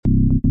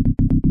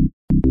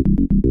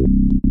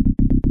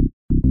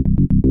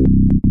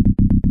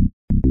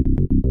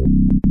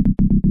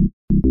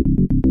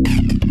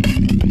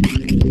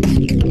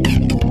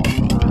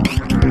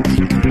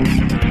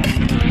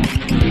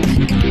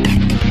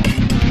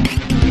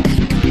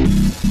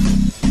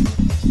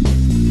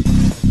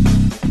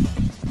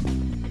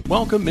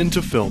Welcome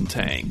into Film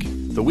Tank,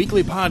 the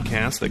weekly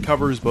podcast that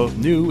covers both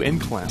new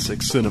and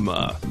classic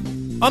cinema.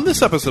 On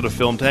this episode of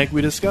Film Tank,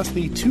 we discuss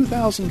the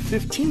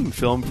 2015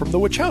 film from the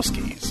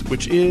Wachowskis,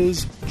 which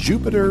is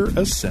Jupiter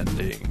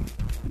Ascending.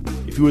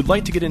 If you would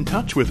like to get in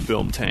touch with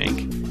Film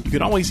Tank, you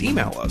can always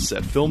email us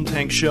at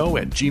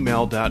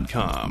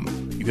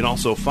filmtankshow@gmail.com. You can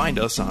also find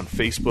us on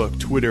Facebook,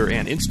 Twitter,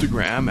 and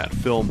Instagram at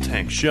Film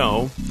Tank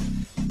Show.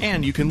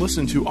 And you can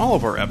listen to all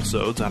of our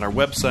episodes on our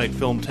website,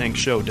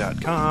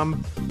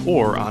 filmtankshow.com,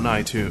 or on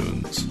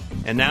iTunes.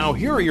 And now,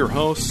 here are your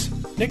hosts,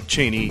 Nick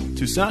Cheney,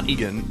 Toussaint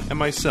Egan, and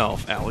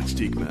myself, Alex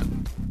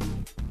Diekman.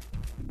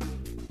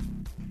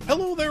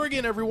 Hello there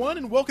again, everyone,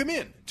 and welcome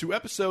in to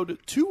episode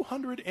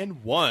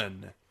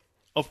 201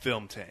 of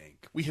Film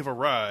Tank. We have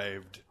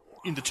arrived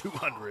in the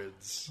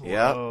 200s.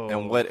 Yeah,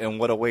 and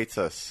what awaits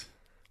us?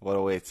 What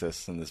awaits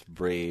us in this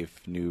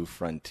brave new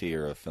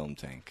frontier of Film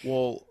Tank?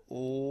 Well,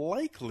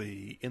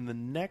 likely in the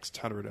next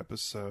 100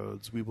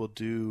 episodes, we will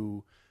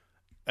do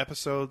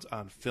episodes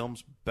on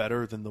films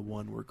better than the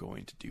one we're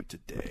going to do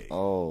today.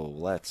 Oh,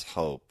 let's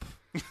hope.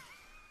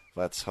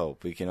 Let's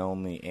hope. We can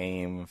only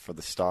aim for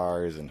the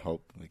stars and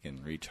hope we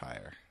can reach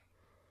higher.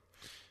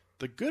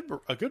 A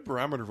good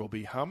barometer will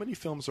be, how many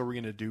films are we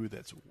going to do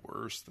that's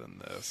worse than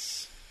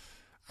this?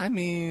 I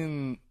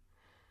mean,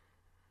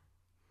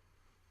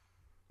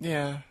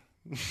 yeah.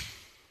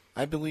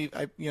 I believe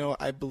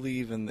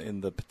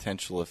in the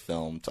potential of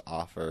film to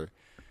offer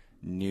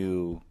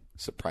new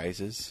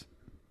surprises,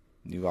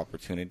 new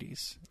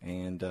opportunities,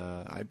 and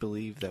I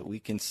believe that we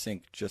can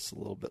sink just a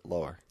little bit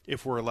lower.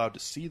 If we're allowed to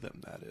see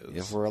them, that is.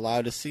 If we're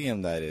allowed to see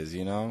them, that is,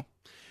 you know?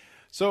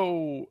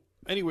 So,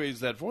 anyways,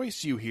 that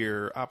voice you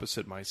hear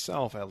opposite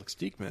myself, Alex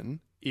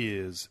Diekman,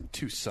 is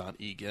Toussaint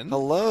Egan.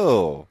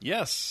 Hello.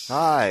 Yes.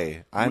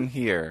 Hi, I'm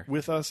here.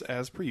 With us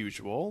as per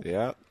usual.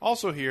 Yeah.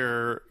 Also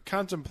here,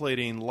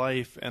 contemplating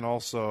life and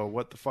also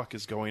what the fuck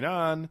is going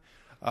on,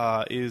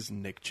 is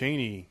Nick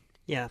Cheney.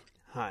 Yeah.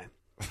 Hi.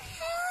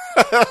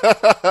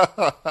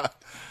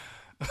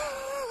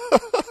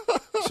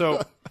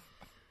 So,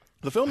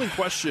 the film in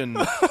question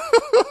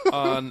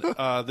on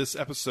this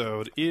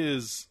episode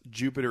is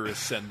Jupiter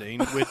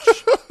Ascending,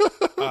 which,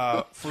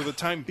 for the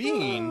time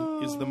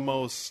being, is the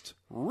most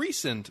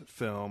recent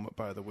film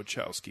by the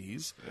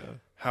Wachowskis. Yeah.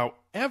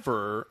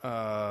 However,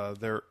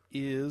 there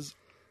is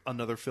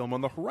another film on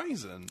the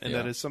horizon, and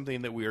that is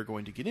something that we are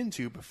going to get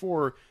into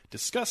before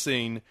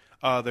discussing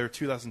their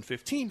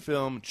 2015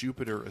 film,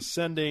 Jupiter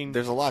Ascending.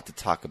 There's a lot to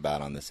talk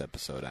about on this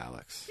episode,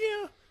 Alex.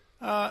 Yeah.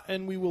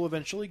 And we will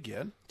eventually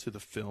get to the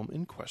film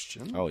in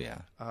question. Oh,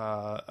 yeah.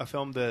 A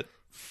film that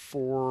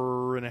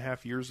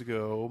 4.5 years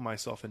ago,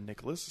 myself and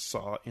Nicholas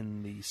saw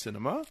in the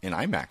cinema. In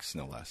IMAX,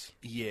 no less.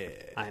 Yeah.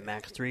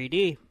 IMAX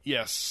 3D.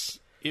 Yes.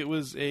 It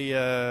was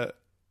a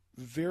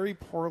very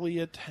poorly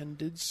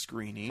attended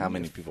screening. How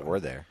many people were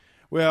there?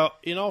 Well,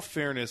 in all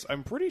fairness,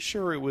 I'm pretty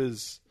sure it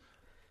was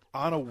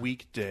on a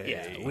weekday.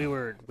 Yeah, we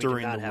during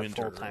did not the have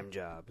winter. full-time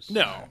jobs.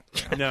 No.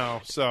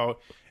 No. So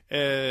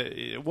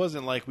it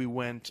wasn't like we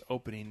went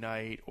opening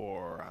night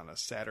or on a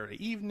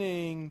Saturday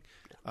evening.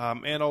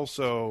 And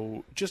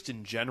also, just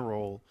in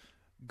general,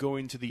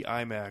 going to the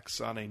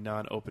IMAX on a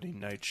non-opening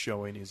night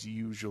showing is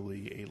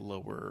usually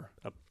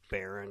a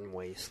barren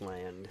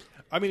wasteland.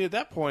 I mean, at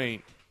that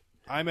point,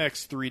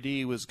 IMAX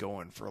 3D was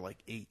going for like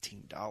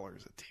 $18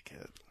 a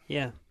ticket.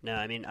 Yeah. No,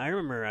 I mean, I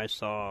remember I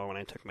saw when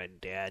I took my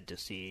dad to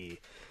see,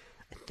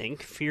 I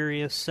think,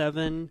 Furious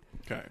 7.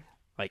 Okay.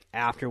 Like,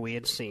 after we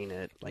had seen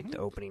it, like, the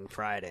opening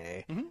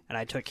Friday. Mm-hmm. And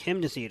I took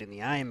him to see it in the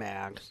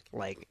IMAX,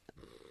 like,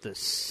 the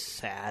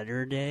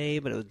Saturday,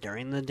 but it was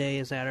during the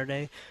day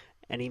Saturday.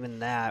 And even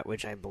that,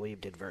 which I believe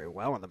did very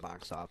well in the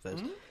box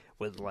office,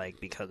 was, like,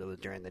 because it was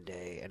during the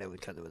day, and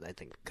because it was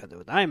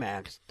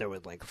IMAX, there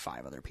was, like,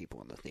 5 other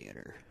people in the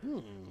theater.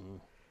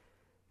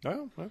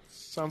 Well, that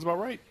sounds about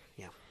right.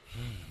 Yeah.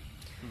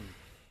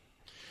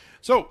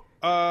 So,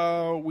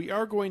 we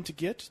are going to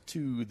get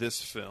to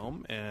this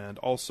film, and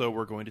also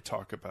we're going to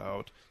talk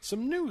about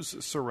some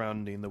news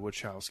surrounding the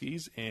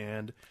Wachowskis,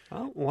 and...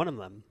 Oh, one of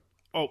them.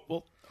 Oh,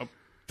 well,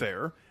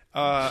 there.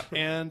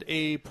 And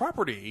a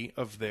property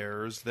of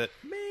theirs that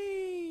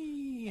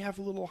may have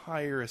a little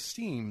higher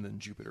esteem than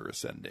Jupiter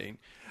Ascending.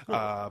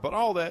 But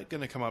all that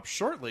going to come up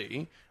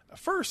shortly.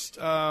 First,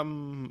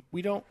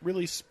 we don't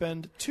really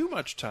spend too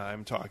much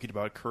time talking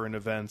about current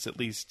events, at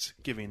least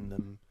giving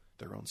them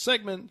their own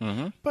segment.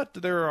 Mm-hmm. But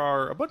there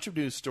are a bunch of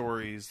news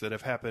stories that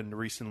have happened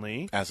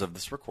recently. As of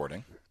this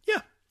recording.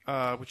 Yeah,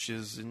 which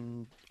is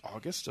in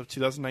August of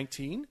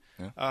 2019.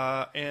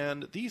 Yeah.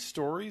 And these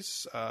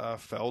stories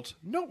felt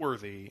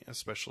noteworthy,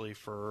 especially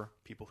for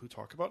people who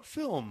talk about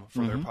film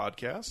for their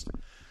podcast.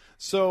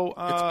 So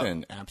it's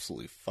been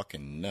absolutely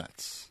fucking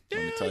nuts.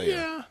 Let me tell you.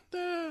 Yeah,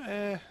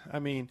 I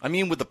mean,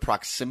 with the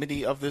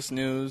proximity of this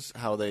news,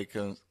 how they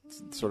can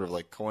sort of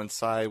like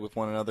coincide with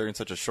one another in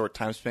such a short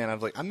time span, I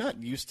was like, I'm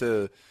not used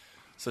to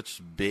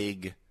such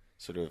big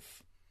sort of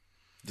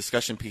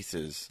discussion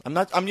pieces. I'm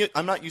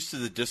not used to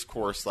the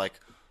discourse like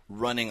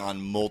running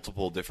on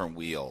multiple different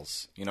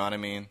wheels. You know what I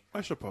mean?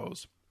 I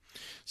suppose.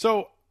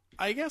 So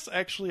I guess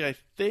actually I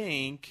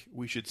think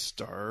we should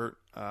start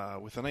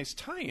with a nice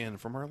tie-in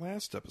from our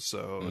last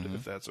episode,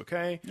 if that's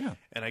okay. Yeah.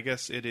 And I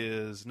guess it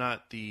is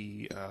not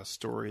the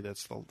story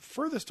that's the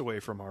furthest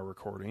away from our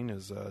recording,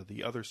 is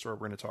the other story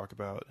we're going to talk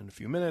about in a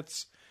few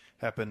minutes.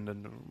 Happened a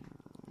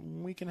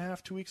week and a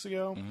half, 2 weeks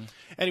ago.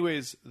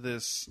 Anyways,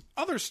 this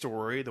other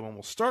story, the one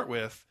we'll start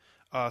with,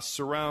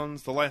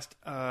 surrounds the last,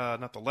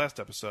 not the last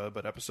episode,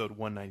 but episode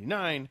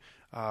 199,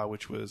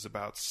 which was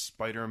about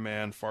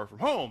Spider-Man Far From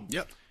Home.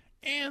 Yep.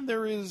 And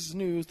there is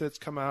news that's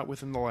come out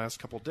within the last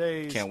couple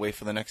days. Can't wait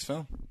for the next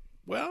film.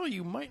 Well,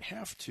 you might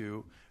have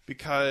to,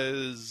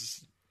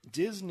 because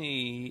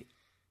Disney,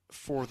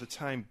 for the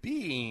time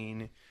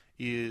being,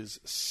 is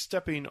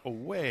stepping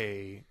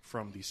away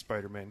from the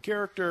Spider-Man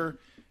character,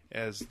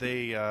 as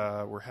they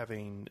were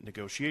having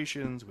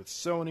negotiations with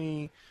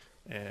Sony.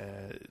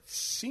 It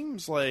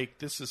seems like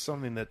this is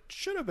something that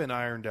should have been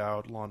ironed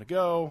out long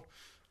ago.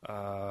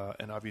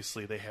 And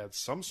obviously they had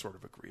some sort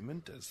of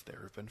agreement, as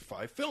there have been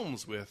 5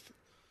 films with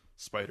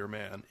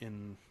Spider-Man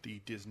in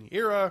the Disney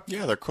era.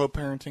 Yeah, they're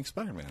co-parenting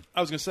Spider-Man.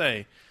 I was going to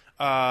say,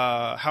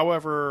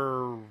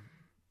 however,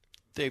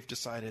 they've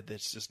decided that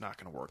it's just not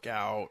going to work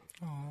out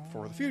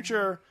for the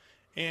future,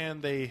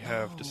 and they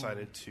have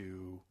decided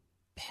to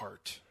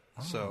part.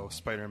 So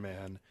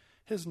Spider-Man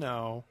has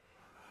now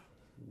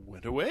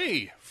went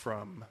away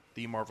from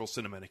the Marvel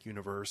Cinematic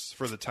Universe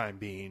for the time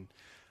being.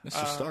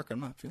 Mr. Stark,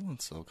 I'm not feeling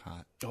so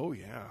hot. Oh,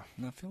 yeah.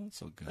 I'm not feeling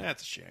so good.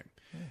 That's a shame.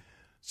 Yeah.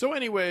 So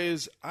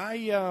anyways,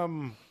 as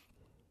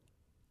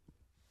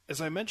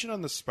I mentioned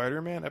on the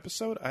Spider-Man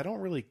episode, I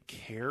don't really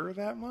care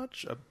that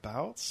much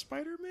about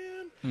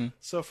Spider-Man.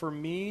 So for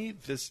me,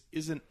 this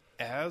isn't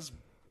as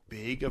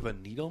big of a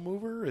needle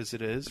mover as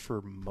it is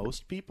for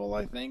most people,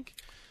 I think.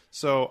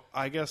 So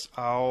I guess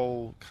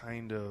I'll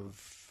kind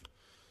of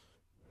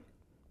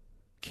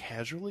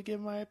casually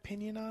give my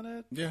opinion on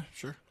it. Yeah,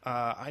 sure.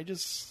 I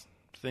just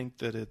think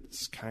that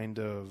it's kind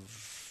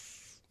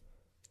of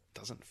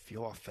doesn't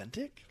feel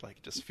authentic. Like,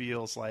 it just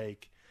feels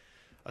like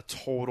a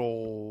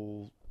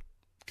total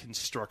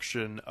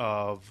construction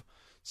of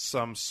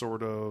some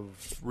sort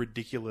of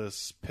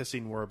ridiculous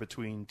pissing war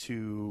between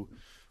two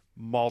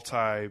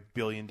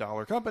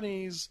multi-billion-dollar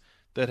companies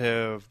that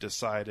have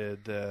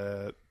decided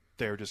that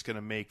they're just going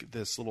to make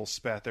this little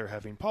spat they're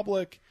having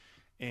public,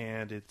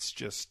 and it's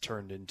just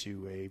turned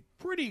into a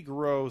pretty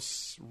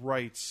gross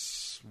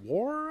rights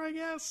war, I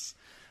guess,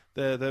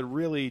 that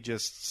really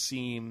just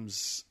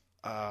seems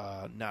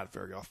not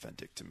very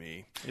authentic to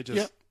me.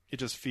 It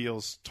just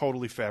feels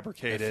totally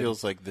fabricated. It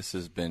feels like this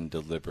has been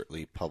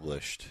deliberately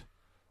published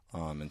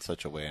in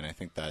such a way, and I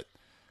think that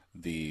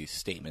the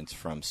statements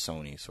from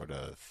Sony sort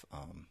of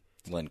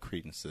lend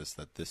credence to this,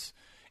 that this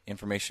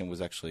information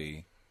was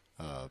actually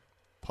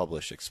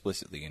published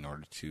explicitly in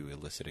order to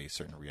elicit a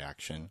certain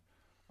reaction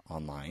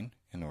online,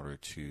 in order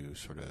to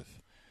sort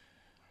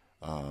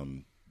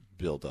of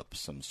build up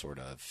some sort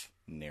of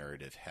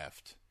narrative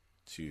heft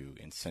to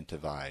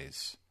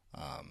incentivize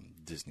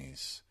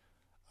Disney's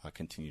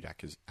continued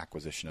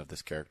acquisition of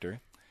this character.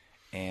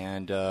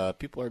 And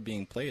people are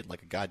being played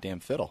like a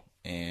goddamn fiddle.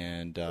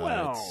 And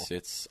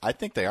it's I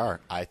think they are.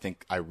 I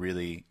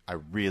really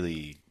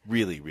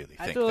think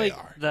I feel they like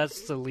are.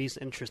 That's the least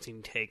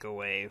interesting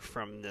takeaway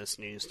from this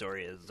news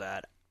story, is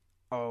that,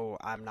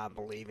 I'm not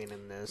believing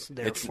in this.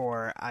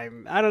 Therefore, I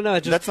don't know.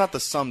 That's not the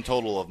sum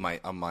total of my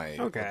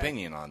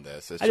opinion on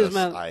this. It's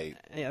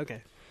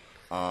okay.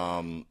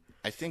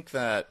 I think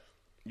that,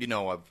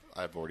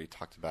 I've already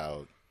talked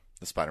about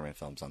the Spider-Man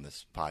films on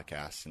this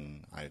podcast,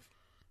 and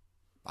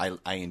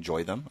I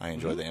enjoy them. I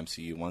enjoy the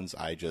MCU ones.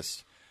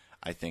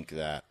 I think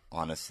that,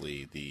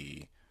 honestly,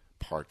 the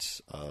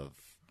parts of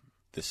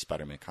this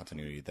Spider-Man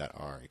continuity that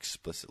are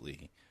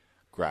explicitly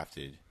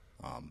grafted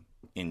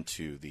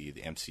into the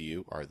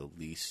MCU are the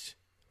least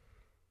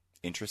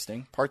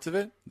interesting parts of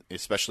it,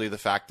 especially the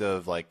fact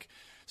of, like,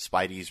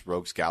 Spidey's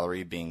Rogues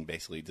Gallery being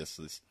basically just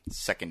this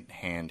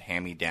second-hand,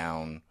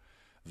 hand-me-down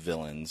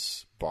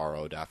villains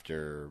borrowed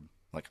after,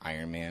 like,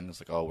 Iron Man.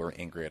 It's like, we're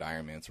angry at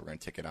Iron Man, so we're going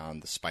to take it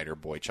on the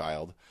Spider-Boy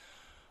child.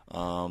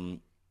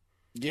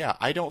 Yeah,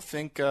 I don't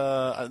think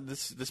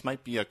this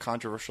might be a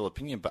controversial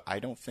opinion, but I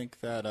don't think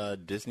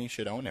that Disney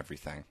should own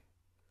everything.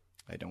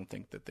 I don't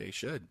think that they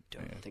should.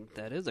 Don't think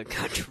that is a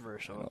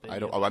controversial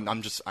opinion.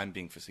 I'm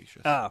being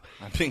facetious. Oh,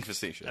 I'm being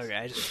facetious. Okay,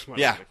 I just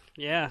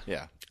Yeah.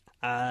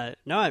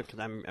 No, because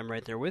I'm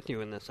right there with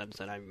you in the sense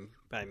that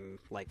I'm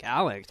like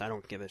Alex. I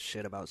don't give a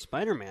shit about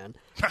Spider-Man,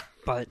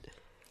 but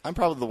I'm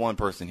probably the one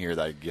person here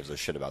that gives a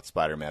shit about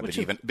Spider-Man.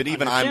 But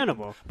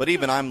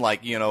even I'm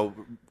like,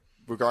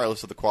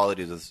 regardless of the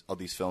quality of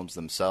these films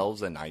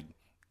themselves, and I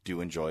do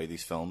enjoy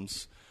these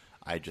films,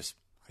 I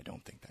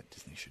don't think that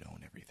Disney should own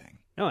everything.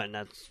 No, and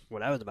that's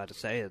what I was about to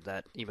say, is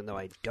that even though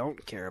I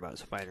don't care about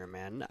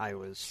Spider-Man, I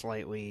was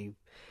slightly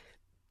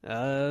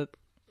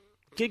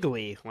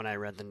giggly when I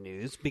read the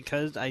news,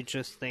 because I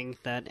just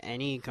think that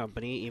any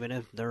company, even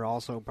if they're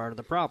also part of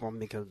the problem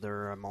because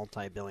they're a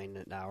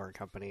multi-billion-dollar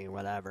company,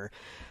 whatever,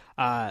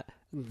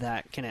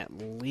 that can at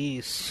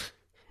least,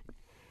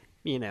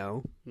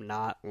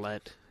 not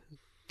let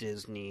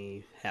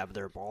Disney have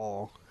their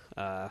ball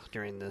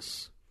during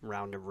this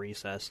round of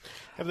recess.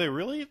 Have they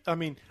really? I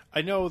mean,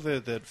 I know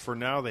that for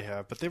now they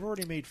have, but they've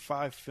already made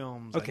 5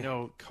 films. Okay. I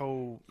know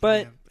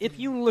But if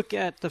you look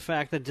at the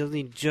fact that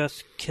Disney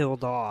just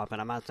killed off,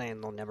 and I'm not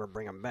saying they'll never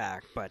bring them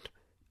back, but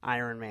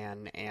Iron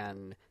Man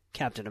and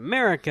Captain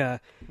America,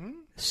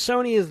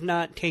 Sony is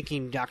not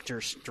taking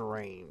Doctor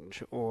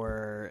Strange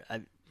or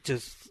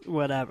just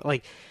whatever.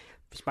 Like,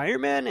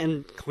 Spider-Man,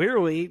 and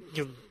clearly,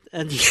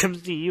 and the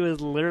MCU is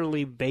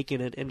literally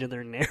baking it into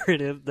their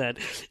narrative that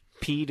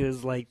Pete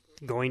is, like,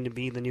 going to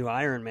be the new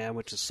Iron Man,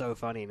 which is so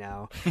funny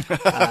now. And,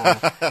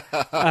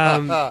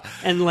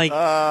 like,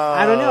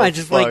 I don't know, I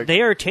just, like,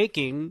 they are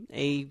taking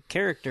a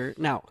character.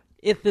 Now,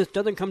 if this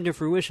doesn't come to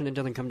fruition, it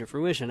doesn't come to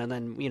fruition, and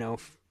then,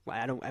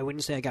 I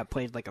wouldn't say I got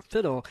played like a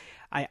fiddle.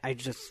 I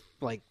just,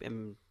 like,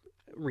 am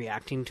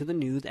reacting to the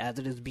news as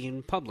it is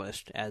being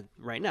published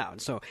right now.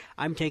 And so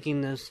I'm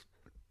taking this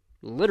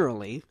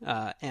literally,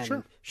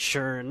 and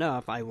sure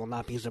enough, I will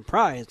not be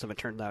surprised if it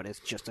turns out it's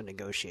just a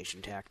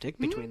negotiation tactic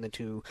between the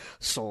two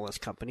soulless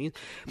companies.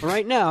 But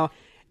right now,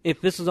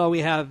 if this is all we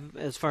have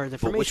as far as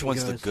information which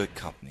one's goes, the good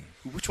company?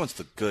 Which one's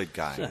the good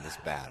guy in this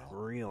battle?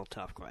 Real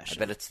tough question. I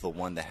bet it's the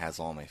one that has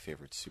all my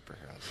favorite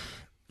superheroes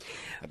in it.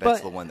 I bet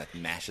it's the one that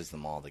mashes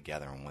them all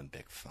together in one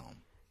big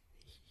film.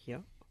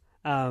 Yep.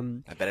 I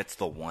bet it's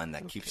the one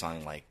that keeps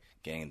on, like,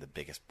 getting the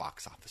biggest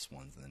box office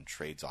ones and then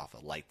trades off a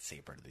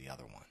lightsaber to the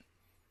other one.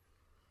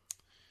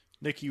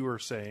 Nick, you were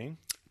saying?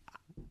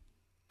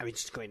 I was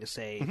just going to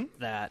say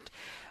that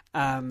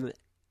I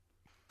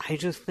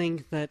just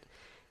think that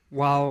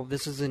while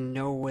this is in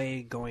no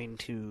way going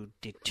to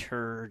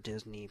deter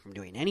Disney from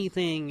doing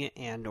anything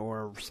and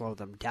or slow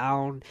them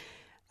down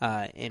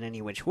in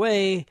any which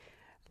way,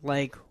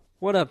 like,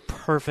 what a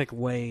perfect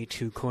way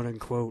to,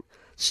 quote-unquote,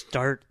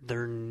 start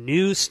their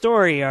new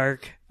story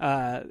arc.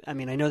 I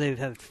mean, I know they've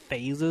had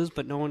phases,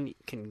 but no one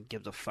can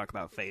give a fuck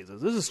about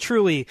phases. This is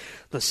truly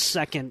the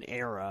second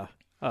era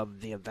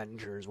of the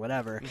Avengers,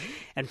 whatever.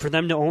 And for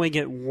them to only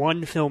get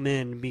one film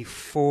in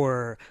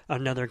before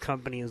another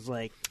company is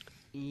like,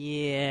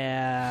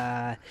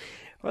 yeah,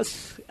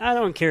 I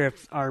don't care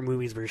if our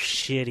movies were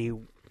shitty.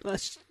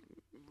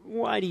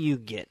 Why do you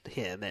get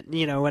him? And,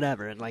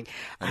 whatever. And, like,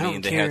 I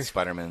mean, they had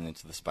Spider-Man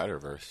Into the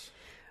Spider-Verse.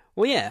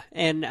 Well, yeah,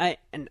 and I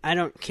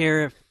don't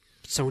care if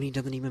Sony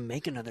doesn't even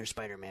make another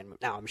Spider-Man movie.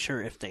 Now, I'm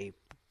sure if they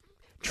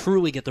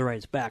truly get the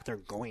rights back, they're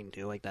going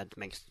to. Like, that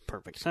makes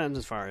perfect sense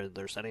as far as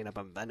they're setting up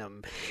a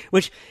Venom,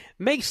 which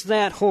makes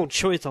that whole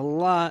choice a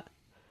lot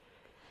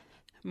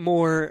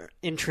more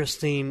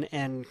interesting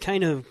and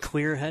kind of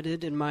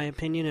clear-headed, in my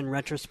opinion, in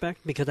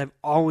retrospect, because I've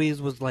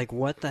always was like,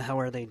 what the hell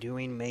are they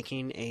doing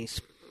making a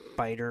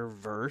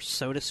Spider-Verse,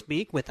 so to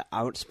speak,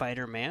 without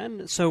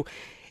Spider-Man? So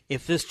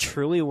if this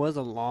truly was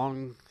a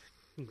long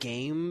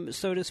game,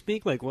 so to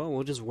speak, like, well,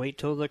 we'll just wait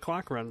till the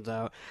clock runs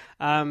out.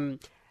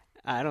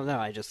 I don't know.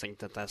 I just think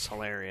that that's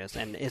hilarious.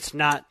 And it's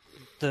not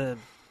the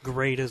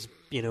greatest,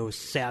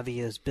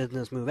 savviest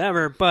business move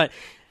ever, but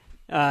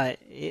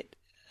in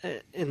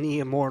the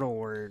immortal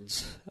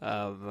words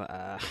of...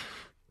 oh,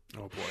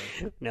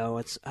 boy. No,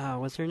 it's...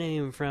 what's her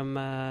name from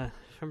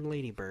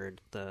Lady Bird,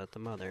 the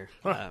mother?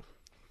 Huh.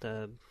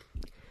 The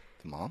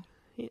mom?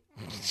 Yeah.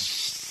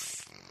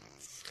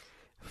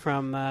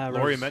 From...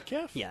 Laurie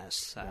Metcalf?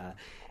 Yes.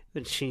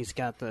 But she's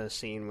got the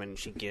scene when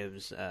she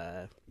gives...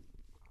 a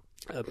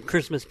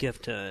Christmas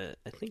gift to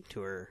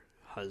her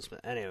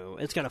husband.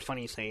 Anyway, it's got a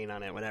funny saying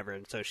on it, whatever,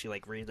 and so she,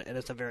 like, reads it, and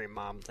it's a very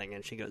mom thing,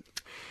 and she goes,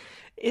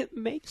 "It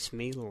makes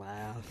me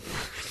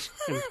laugh."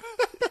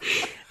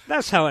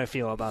 That's how I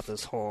feel about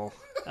this whole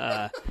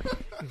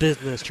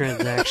business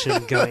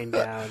transaction going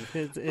down.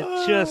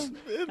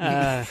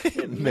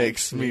 It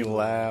makes me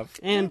laugh.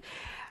 And,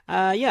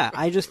 yeah,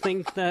 I just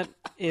think that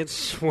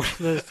it's one of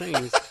those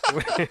things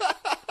where...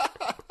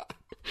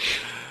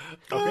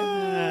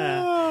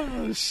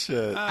 Oh,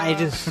 shit. I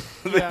just...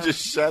 They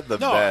just shat the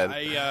bed.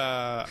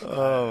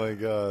 Oh, my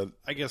God.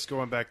 I guess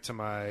going back to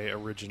my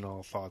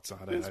original thoughts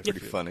on it, It's pretty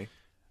funny.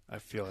 I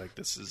feel like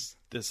this is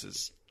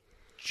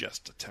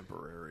just a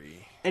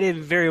temporary... And it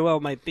very well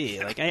might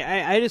be. Like,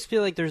 I just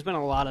feel like there's been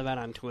a lot of that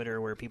on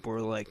Twitter where people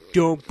were like,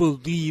 don't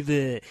believe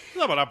it.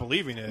 No, but not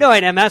believing it. No,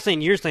 I'm not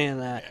saying you're saying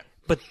that. Yeah.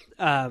 But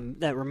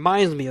that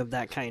reminds me of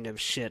that kind of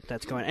shit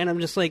that's going on. And I'm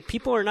just like,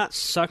 people are not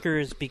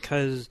suckers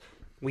because...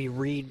 we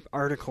read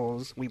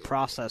articles, we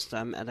process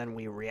them, and then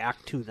we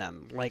react to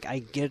them. Like, I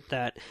get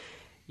that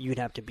you'd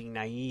have to be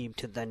naive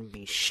to then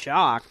be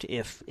shocked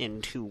if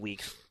in 2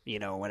 weeks,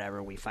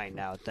 whatever, we find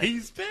out that...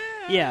 he's back!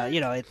 Yeah,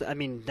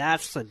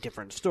 that's a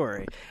different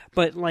story.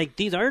 But, like,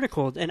 these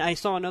articles, and I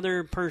saw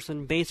another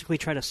person basically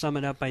try to sum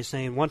it up by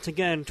saying, once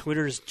again,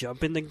 Twitter's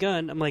jumping the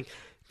gun. I'm like,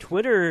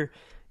 Twitter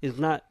is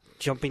not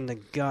jumping the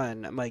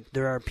gun. Like,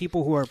 there are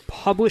people who are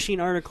publishing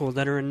articles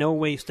that are in no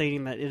way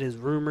stating that it is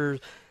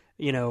rumors,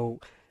 They're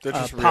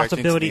just reacting to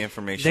possibility. the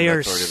information They are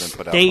that's already been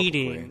put out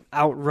stating publicly.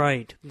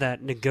 outright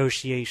that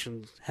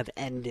negotiations have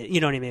ended. You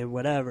know what I mean?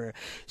 Whatever.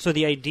 So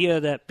the idea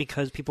that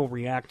because people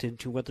reacted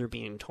to what they're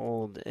being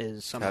told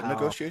is somehow... Have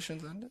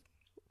negotiations ended?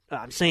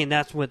 I'm saying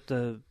that's what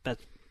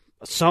that's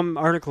some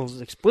articles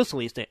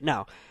explicitly state.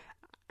 Now,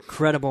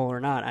 credible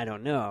or not, I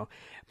don't know.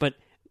 But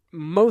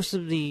most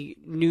of the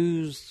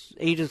news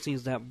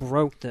agencies that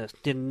broke this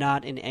did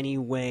not in any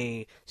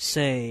way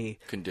say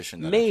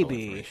Condition that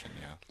maybe. information,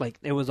 yeah. Like,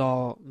 it was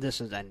all,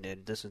 this is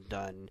ended, this is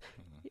done.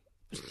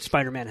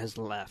 Spider-Man has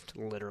left,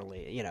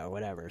 literally,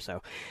 whatever.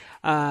 So,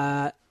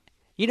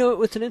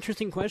 what's an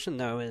interesting question,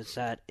 though, is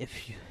that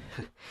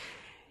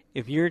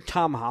if you're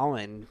Tom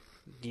Holland,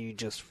 do you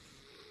just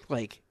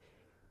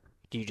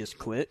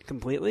quit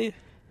completely?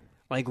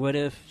 Like, what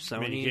if Sony...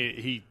 I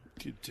mean,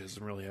 he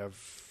doesn't really have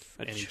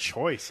any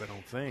choice, I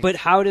don't think. But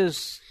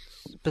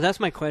But that's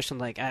my question.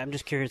 Like, I'm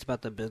just curious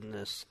about the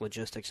business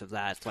logistics of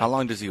that. Like, How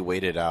long does he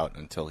wait it out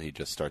until he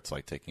just starts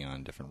taking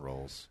on different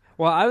roles?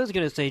 Well, I was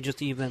gonna say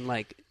just even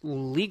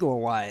legal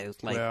wise,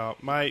 well,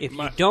 if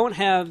you don't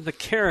have the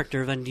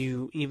character, then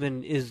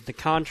is the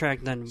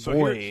contract then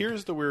void?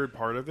 Here's the weird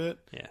part of it.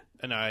 Yeah.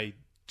 And I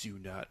do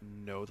not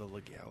know the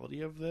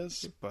legality of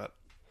this, but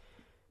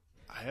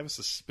I have a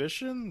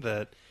suspicion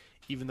that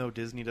even though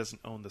Disney doesn't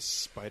own the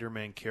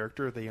Spider-Man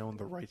character, they own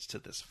the rights to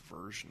this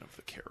version of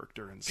the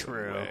character in some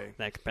way.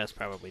 That's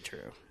probably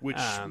true. Which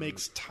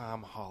makes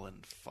Tom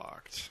Holland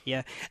fucked.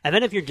 Yeah. And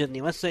then if you're Disney,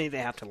 let's say they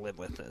have to live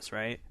with this,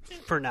 right?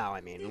 For now,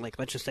 I mean.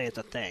 Let's just say it's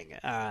a thing.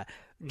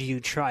 Do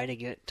you try to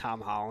get Tom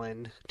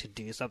Holland to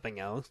do something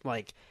else?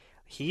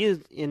 He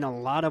is, in a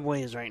lot of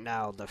ways right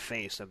now, the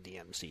face of the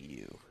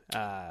MCU.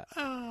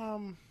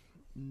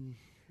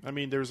 I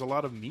mean, there's a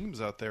lot of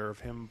memes out there of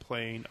him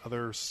playing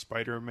other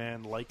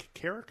Spider-Man-like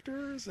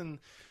characters and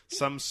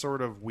some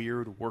sort of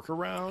weird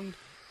workaround.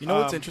 You know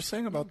what's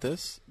interesting about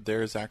this?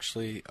 There's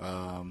actually,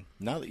 now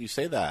that you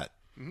say that,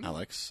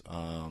 Alex,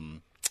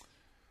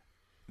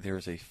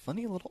 there's a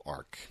funny little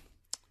arc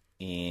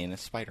in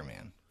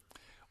Spider-Man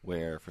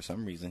where, for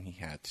some reason, he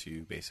had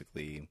to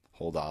basically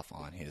hold off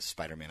on his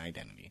Spider-Man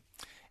identity.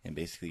 And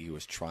basically, he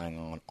was trying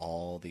on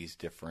all these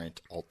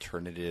different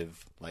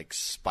alternative,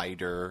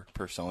 spider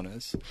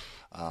personas.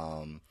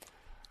 I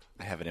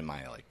have it in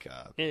my,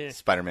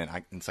 Spider-Man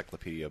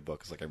encyclopedia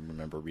book. I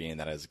remember reading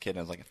that as a kid, and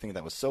I was I think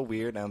that was so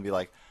weird. And I'd be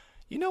like,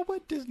 you know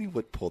what? Disney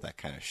would pull that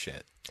kind of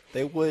shit.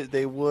 They would.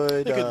 They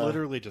could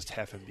literally just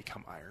have him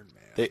become Iron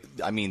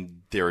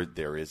Man.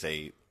 There is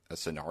a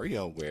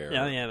scenario where...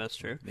 Oh, yeah, that's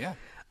true. Yeah.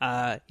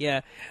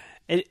 Yeah.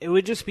 It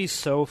would just be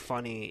so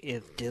funny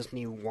if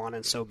Disney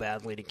wanted so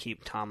badly to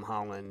keep Tom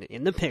Holland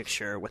in the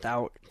picture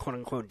without,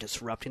 quote-unquote,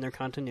 disrupting their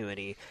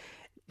continuity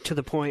to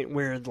the point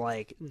where,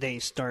 they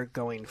start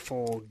going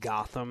full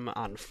Gotham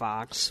on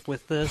Fox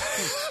with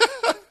this.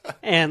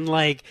 And,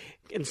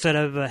 instead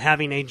of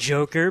having a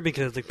Joker,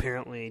 because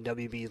apparently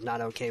WB is not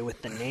okay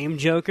with the name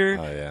Joker,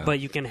 but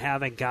you can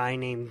have a guy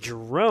named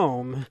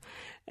Jerome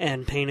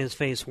and paint his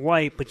face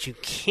white, but you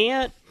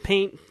can't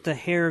paint the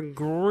hair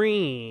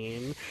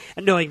green.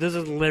 And no, this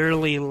is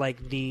literally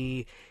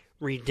the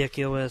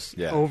ridiculous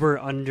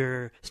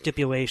over-under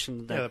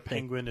stipulation that the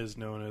Penguin is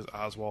known as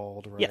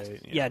Oswald, right? Yes.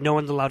 Yeah, no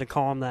one's allowed to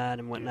call him that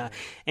and whatnot.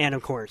 Yeah. And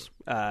of course,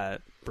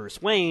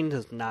 Bruce Wayne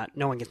does not.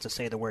 No one gets to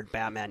say the word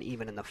Batman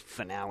even in the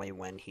finale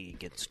when he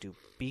gets to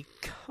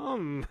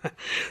become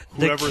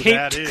whoever the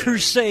that Caped is.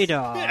 Crusader.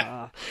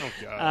 Yeah. Oh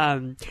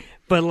god.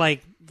 But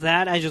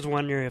that, I just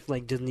wonder if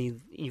Disney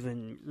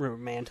even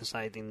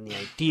romanticizing the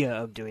idea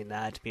of doing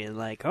that to be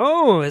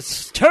oh,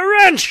 it's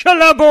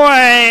Tarantula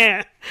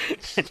Boy.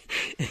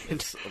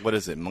 What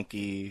is it?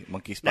 Monkey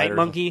Spider?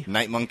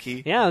 Night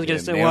Monkey? Yeah, I was going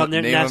to say,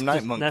 name him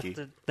Night Monkey.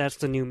 That's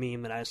the new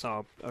meme that I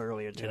saw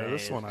earlier today. Yeah,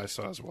 this one I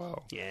saw as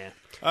well. Yeah.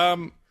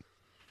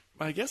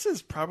 My guess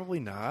is probably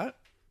not.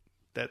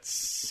 That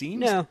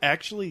seems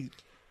actually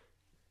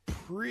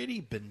pretty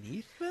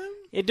beneath them.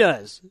 It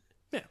does.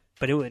 Yeah.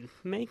 But it would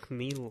make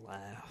me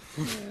laugh.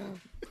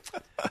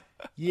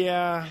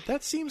 Yeah,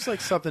 that seems like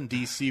something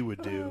DC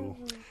would do.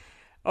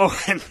 Oh,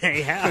 and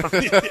they have.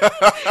 They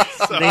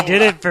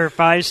did it for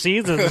 5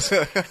 seasons,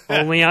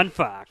 only on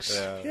Fox,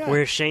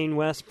 where Shane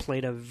West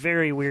played a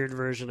very weird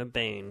version of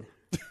Bane.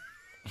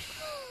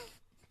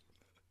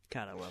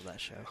 God, I love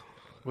that show.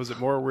 Was it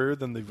more weird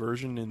than the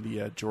version in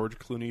the George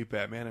Clooney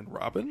Batman and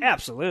Robin?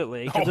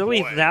 Absolutely, because Oh, at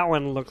least boy. that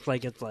one looked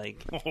like it's Oh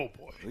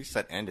boy. At least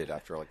that ended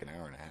after an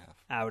hour and a half.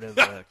 out of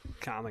a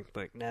comic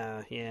book.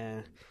 No,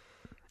 yeah.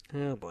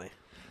 Oh boy.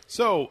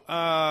 So,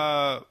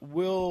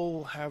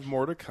 we'll have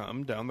more to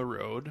come down the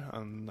road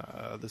on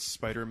the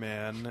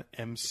Spider-Man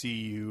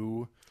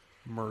MCU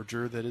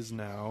merger that is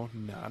now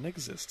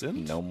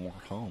non-existent. No more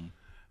home.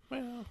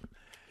 Well,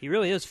 He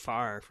really is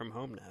far from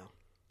home now.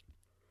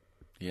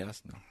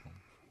 Yes, no home.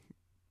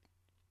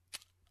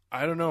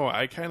 I don't know.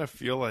 I kind of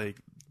feel like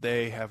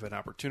they have an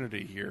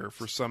opportunity here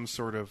for some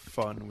sort of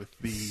fun with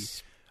the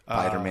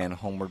Spider-Man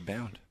Homeward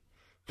Bound.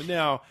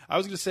 Now, I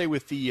was going to say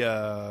with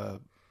the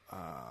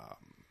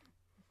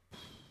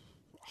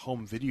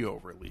home video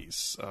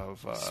release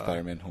of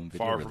Spider-Man home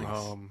video Far release. From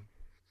Home.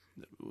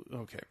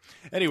 Okay.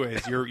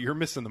 Anyways, you're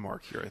missing the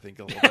mark here, I think,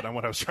 a little bit on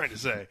what I was trying to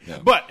say. Yeah.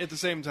 But at the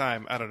same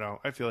time, I don't know.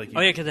 I feel like Oh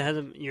yeah, because it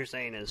hasn't. You're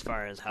saying as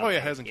far as how? Oh, yeah,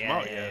 it hasn't come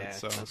out yet, Yeah,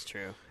 so- that's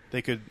true.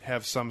 they could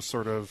have some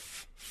sort of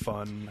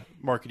fun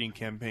marketing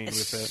campaign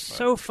It's with it.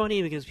 so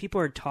funny because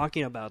people are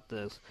talking about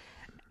this,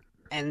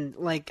 and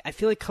like I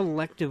feel like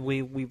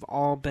collectively we've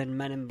all been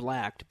Men in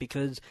Black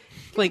because,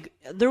 like,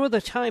 there was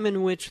a time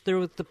in which there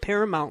was the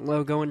Paramount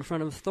logo in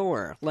front of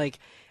Thor. Like,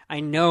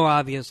 I know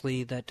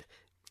obviously that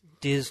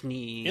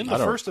Disney in the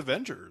first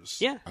Avengers.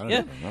 Yeah, I don't yeah.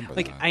 even remember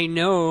Like that. I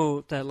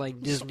know that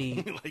like Disney.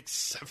 Only like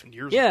 7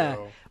 years Yeah,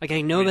 ago. like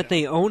I know that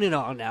they own it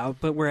all now,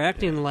 but we're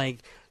acting like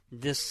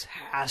this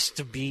has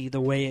to be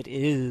the way it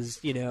is,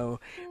 you know,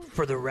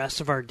 for the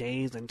rest of our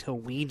days until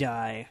we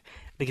die,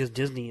 because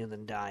Disney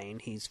isn't dying;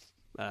 he's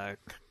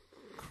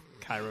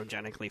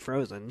cryogenically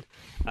frozen,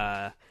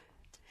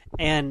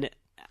 and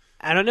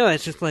I don't know.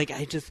 It's just like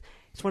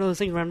it's one of those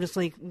things where I'm just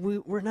like,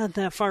 we're not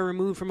that far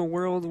removed from a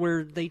world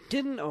where they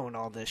didn't own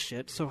all this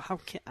shit. So how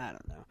can I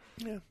don't know?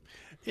 Yeah,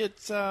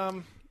 it's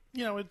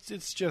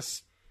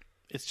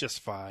it's just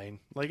fine.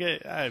 Like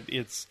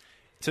it's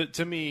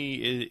to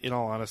me, in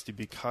all honesty,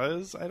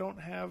 because I don't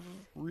have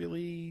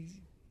really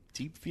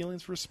deep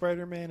feelings for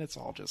Spider-Man. It's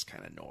all just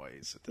kind of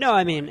noise. At this No,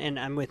 I point. mean, and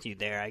I'm with you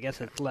there. I guess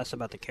it's less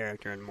about the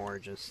character and more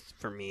just,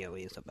 for me at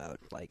least, about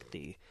like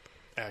the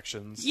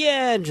actions.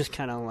 and just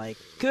kind of like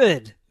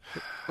good.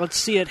 Let's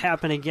see it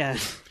happen again.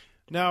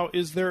 Now,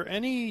 is there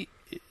any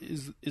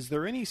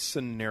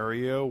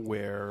scenario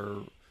where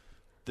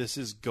this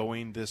is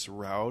going this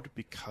route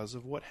because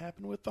of what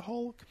happened with the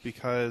Hulk?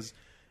 Because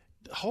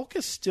Hulk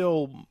is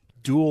still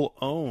dual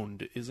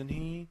owned, isn't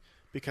he?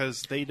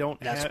 Because they don't.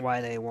 That's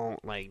why they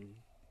won't like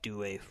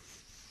do a.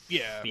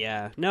 Yeah.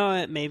 Yeah. No,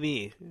 it may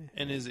be.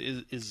 And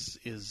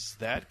is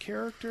that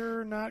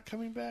character not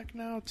coming back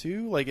now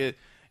too? Like it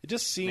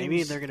just seems.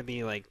 Maybe they're gonna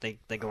be like they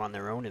go on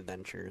their own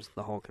adventures.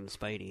 The Hulk and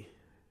Spidey.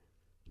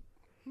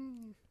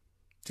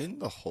 Didn't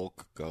the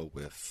Hulk go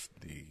with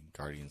the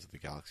Guardians of the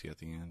Galaxy at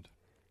the end?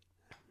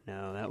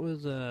 No, that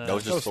was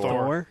was just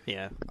Thor.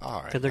 Yeah, All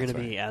right, because they're that's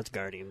gonna be right. as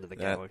Guardians of the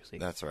Galaxy.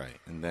 That's right.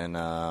 And then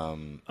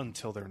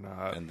until they're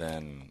not, and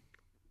then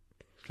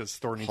because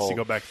Thor needs Hulk. to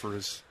go back for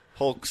his.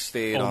 Hulk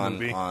stayed Old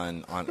movie.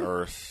 on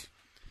Earth,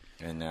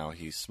 and now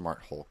he's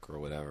Smart Hulk or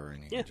whatever,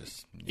 and he Yeah. can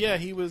just Yeah,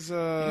 he was. he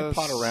can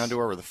pot around to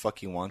wherever the fuck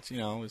he wants. You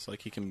know, it's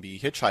like he can be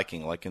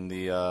hitchhiking, like in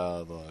the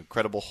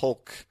Incredible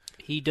Hulk,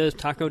 He does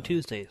Taco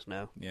Tuesdays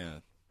now.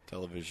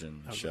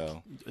 television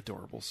show,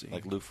 Adorable scene.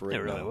 like Lou Ferrigno.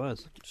 It really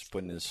was. Just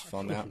putting his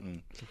phone out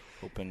and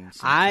hoping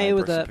some I kind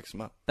was person at picks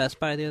him up. Best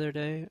Buy the other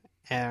day,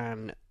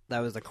 and that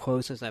was the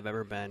closest I've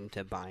ever been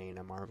to buying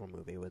a Marvel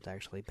movie, was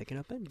actually picking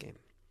up Endgame,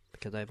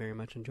 because I very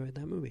much enjoyed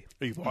that movie.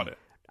 Oh, you bought it.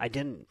 I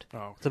didn't.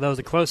 Oh, So that was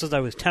the closest I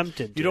was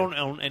tempted to. you don't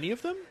own any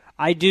of them?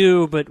 I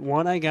do, but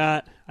one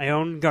I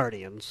own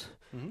Guardians,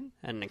 Mm-hmm.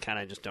 and I kind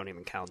of just don't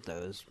even count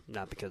those.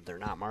 Not because they're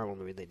not Marvel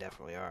movies, they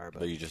definitely are. But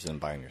But you just didn't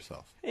buy them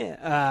yourself.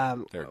 yeah,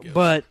 There it goes.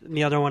 but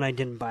the other one I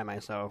didn't buy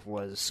myself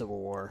was Civil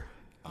War.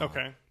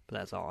 Okay. But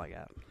that's all I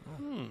got.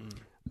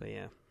 But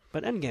yeah,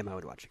 but Endgame I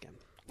would watch again.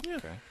 Yeah.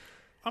 Okay.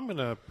 I'm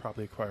gonna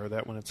probably acquire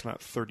that when it's not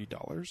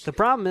 $30. The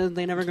problem is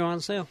they never go on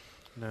sale.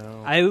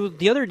 No.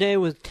 The other day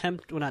was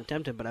not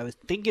tempted, but I was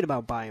thinking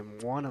about buying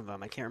one of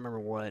them. I can't remember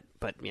what,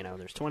 but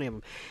there's 20 of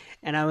them,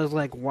 and I was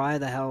like, why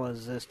the hell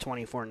is this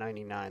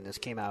 $24.99? This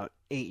came out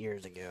 8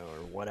 years ago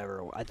or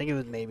whatever. I think it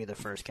was maybe the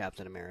first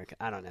Captain America.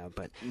 I don't know,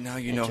 but Now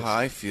you know how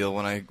I feel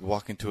when I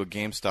walk into a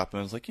GameStop and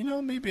I was like,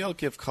 maybe I'll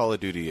give Call of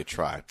Duty a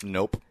try.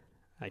 Nope.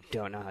 I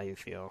don't know how you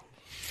feel.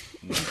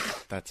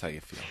 That's how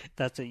you feel.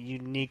 That's a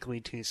uniquely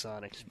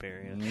Tucson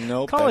experience.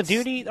 Nope. Call of that's-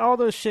 Duty, all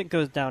those shit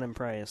goes down in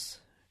price.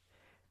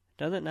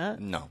 Does it not?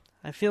 No.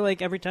 I feel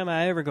like every time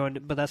I ever go into,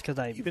 but that's because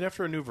Even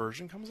after a new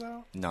version comes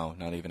out? No,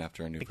 not even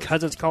after a new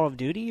because it's Call of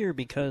Duty or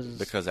because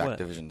Because what?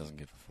 Activision doesn't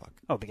give a fuck.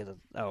 Oh, because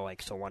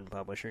so one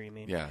publisher, you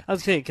mean? Yeah. I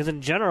was saying because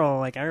in general,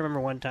 like I remember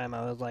one time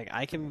I was like,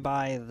 I can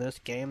buy this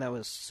game that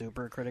was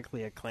super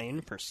critically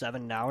acclaimed for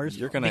 $7.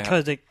 You're gonna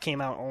because it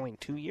came out only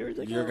 2 years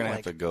ago. You're going to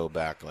like, have to go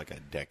back like a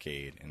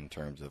decade in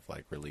terms of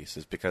like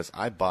releases because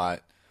I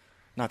bought,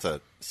 not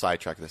to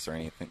sidetrack this or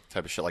anything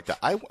type of shit like that,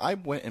 I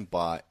went and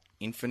bought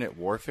Infinite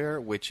Warfare,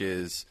 which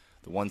is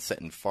the one set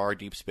in far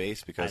deep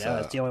space I because know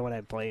it's the only one I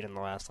played in the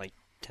last like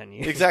 10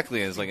 years.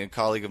 exactly. It's like a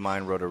colleague of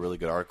mine wrote a really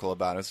good article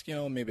about it. It's,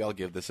 maybe I'll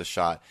give this a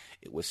shot.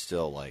 It was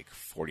still like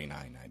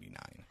 $49.99.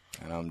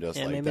 And I'm just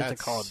Yeah, like, maybe that's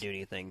it's a Call of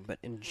Duty thing, but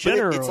in But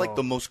general, it's like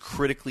the most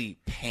critically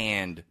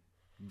panned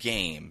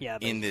game Yeah,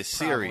 but in it's this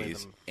probably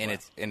series,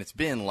 the- and it's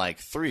been like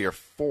 3 or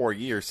 4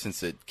 years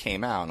since it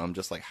came out. And I'm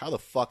just like, how the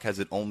fuck has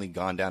it only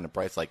gone down to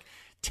price like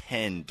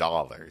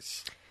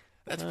 $10?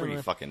 That's pretty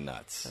fucking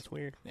nuts. That's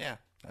weird. Yeah,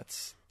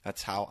 that's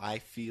That's how I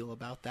feel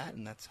about that,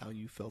 and that's how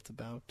you felt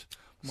about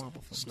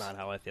Marvel films. It's not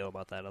how I feel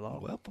about that at all.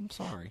 Well, I'm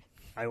sorry.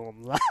 I will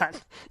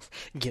not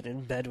get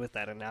in bed with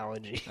that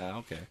analogy.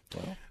 Okay.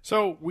 Well,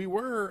 So we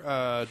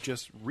were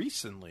just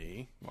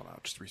recently, well,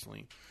 not just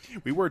recently,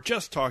 we were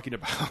just talking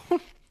about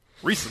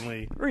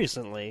recently,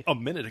 Recently, a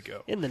minute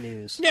ago. in the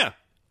news. Yeah.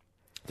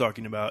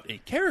 Talking about a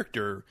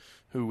character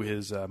who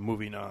is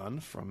moving on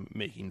from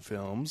making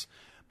films,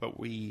 but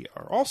we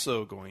are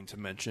also going to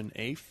mention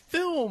a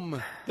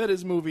film that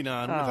is moving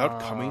on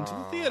without coming to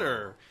the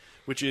theater,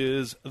 which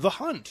is The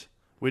Hunt,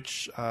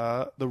 which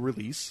the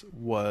release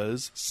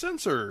was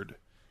censored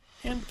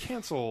and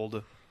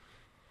canceled.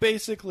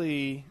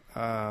 Basically,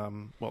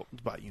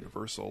 by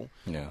Universal,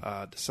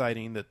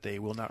 deciding that they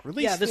will not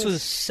release. Yeah, this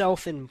was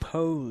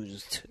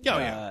self-imposed. Oh,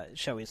 yeah.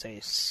 Shall we say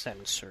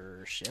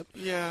censorship?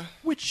 yeah.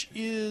 Which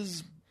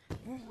is,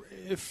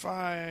 if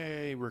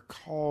I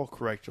recall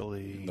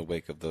correctly, In the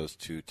wake of those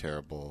two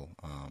terrible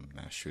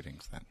mass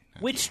shootings,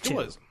 Which it two?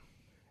 was.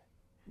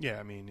 Yeah,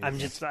 I mean, I'm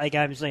just like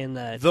I'm saying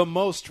that. the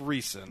most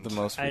recent. the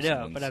most I recent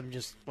know, ones. but I'm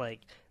just like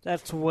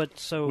that's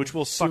what's so Which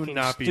will soon fucking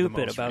not be the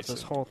stupid most about this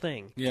recent. whole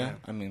thing. yeah,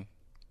 I mean,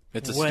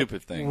 it's a What-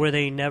 stupid thing. Were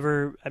they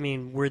never? I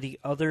mean, were the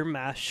other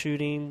mass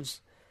shootings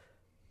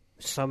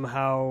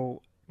somehow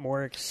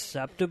more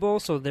acceptable?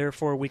 So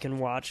therefore, we can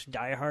watch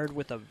Die Hard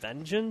with a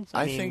vengeance.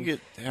 I mean, think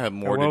it had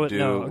more or what- to do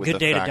no, A with Good the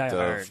Day to fact Die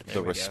Hard. of There the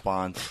we go.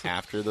 response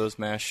after those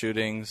mass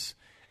shootings,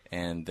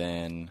 and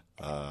then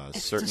It's the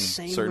certain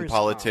same certain response.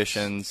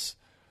 politicians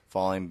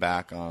falling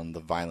back on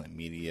the violent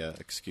media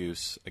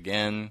excuse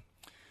again.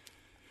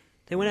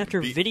 they went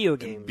after video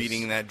games.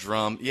 beating that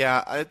drum.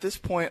 Yeah, at this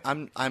point,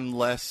 I'm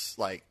less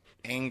like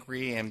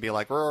angry and be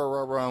like, "Rah,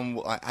 rah,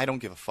 rah." I don't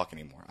give a fuck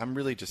anymore. I'm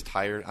really just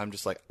tired. I'm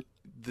just like,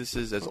 this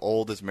is as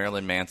old as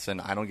Marilyn Manson.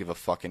 I don't give a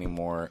fuck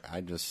anymore. I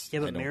just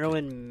Yeah, I but don't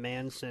Marilyn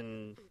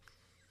Manson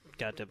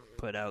got to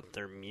put out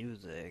their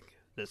music.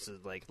 This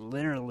is like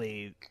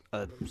literally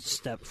a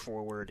step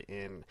forward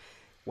in.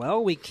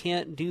 Well, we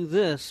can't do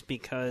this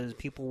because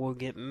people will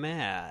get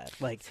mad.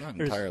 Like, It's not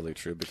there's- entirely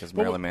true because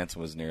Marilyn Manson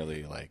was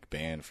nearly like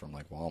banned from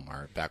like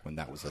Walmart back when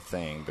that was a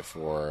thing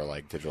before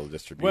like digital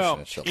distribution. Well,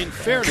 and shit in like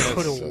that. fairness-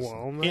 go to So-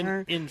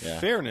 Walmart. In Yeah.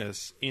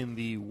 fairness, in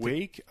the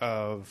wake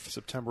of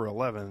September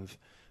 11th,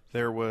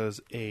 there was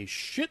a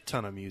shit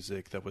ton of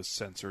music that was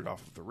censored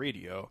off of the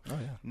radio. Oh,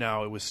 yeah.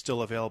 Now, it was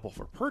still available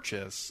for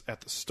purchase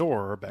at the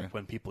store back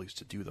when people used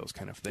to do those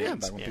kind of things. yeah,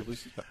 back when people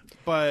used to do that.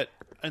 But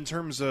in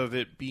terms of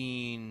it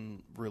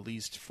being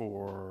released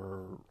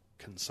for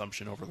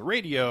consumption over the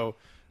radio,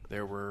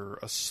 there were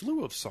a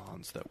slew of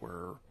songs that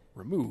were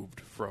removed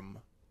from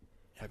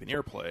having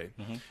airplay.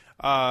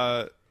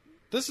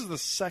 This is the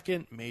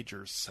second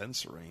major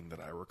censoring that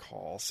I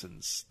recall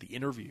since The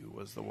Interview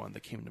was the one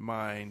that came to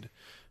mind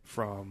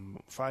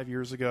from 5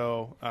 years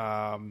ago.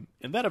 And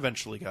that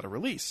eventually got a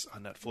release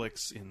on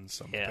Netflix in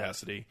some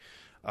capacity.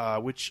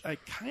 Which I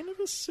kind of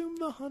assume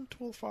The Hunt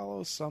will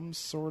follow some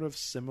sort of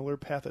similar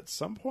path at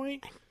some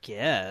point.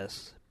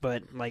 Guess,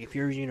 but like if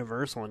you're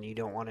Universal and you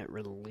don't want it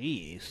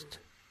released,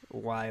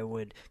 why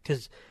would?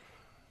 Because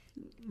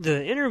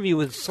the Interview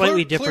was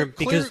slightly different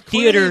because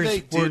clearly theaters they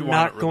did were want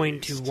not it going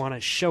to released. want to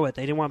show it.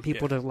 They didn't want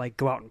people to like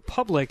go out in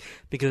public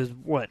because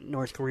what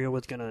North Korea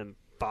was going to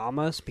bomb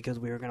us because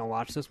we were going to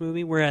watch this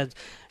movie. Whereas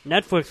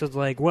Netflix was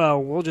like,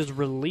 well, we'll just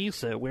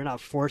release it. We're not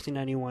forcing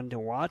anyone to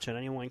watch it.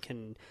 Anyone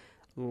can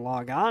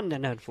log on to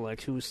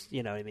Netflix. Who's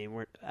what I mean?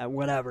 We're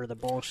whatever the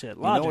bullshit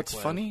logic. You know what's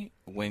was. funny?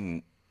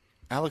 When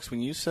Alex,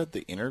 when you said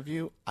The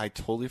Interview, I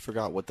totally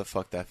forgot what the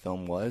fuck that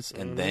film was,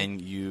 and then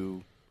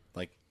you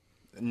like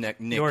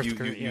Nick, North you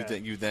Korea, yeah.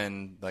 you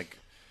then like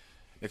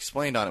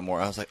explained on it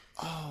more. I was like,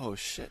 oh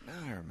shit, now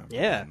I remember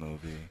Yeah. that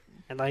movie.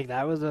 And like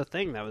that was a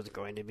thing that was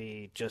going to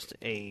be just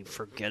a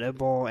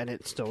forgettable, and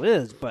it still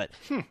is. But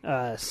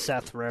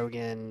Seth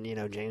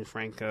Rogen, James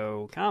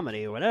Franco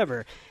comedy,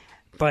 whatever.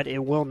 But it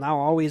will now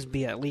always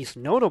be at least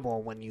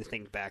notable when you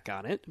think back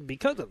on it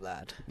because of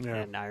that. Yeah.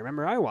 And I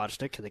remember I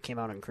watched it because it came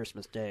out on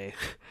Christmas Day.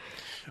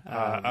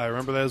 I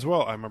remember that as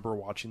well. I remember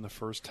watching the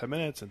first 10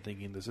 minutes and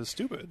thinking, this is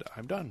stupid.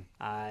 I'm done.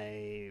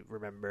 I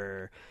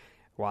remember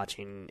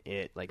watching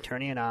it, like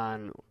turning it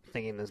on,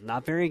 thinking this is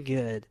not very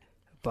good,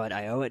 but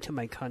I owe it to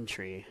my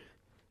country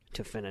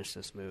to finish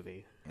this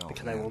movie Oh,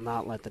 because I man. will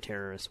not let the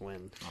terrorists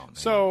win. Oh, man.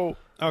 So,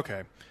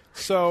 okay.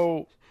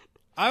 So,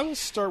 I will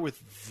start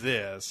with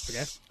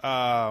this.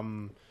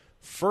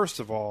 First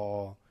of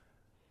all,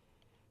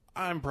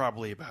 I'm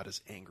probably about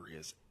as angry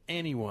as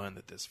anyone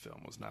that this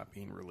film was not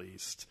being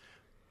released.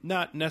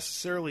 Not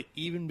necessarily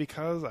even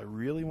because I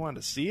really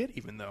wanted to see it,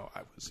 even though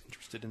I was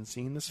interested in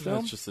seeing this film.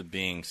 That's just it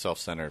being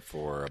self-centered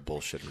for a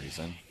bullshit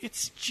reason.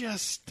 It's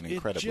just, An it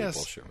incredibly just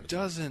bullshit reason.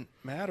 doesn't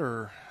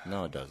matter.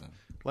 No, it doesn't.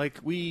 Like,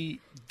 we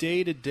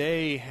day to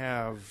day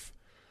have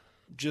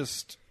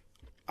just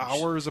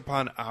hours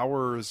upon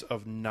hours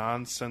of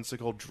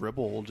nonsensical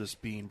dribble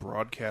just being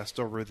broadcast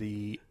over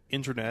the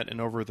internet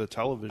and over the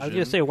television. I was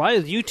going to say, why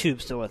is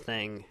YouTube still a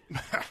thing?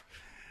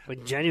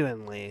 But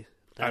genuinely,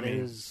 that I mean,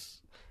 is...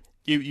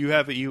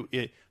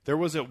 There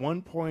was at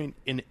one point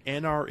an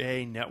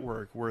NRA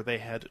network where they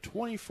had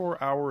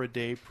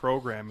 24-hour-a-day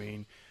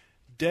programming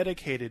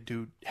dedicated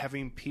to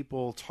having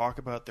people talk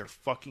about their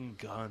fucking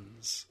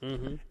guns.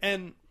 Mm-hmm.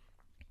 And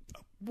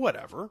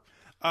whatever.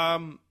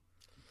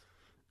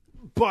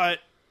 But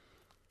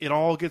it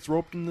all gets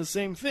roped in the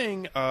same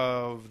thing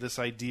of this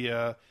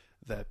idea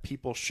that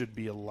people should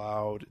be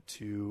allowed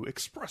to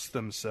express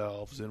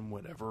themselves in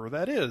whatever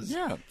that is.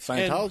 Yeah,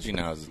 Scientology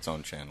now has its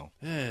own channel.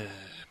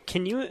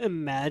 Can you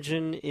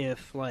imagine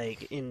if,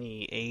 like, in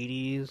the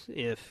 80s,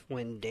 if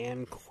when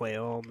Dan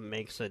Quayle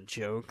makes a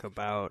joke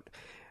about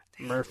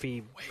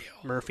Murphy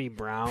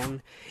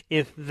Brown,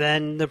 if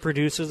then the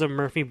producers of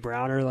Murphy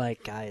Brown are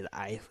like, guys,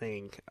 I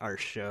think our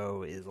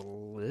show is a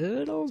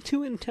little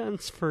too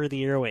intense for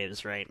the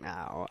airwaves right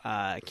now.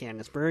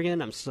 Candice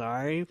Bergen, I'm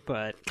sorry,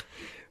 but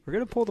we're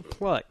gonna pull the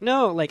plug.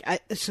 No, like,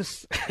 it's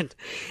just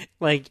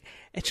like,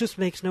 it just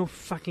makes no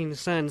fucking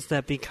sense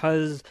that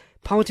because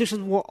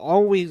politicians will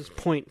always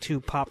point to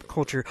pop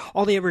culture,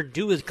 all they ever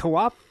do is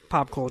co-opt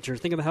pop culture.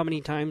 Think of how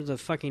many times a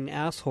fucking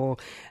asshole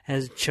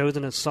has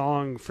chosen a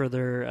song for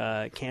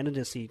their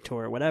candidacy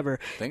tour or whatever.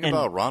 Think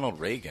about Ronald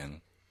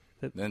Reagan.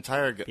 The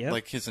entire, Yep.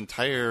 like, his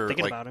entire,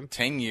 Thinking like, about him.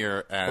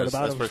 tenure as...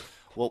 What about him?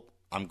 Well,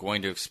 I'm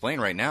going to explain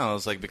right now.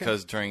 It's like,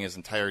 because during his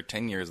entire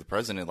tenure as the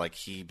president, like,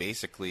 he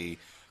basically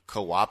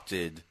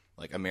co-opted,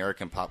 like,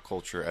 American pop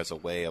culture as a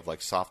way of,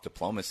 like, soft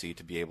diplomacy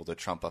to be able to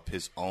trump up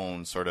his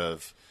own sort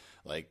of,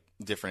 like,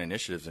 different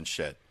initiatives and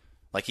shit.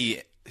 Like,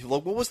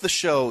 what was the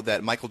show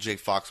that Michael J.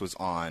 Fox was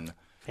on?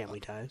 Family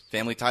Ties.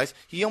 Family Ties.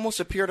 He almost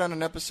appeared on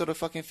an episode of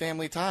fucking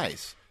Family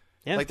Ties.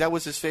 Yeah. Like, that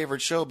was his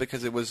favorite show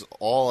because it was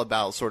all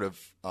about sort of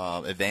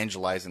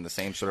evangelizing the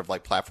same sort of,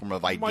 like, platform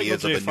of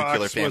ideas of a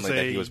nuclear family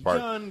that he was part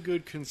of. Young,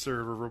 good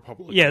conservative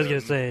Republican. Yeah, I was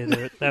going to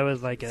say that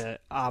was like a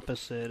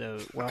opposite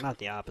of, well, not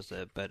the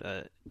opposite, but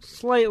a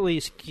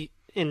slightly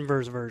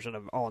inverse version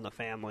of All in the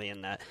Family,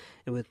 in that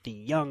it was the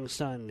young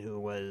son who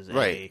was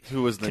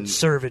who was the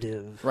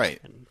conservative, right,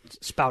 and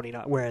spouting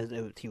out, whereas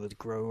he was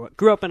grew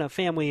up in a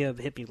family of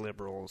hippie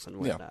liberals and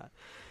whatnot.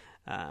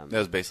 That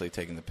was basically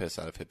taking the piss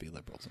out of hippie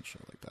liberals and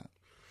shit like that.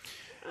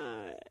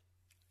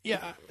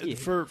 Yeah.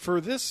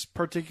 For this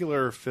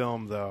particular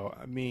film, though,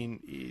 I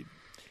mean,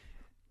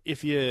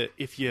 if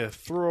you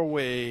throw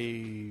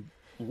away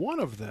one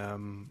of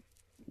them,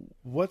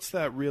 what is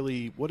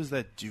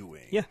that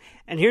doing? Yeah,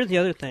 and here's the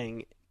other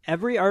thing.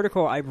 Every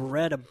article I've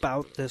read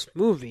about this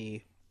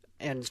movie,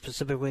 and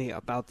specifically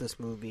about this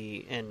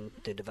movie and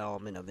the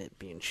development of it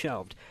being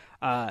shelved,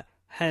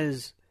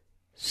 has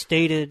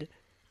stated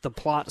the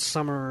plot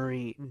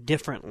summary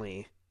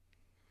differently,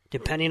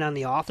 depending on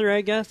the author,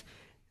 I guess.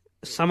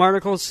 Some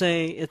articles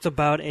say it's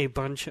about a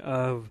bunch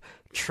of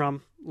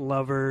Trump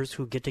lovers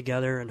who get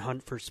together and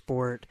hunt for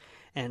sport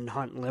and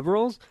hunt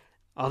liberals.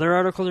 Other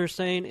articles are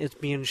saying it's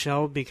being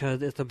shelved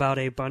because it's about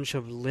a bunch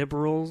of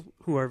liberals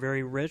who are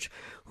very rich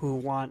who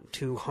want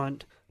to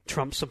hunt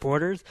Trump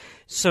supporters.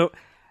 So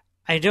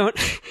I don't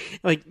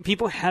like,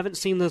 people haven't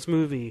seen this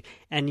movie,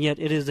 and yet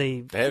it is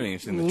a they haven't even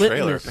seen the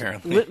trailer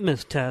apparently.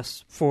 Litmus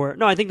test for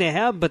no, I think they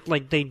have, but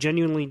like they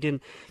genuinely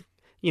didn't.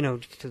 You know,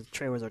 because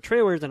trailers are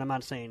trailers, and I'm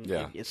not saying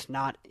it's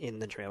not in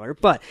the trailer,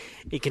 but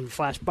it can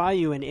flash by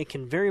you, and it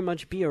can very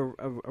much be a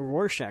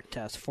Rorschach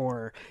test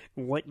for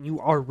what you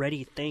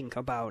already think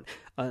about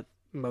a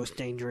most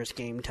dangerous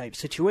game type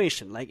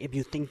situation. Like, if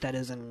you think that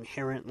is an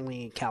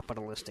inherently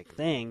capitalistic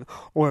thing,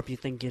 or if you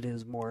think it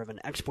is more of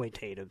an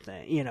exploitative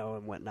thing, you know,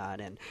 and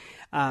whatnot. And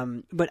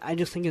but I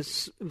just think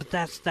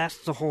that's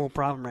the whole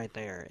problem right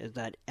there, is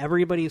that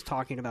everybody's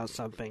talking about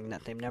something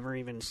that they've never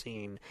even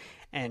seen,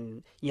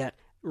 and yet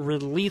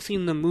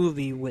releasing the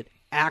movie would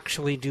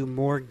actually do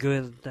more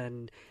good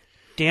than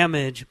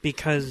damage,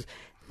 because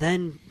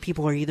then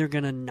people are either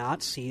going to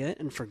not see it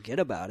and forget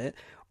about it,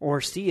 or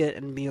see it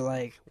and be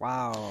like,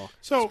 wow,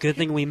 it's a good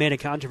thing we made a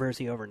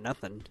controversy over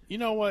nothing. You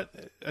know what?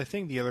 I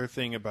think the other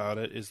thing about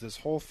it is this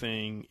whole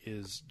thing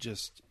is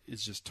just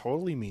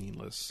totally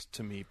meaningless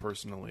to me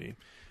personally.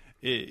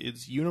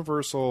 It's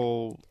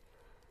Universal.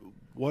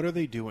 What are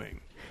they doing?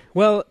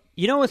 Well,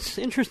 you know what's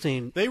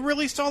interesting? They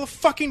released all the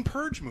fucking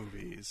Purge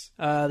movies.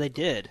 They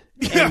did.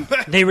 And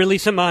they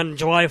released them on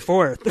July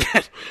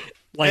 4th.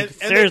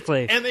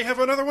 Seriously. And they have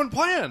another one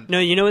planned. No,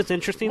 you know what's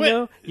interesting,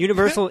 though?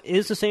 Universal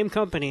is the same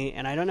company,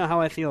 and I don't know how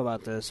I feel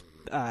about this.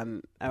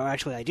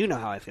 Actually, I do know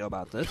how I feel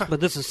about this, but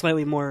this is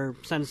slightly more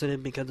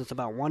sensitive because it's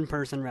about one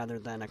person rather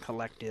than a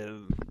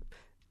collective,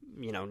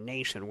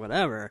 nation,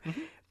 whatever.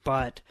 Mm-hmm.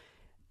 But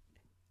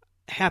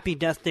Happy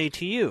Death Day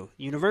to You,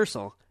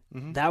 Universal.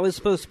 Mm-hmm. That was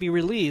supposed to be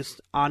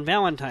released on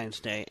Valentine's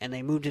Day, and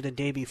they moved it a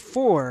day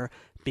before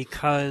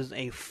because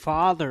a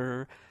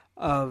father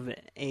of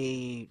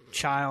a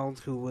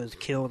child who was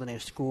killed in a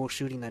school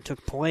shooting that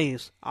took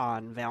place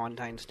on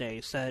Valentine's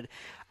Day said,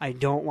 I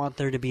don't want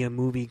there to be a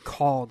movie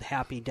called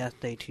Happy Death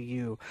Day to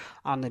You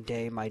on the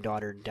day my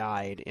daughter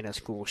died in a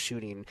school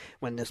shooting,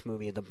 when this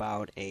movie is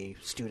about a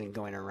student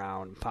going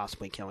around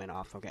possibly killing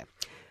off. Okay.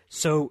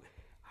 So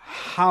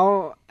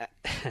how...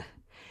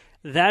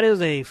 That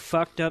is a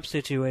fucked up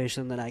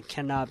situation that I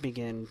cannot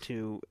begin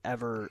to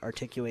ever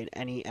articulate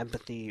any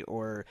empathy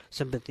or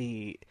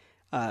sympathy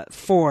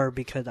for,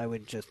 because I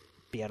would just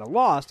be at a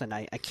loss, and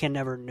I can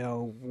never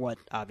know what,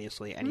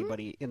 obviously,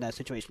 anybody in that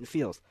situation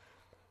feels.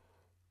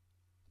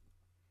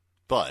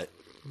 But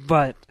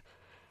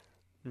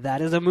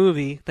that is a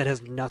movie that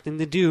has nothing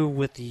to do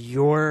with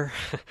your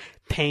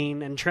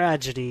pain and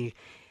tragedy,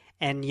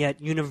 and yet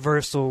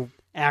Universal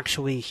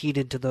actually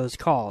heeded to those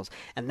calls,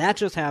 and that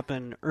just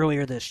happened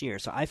earlier this year.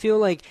 So I feel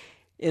like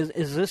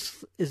is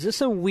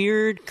this a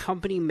weird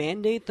company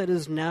mandate that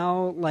is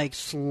now like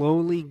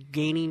slowly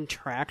gaining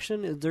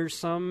traction? Is there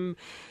some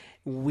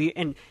weird,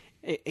 and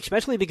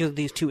especially because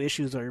these two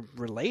issues are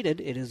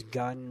related, it is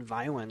gun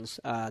violence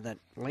that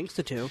links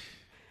the two.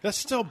 That's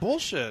still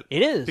bullshit.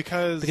 It is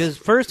because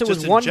first it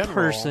was one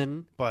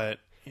person, but.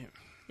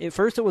 At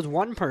first, it was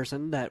one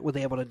person that was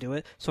able to do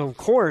it. So, of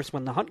course,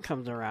 when The Hunt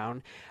comes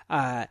around,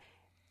 I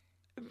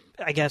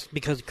guess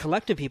because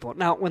collective people.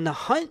 Now, when The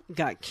Hunt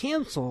got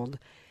canceled,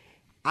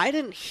 I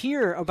didn't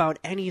hear about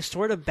any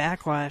sort of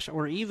backlash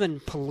or even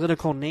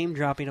political name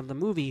dropping of the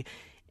movie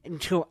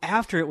until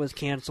after it was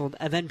canceled,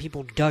 and then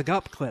people dug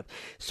up clip.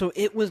 So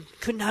it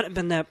could not have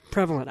been that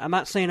prevalent. I'm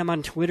not saying I'm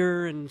on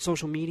Twitter and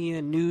social media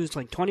and news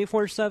like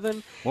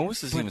 24/7. When was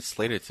this even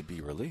slated to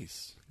be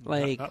released?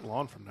 Like not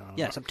long from now.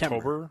 Yeah,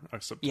 September.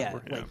 September.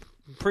 Yeah, like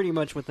pretty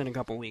much within a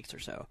couple weeks or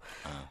so.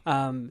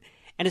 And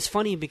it's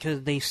funny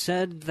because they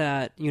said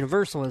that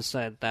Universal has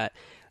said that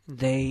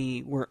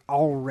they were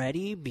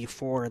already,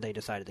 before they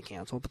decided to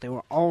cancel, but they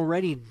were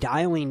already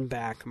dialing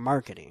back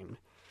marketing.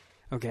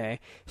 Okay,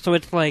 so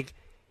it's like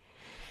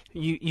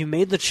you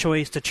made the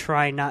choice to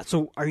try not.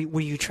 So were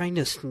you trying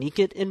to sneak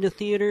it into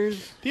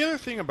theaters? The other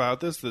thing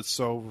about this that's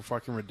so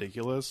fucking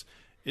ridiculous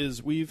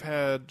is we've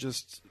had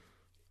just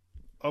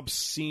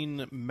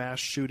obscene mass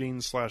shooting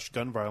 /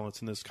 gun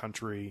violence in this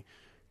country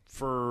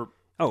for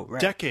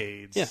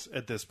decades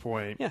at this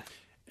point. Yeah.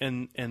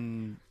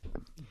 And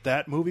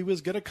that movie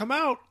was going to come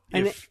out.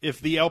 If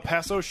the El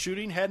Paso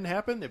shooting hadn't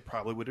happened, it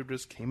probably would have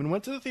just came and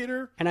went to the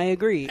theater. And I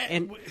agree.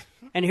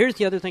 And here's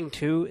the other thing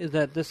too, is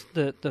that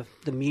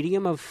the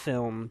medium of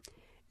film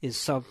is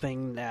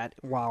something that,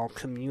 while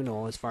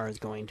communal as far as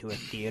going to a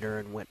theater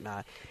and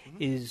whatnot,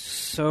 is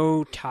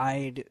so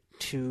tied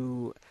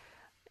to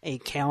a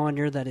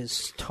calendar that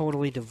is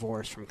totally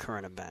divorced from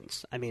current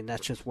events. I mean,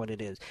 that's just what it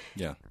is.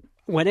 Yeah.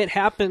 When it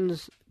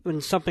happens,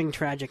 when something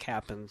tragic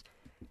happens,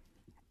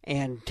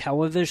 and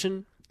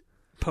television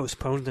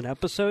postpones an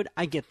episode,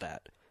 I get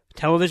that.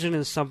 Television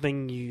is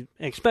something you,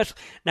 especially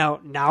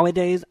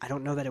nowadays, I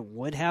don't know that it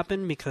would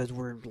happen because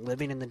we're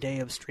living in the day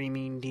of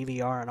streaming,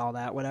 DVR, and all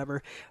that,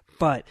 whatever.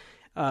 But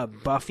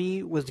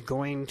Buffy was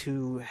going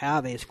to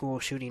have a school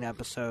shooting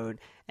episode,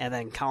 and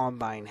then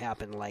Columbine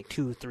happened like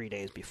 2-3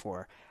 days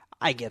before.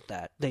 I get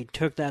that. They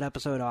took that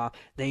episode off.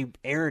 They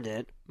aired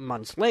it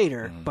months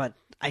later, but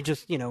I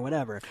just,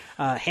 whatever.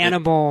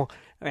 Hannibal,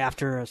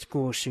 after a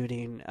school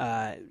shooting,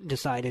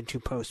 decided to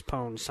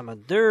postpone some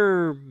of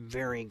their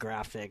very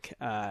graphic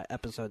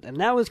episodes. And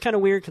that was kind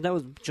of weird because that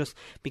was just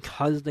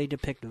because they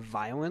depict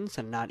violence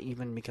and not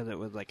even because it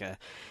was like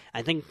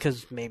I think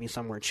because maybe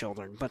some were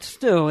children. But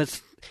still,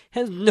 it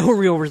has no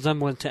real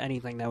resemblance to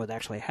anything that was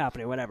actually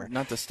happening, whatever.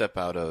 Not to step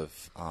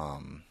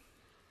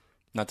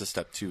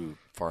too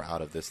far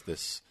out of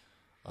this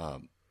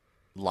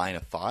line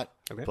of thought,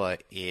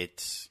 but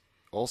it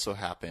also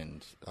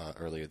happened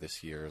earlier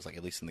this year, like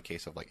at least in the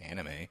case of like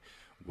anime,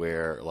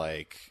 where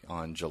like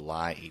on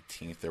July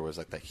 18th there was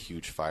like that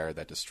huge fire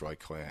that destroyed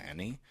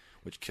Koyani,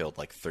 which killed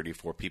like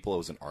 34 people. It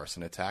was an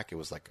arson attack. It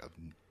was like a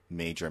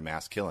major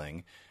mass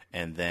killing,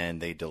 and then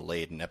they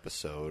delayed an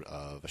episode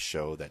of a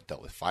show that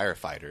dealt with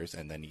firefighters,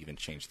 and then even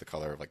changed the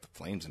color of like the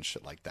flames and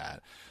shit like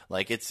that.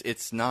 Like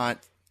it's not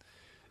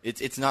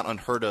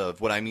unheard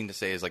of. What I mean to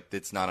say is, like,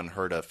 it's not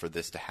unheard of for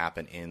this to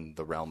happen in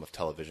the realm of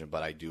television,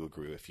 but I do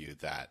agree with you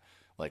that,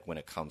 like, when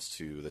it comes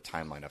to the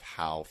timeline of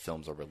how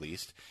films are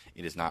released,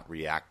 it is not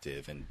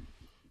reactive and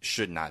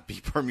should not be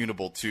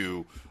permutable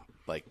to,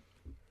 like,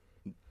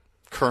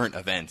 current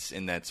events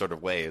in that sort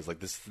of way. Is like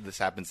this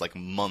happens, like,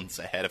 months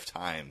ahead of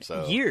time.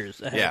 So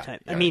years ahead of time.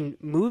 I mean,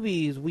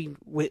 movies,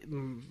 with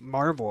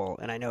Marvel,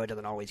 and I know it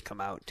doesn't always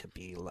come out to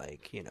be,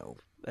 like,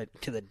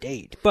 to the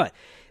date, but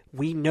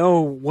we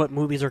know what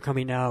movies are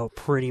coming out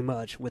pretty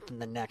much within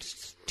the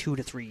next 2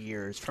 to 3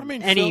 years from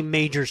any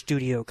major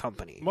studio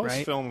company.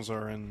 Most films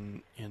are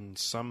in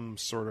some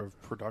sort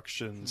of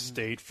production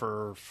state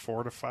for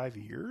 4 to 5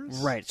 years.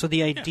 Right. So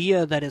the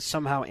idea that is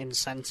somehow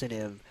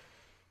insensitive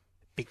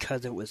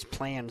because it was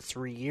planned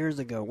 3 years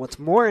ago, what's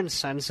more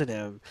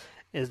insensitive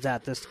is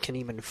that this can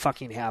even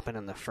fucking happen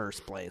in the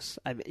first place.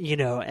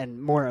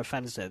 And more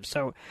offensive.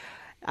 So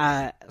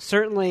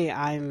certainly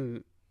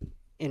I'm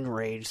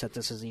enraged that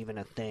this is even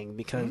a thing,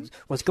 because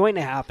what's going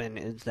to happen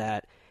is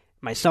that,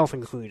 myself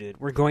included,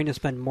 we're going to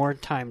spend more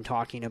time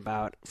talking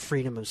about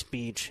freedom of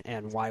speech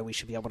and why we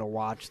should be able to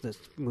watch this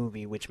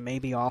movie, which may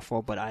be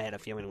awful, but I had a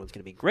feeling it was going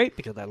to be great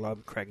because I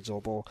love Craig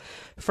Zobel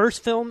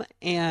first film,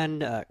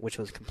 and which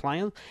was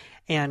Compliance,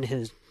 and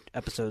his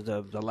episodes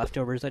of The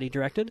Leftovers that he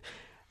directed.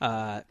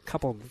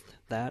 Coupled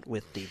that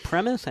with the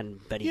premise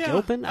and Betty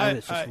Gilpin, I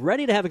was just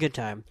ready to have a good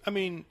time. I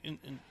mean, in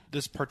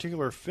this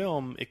particular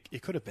film,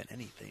 it could have been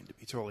anything, to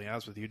be totally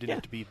honest with you. It didn't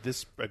have to be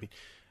this. I mean,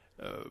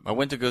 I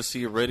went to go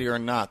see Ready or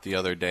Not the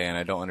other day, and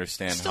I don't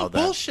understand still how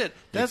that... bullshit.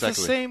 That's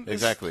exactly, the same.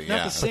 Exactly, not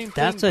yeah. the same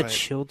That's thing, a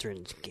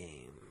children's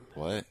game.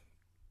 What?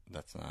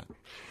 That's not...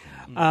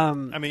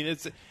 I mean,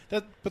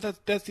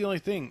 that's the only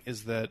thing,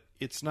 is that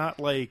it's not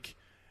like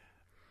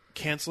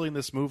canceling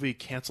this movie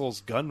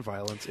cancels gun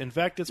violence. In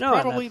fact, it's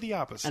probably the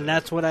opposite. And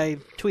that's what I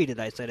tweeted.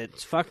 I said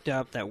it's fucked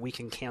up that we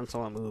can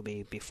cancel a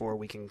movie before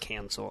we can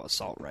cancel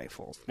assault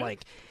rifles.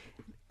 Like,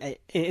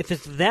 if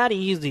it's that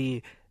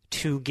easy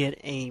to get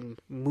a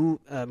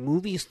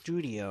movie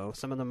studio,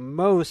 some of the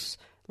most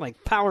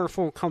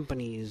powerful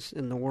companies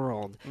in the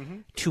world,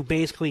 to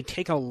basically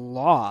take a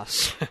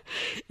loss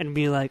and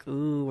be like,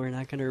 "Ooh, we're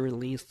not going to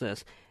release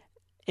this."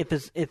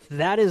 If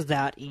that is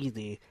that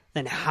easy,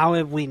 then how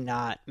have we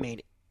not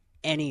made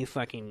any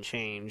fucking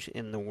change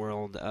in the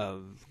world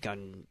of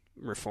gun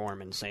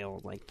reform and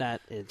sales like that?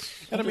 I'm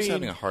just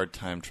having a hard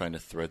time trying to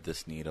thread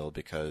this needle,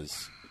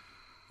 because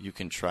you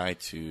can try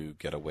to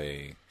get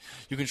away.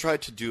 You can try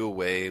to do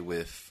away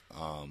with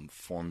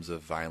forms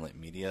of violent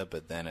media,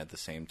 but then at the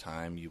same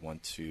time, you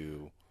want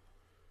to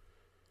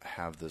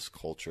have this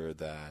culture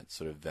that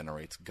sort of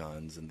venerates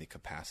guns and the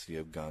capacity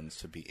of guns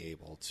to be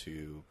able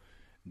to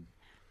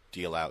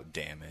deal out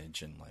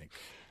damage and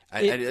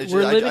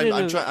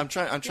I'm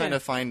trying to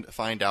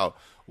find out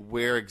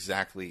where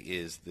exactly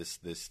is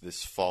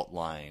this fault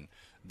line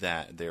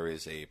that there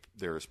is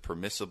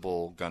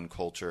permissible gun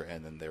culture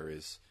and then there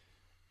is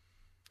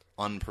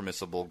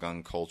unpermissible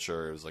gun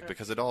culture. It was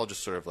because it all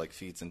just sort of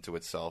feeds into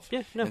itself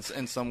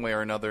in some way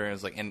or another. And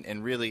it's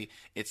and really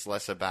it's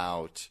less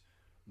about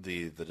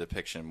the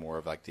depiction, more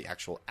of the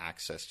actual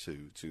access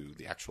to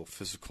the actual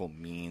physical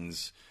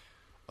means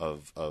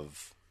of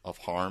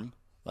harm.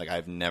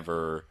 I've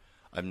never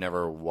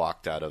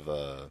walked out of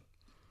a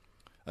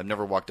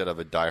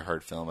Die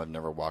Hard film. I've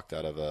never walked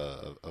out of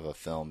a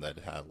film that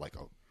had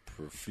a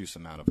profuse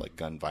amount of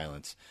gun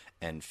violence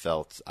and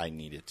felt I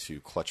needed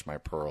to clutch my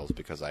pearls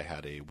because I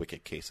had a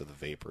wicked case of the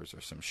vapors or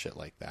some shit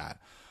like that.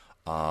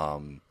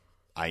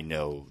 I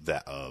know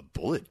that a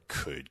bullet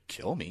could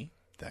kill me.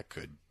 That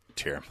could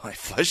tear my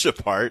flesh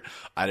apart.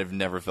 I'd have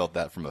never felt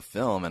that from a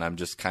film, and I'm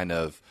just kind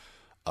of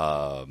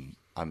I'm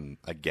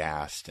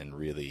aghast and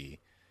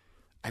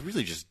I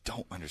really just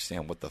don't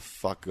understand what the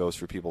fuck goes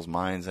through people's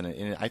minds,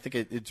 and I think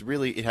it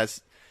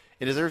has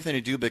everything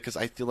to do, because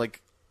I feel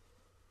like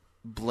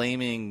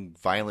blaming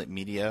violent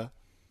media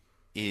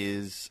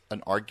is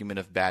an argument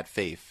of bad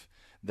faith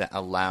that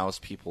allows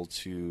people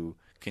to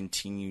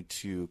continue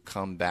to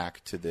come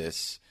back to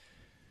this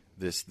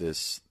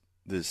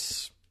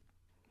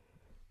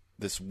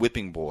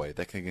whipping boy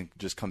that can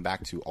just come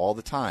back to all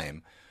the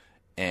time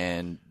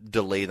and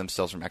delay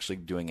themselves from actually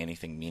doing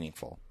anything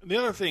meaningful. The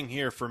other thing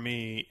here for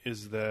me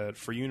is that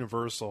for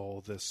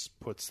Universal, this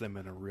puts them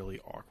in a really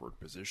awkward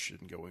position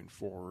going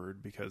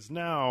forward, because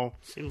now...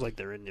 Seems like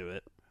they're into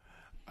it.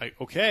 Are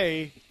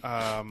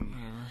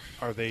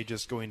they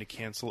just going to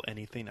cancel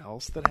anything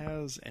else that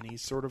has any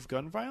sort of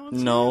gun violence?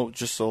 No,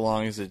 just so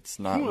long as it's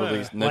not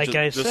released. No,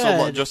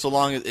 just so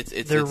long as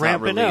it's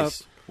not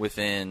released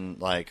within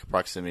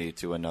proximity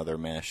to another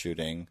mass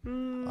shooting.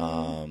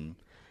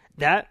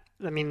 That,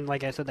 I mean,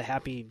 like I said, the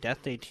Happy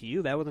Death Day to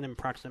You, that wasn't in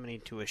proximity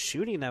to a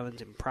shooting. That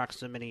was in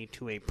proximity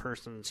to a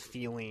person's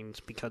feelings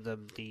because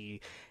of the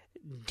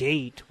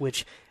date,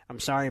 which,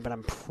 I'm sorry, but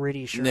I'm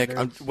pretty sure... Nick,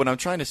 what I'm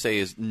trying to say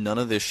is none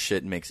of this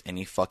shit makes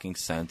any fucking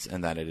sense,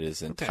 and that it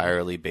is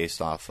entirely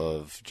based off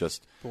of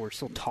just... But we're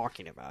still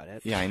talking about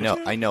it. Yeah,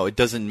 I know. It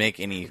doesn't make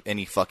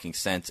any fucking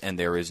sense, and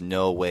there is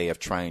no way of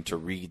trying to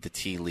read the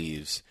tea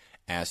leaves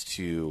as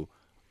to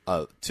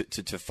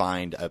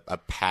find a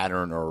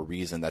pattern or a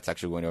reason that's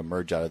actually going to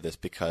emerge out of this,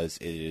 because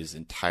it is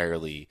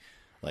entirely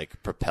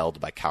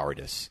propelled by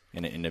cowardice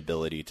and an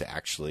inability to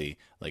actually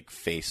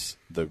face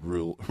the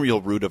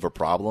real root of a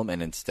problem,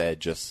 and instead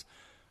just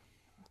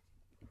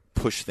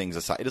push things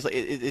aside.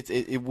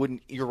 It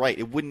wouldn't. You're right.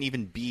 It wouldn't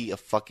even be a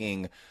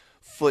fucking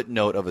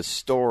footnote of a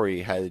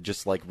story had it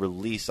just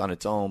released on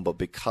its own, but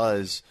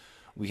because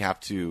we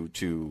have to.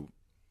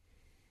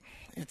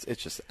 It's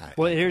just...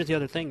 Well, here's the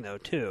other thing, though,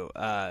 too.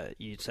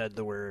 You said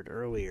the word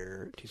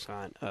earlier,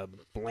 Toussaint,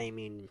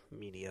 blaming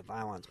media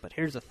violence. But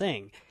here's the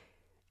thing.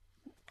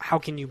 How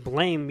can you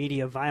blame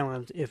media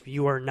violence if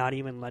you are not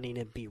even letting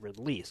it be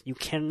released? You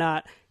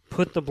cannot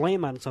put the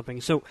blame on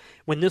something. So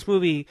when this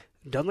movie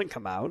doesn't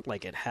come out,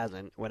 like it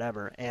hasn't,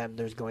 whatever, and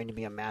there's going to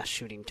be a mass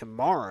shooting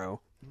tomorrow,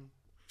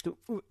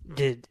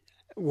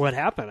 what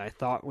happened? I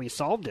thought we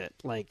solved it.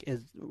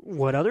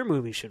 What other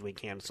movie should we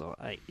cancel?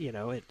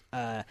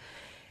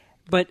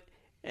 But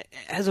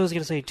as I was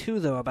going to say,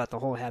 too, though, about the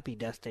whole Happy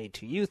Death Day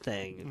to You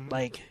thing,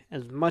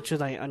 as much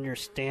as I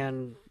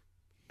understand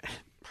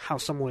how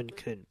someone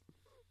could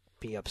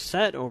be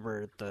upset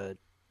over the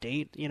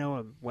date,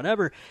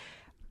 whatever,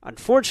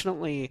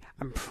 unfortunately,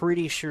 I'm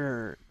pretty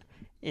sure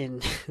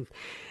in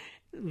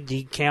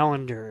the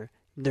calendar,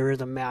 there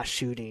is a mass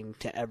shooting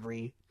to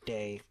every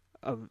day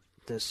of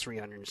this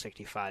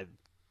 365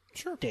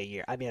 day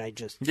year. I mean, I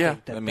just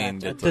think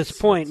that, at this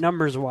point,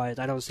 numbers-wise,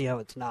 I don't see how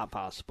it's not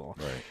possible.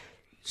 Right.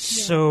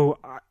 So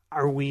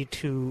are we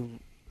to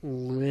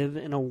live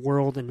in a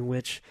world in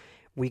which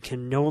we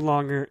can no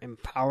longer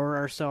empower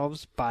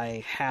ourselves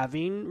by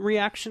having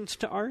reactions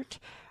to art?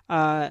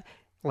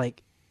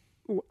 Like,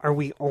 are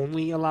we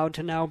only allowed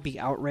to now be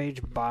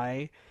outraged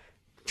by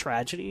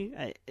tragedy?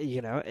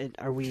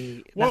 Are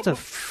we? That's a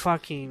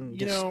fucking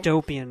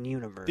dystopian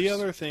universe. The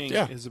other thing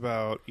is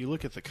about, you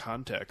look at the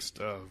context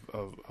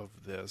of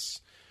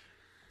this,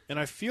 and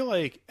I feel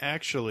like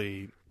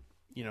actually,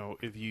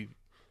 if you,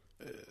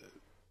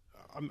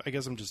 I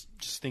guess I'm just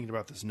thinking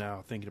about this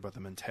now, thinking about the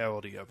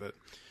mentality of it.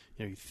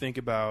 You think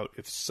about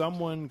if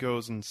someone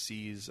goes and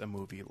sees a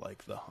movie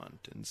like The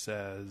Hunt and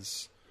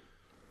says,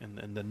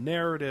 and the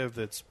narrative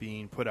that's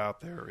being put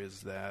out there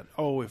is that,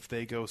 if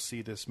they go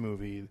see this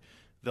movie,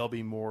 they'll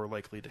be more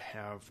likely to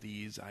have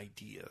these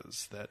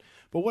ideas. But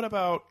what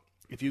about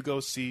if you go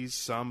see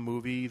some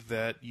movie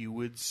that you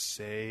would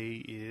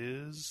say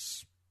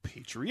is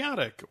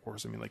patriotic or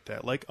something like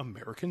that, like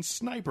American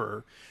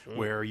Sniper,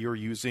 where you're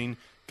using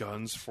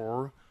guns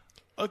for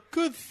a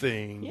good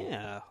thing.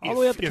 Yeah, all the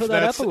way up until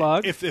that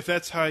epilogue. If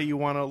that's how you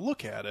want to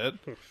look at it.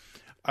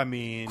 I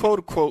mean, quote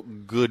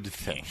unquote good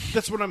thing.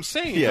 That's what I'm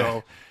saying,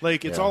 though.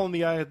 Like, it's all in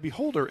the eye of the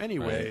beholder,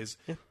 anyways.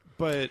 Right.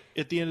 But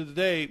at the end of the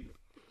day,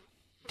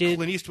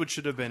 Clint Eastwood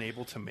should have been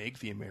able to make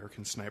the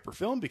American Sniper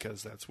film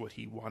because that's what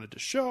he wanted to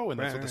show, and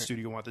that's what the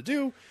studio wanted to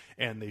do.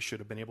 And they should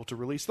have been able to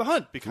release The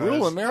Hunt because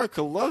Real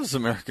America loves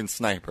American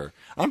Sniper.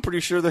 I'm pretty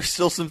sure there's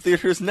still some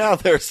theaters now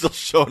that are still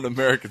showing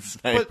American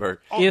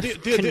Sniper. But,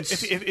 if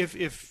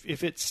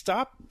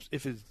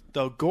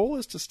the goal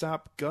is to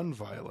stop gun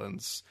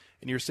violence,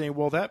 and you're saying,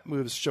 well, that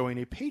movie's showing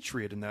a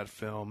patriot in that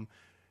film,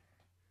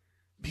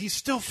 he's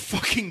still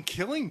fucking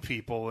killing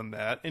people in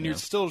that, and you're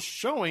still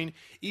showing,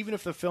 even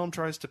if the film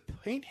tries to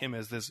paint him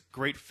as this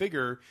great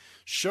figure,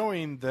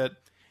 showing that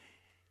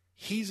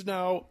he's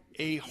now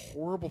a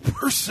horrible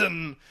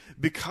person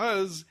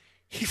because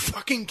he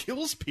fucking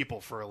kills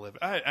people for a living.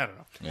 I don't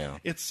know.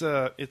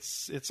 Yeah.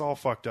 It's all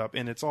fucked up,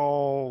 and it's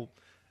all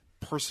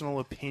personal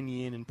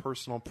opinion and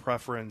personal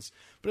preference.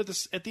 But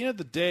at the end of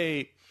the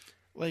day,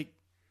 like,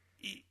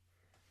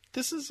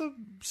 this is a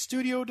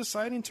studio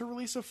deciding to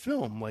release a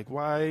film. Like,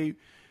 why?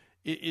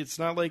 It's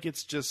not like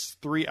it's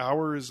just 3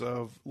 hours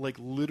of, like,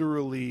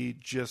 literally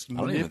just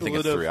manipulative. I don't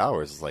even think it's 3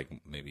 hours. It's like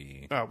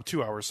maybe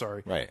 2 hours.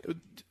 Sorry. Right.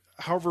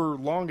 However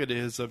long it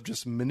is of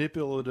just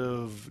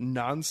manipulative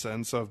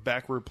nonsense of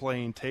backward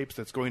playing tapes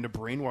that's going to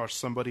brainwash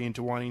somebody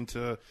into wanting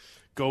to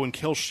go and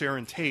kill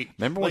Sharon Tate.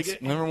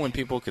 Remember when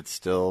people could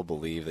still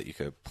believe that you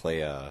could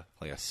play a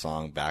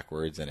song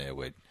backwards and it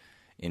would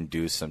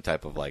induce some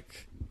type of,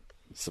 like,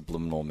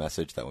 subliminal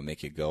message that would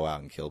make you go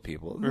out and kill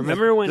people?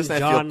 Remember when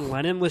John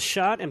Lennon was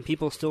shot and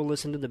people still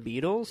listened to the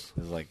Beatles?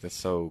 It's like, that's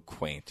so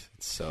quaint.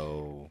 It's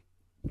so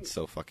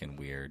fucking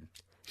weird.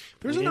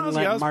 There's an Ozzy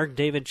let Mark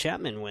David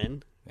Chapman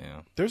win.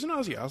 Yeah. There's an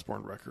Ozzy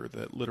Osbourne record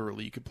that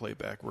literally you could play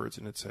backwards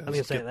and it says, I'm going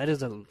to say, that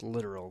is a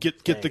literal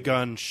Get the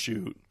gun,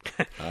 shoot.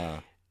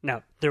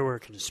 Now, there were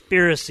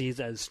conspiracies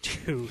as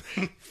to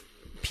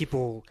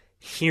people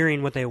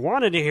hearing what they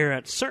wanted to hear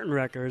at certain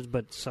records,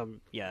 but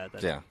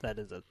that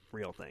is a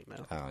real thing,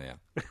 though. Oh,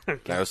 yeah.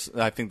 Okay.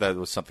 I think that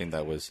was something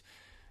that was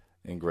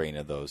ingrained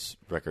in those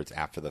records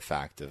after the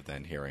fact of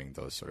then hearing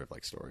those sort of,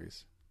 like,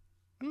 stories.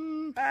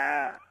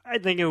 I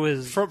think it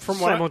was from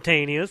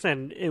simultaneous,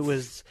 and it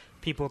was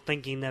people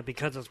thinking that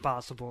because it's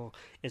possible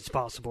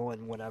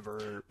in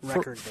whatever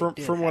record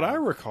From what I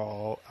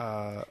recall,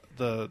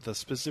 the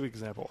specific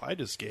example I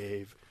just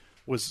gave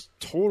was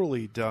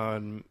totally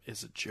done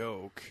as a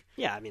joke.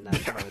 Yeah, I mean,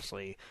 that's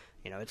mostly,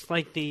 it's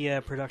like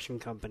the production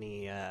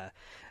company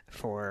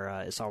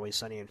for It's Always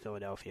Sunny in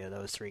Philadelphia,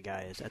 those three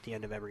guys. At the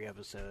end of every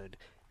episode,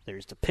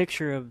 there's the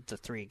picture of the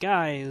three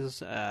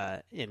guys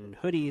in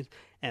hoodies,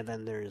 and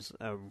then there's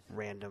a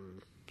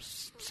random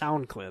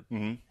sound clip,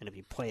 and if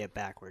you play it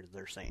backwards,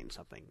 they're saying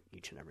something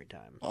each and every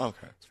time. Oh,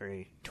 okay. It's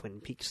very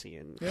Twin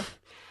Peaksian. Yeah.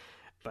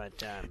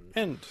 But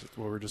and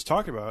what we were just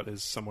talking about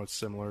is somewhat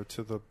similar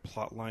to the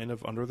plot line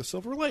of Under the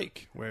Silver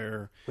Lake,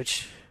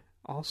 which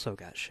also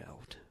got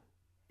shelved.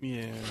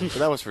 Yeah. But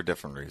that was for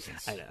different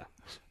reasons. I know.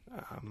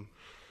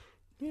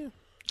 Yeah.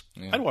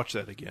 I'd watch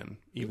that again,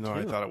 even though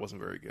I thought it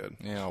wasn't very good.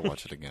 Yeah, I'll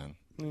watch it again.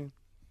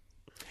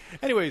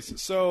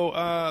 Anyways, so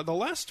the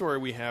last story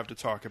we have to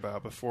talk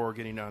about before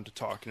getting on to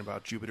talking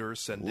about Jupiter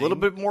Ascending. A little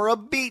bit more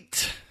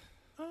upbeat.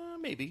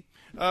 Maybe.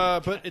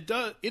 But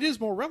it is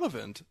more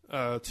relevant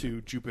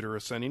to Jupiter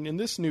Ascending, and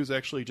this news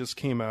actually just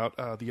came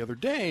out the other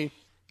day,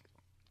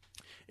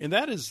 and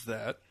that is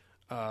that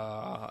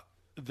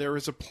there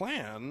is a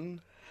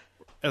plan,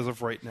 as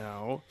of right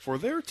now, for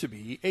there to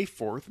be a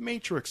fourth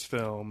Matrix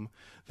film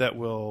that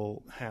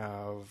will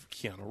have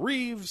Keanu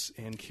Reeves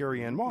and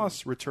Carrie-Anne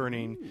Moss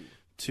returning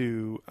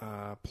to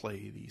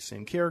play the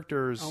same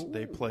characters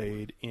they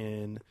played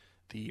in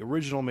the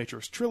original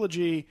Matrix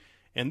trilogy,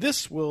 And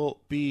this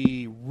will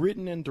be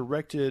written and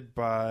directed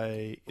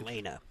by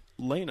Lena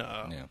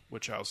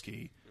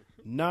Wachowski,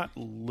 not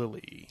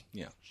Lily.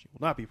 Yeah. She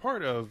will not be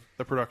part of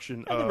the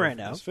production As of of right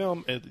now. this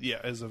film.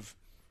 As of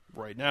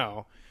right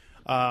now.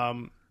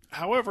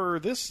 However,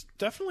 this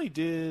definitely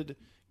did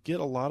get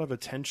a lot of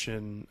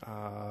attention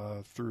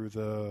through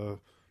the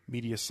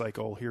media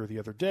cycle here the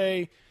other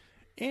day.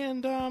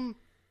 And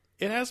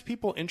it has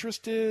people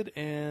interested,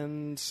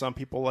 and some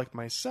people like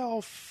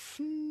myself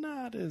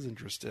not as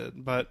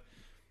interested. But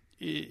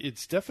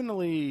it's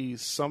definitely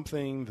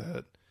something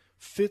that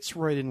fits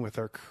right in with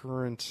our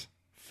current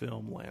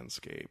film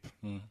landscape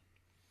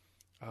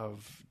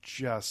of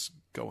just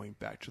going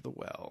back to the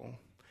well.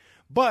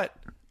 But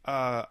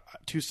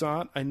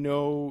Toussaint, I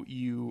know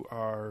you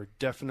are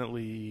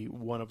definitely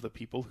one of the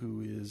people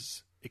who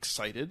is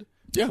excited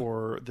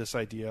for this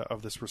idea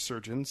of this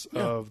resurgence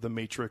of the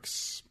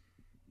Matrix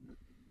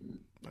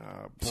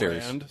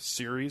brand,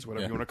 series,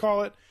 whatever you want to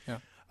call it. Yeah.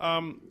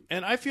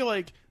 And I feel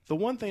like the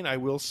one thing I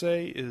will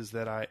say is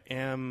that I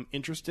am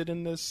interested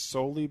in this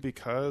solely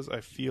because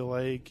I feel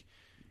like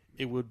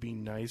it would be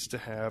nice to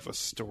have a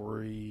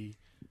story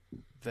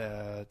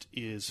that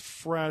is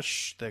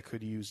fresh, that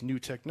could use new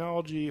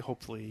technology,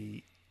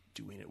 hopefully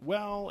doing it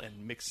well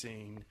and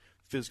mixing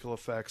physical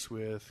effects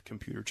with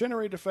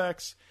computer-generated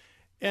effects,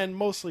 and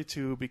mostly,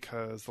 too,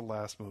 because the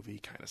last movie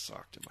kind of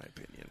sucked, in my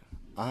opinion.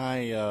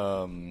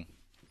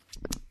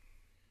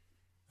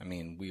 I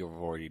mean, we have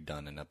already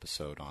done an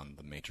episode on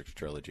the Matrix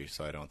trilogy,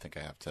 so I don't think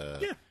I have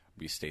to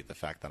restate the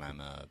fact that I'm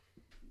a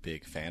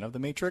big fan of the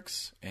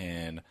Matrix,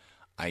 and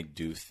I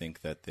do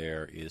think that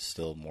there is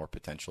still more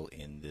potential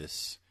in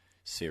this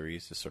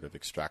series to sort of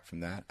extract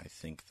from that. I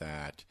think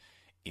that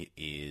it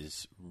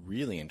is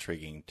really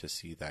intriguing to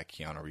see that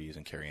Keanu Reeves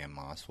and Carrie-Anne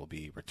Moss will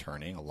be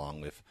returning,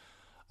 along with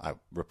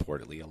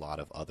reportedly a lot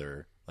of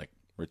other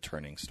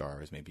returning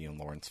stars, maybe in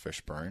Lawrence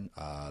Fishburne,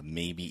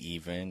 maybe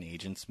even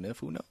Agent Smith,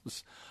 who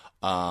knows.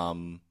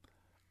 I'm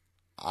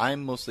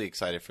mostly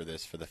excited for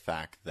this for the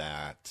fact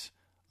that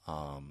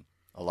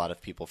a lot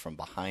of people from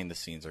behind the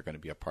scenes are going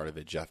to be a part of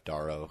it. Jeff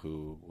Darrow,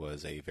 who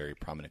was a very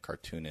prominent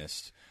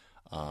cartoonist,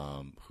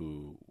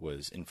 who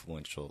was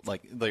influential,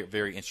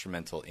 very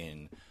instrumental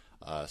in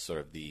sort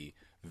of the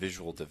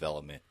visual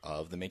development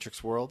of the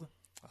Matrix world,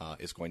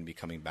 is going to be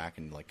coming back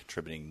and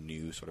contributing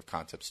new sort of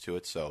concepts to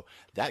it. So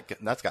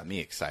that's got me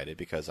excited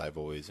because I've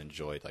always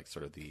enjoyed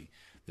sort of the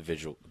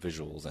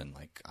visuals and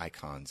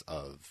icons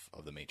of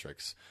the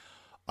Matrix.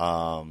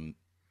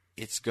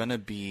 It's gonna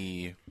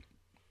be.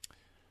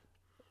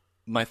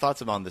 My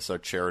thoughts on this are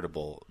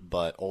charitable,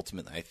 but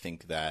ultimately I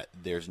think that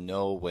there's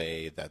no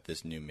way that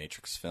this new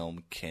Matrix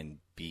film can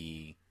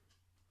be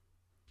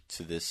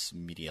to this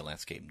media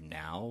landscape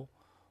now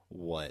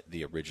what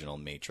the original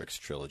Matrix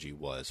trilogy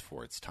was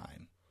for its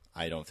time.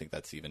 I don't think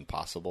that's even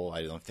possible.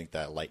 I don't think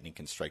that lightning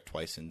can strike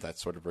twice in that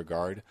sort of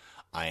regard.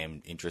 I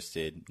am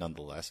interested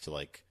nonetheless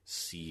to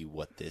see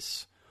what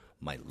this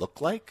might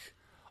look like.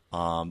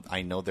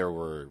 I know there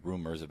were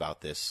rumors about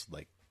this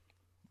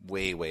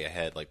way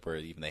ahead, where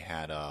even they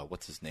had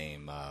what's his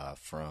name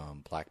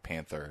from Black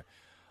Panther.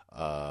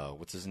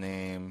 What's his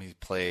name? He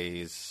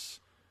plays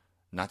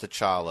not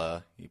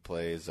T'Challa. He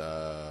plays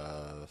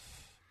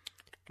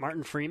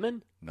Martin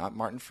Freeman? Not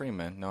Martin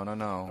Freeman. No.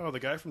 Oh, the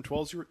guy from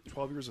 12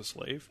 Years a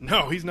Slave?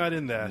 No, he's not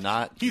in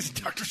that. He's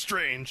Doctor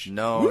Strange.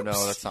 No,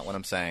 that's not what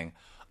I'm saying.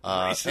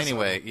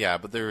 Anyway, yeah,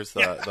 but there's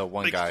the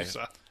one guy.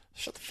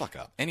 Shut the fuck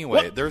up.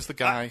 Anyway, there's the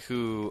guy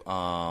who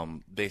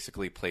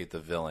basically played the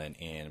villain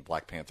in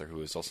Black Panther,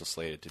 who is also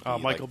slated to be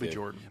Michael B.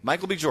 Jordan.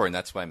 Michael B. Jordan.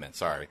 That's what I meant.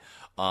 Sorry.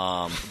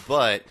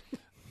 But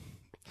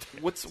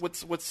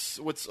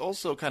what's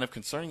also kind of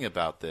concerning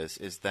about this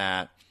is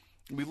that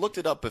we looked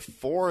it up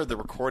before the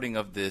recording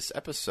of this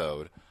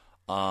episode.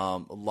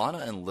 Lana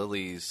and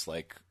Lily's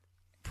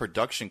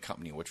production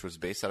company, which was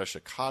based out of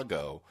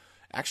Chicago,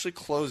 actually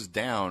closed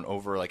down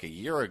over a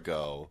year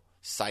ago,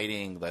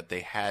 citing that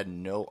they had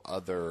no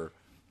other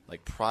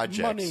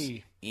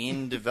projects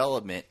in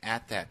development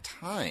at that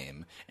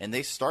time, and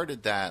they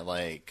started that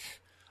a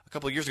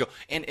couple of years ago.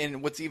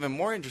 And what's even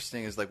more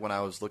interesting is when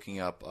I was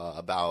looking up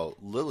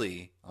about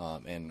Lily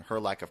and her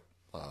lack of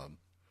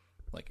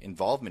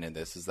involvement in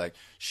this, is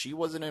she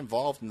wasn't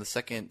involved in the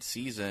second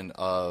season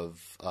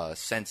of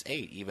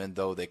Sense8, even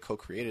though they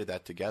co-created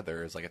that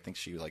together. I think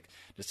she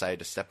decided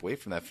to step away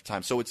from that for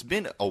time. So it's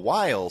been a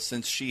while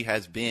since she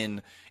has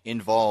been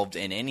involved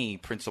in any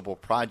principal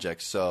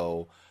project.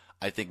 So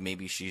I think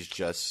maybe she's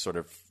just sort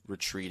of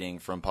retreating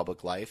from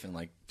public life and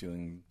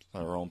doing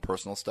her own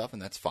personal stuff, and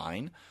that's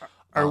fine.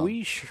 Are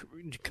we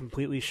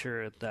completely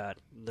sure that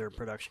their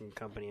production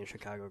company in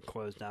Chicago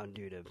closed down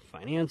due to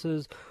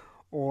finances?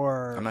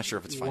 Or I'm not sure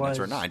if it's finance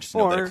or not. I just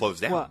know that it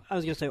closed down. Well, I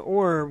was going to say,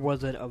 or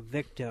was it a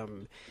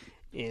victim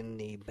in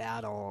the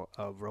battle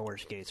of roller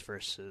skates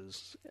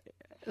versus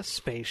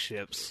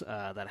spaceships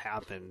that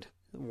happened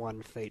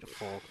one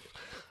fateful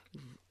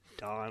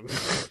dawn?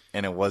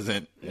 And it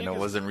wasn't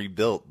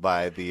rebuilt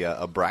by the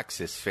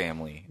Abraxas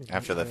family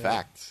after the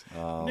fact.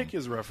 Nick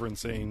is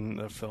referencing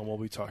a film we'll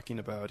be talking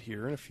about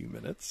here in a few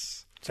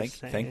minutes.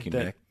 Thank you,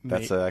 That Nick.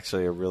 That's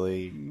actually a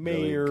really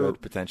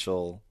good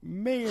potential.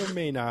 May or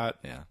may not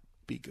Yeah.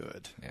 be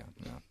good. Yeah.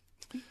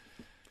 No.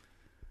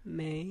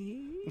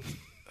 May.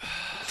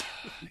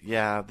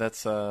 Yeah,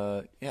 that's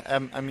I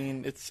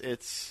mean,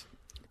 it's.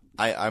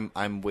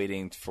 I'm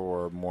waiting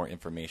for more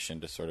information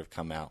to sort of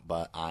come out,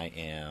 but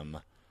I'm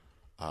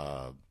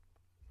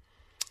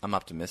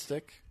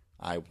optimistic.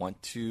 I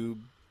want to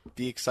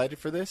be excited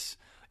for this,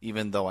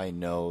 even though I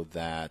know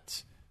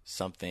that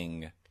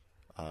something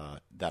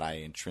that I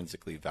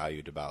intrinsically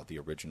valued about the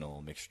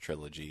original Mixed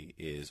trilogy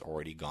is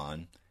already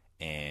gone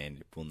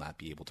and will not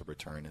be able to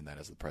return, and that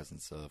is the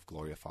presence of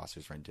Gloria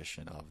Foster's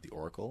rendition of the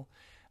Oracle.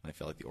 And I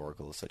feel like the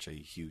Oracle is such a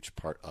huge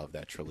part of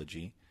that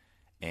trilogy,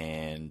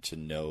 and to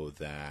know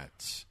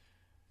that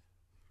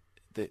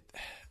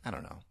I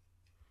don't know.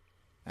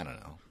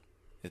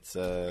 It's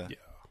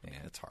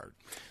it's hard.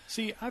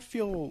 See, I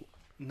feel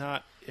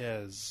not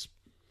as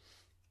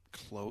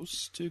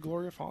close to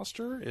Gloria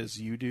Foster as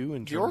you do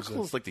in The terms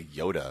Oracle of... is like the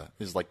Yoda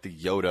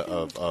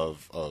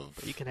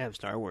of You can have a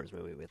Star Wars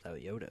movie without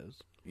Yodas.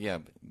 yeah,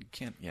 but you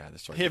can't. Yeah, the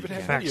Star Yeah, Wars. but you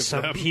In have can't. fact, of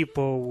some them.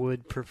 people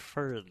would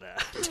prefer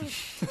that.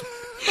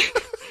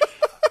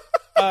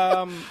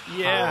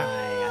 Yeah.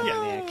 Hi, I'm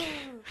Yeah. Nick.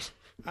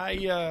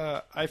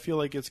 I feel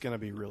like it's going to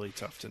be really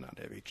tough to not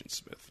have Agent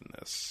Smith in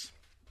this.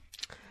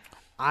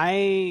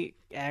 I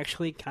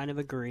actually kind of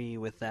agree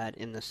with that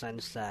in the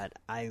sense that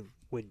I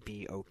would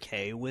be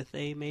okay with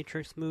a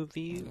Matrix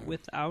movie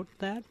without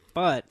that,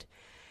 but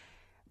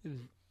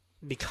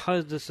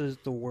because this is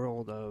the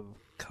world of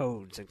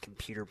codes and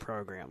computer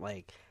program,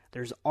 like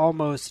there's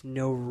almost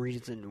no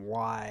reason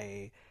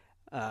why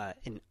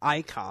an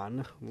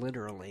icon,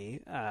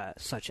 literally,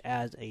 such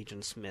as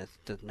Agent Smith,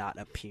 does not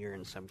appear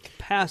in some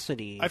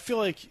capacity. I feel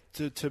like,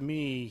 to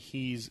me,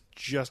 he's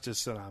just as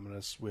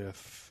synonymous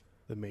with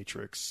the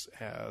Matrix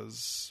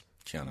as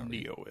Keanu Reeves.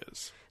 Neo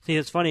is. See,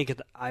 it's funny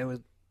because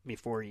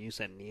before you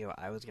said Neo,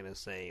 I was gonna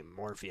say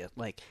Morpheus.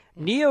 Like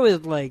Neo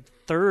is like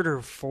third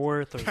or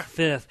fourth or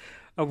fifth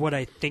of what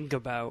I think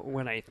about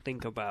when I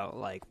think about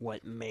like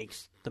what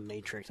makes the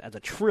Matrix as a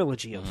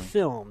trilogy of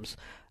films.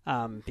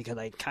 Because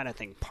I kind of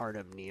think part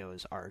of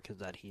Neo's arc is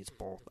that he's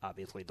both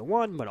obviously the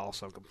one, but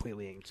also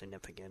completely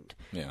insignificant.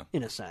 Yeah.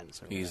 In a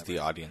sense, or He's whatever. the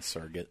audience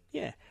surrogate,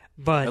 Yeah,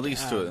 but at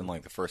least in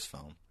like the first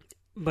film.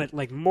 but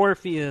like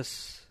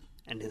Morpheus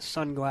and his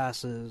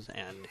sunglasses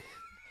and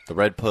The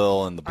red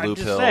pill and the blue I'm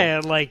just pill.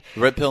 saying, like,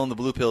 The red pill and the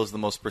blue pill is the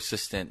most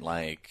persistent,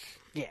 like,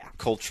 yeah,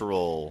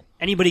 cultural.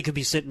 anybody could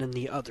be sitting in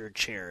the other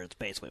chair. Is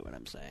basically what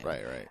I'm saying.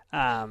 Right.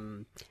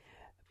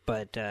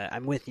 But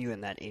I'm with you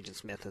in that Agent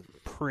Smith is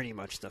pretty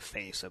much the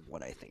face of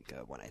what I think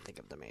of when I think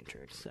of the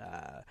Matrix.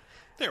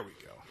 There we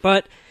go.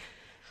 But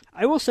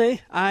I will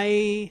say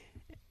I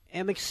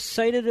am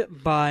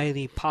excited by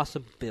the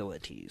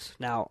possibilities.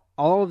 Now,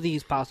 all of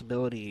these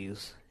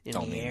possibilities in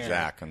Don't the mean air.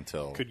 Jack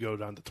until. Could go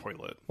down the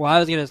toilet. Well, I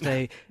was going to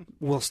say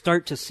we'll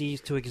start to cease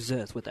to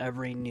exist with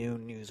every new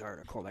news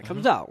article that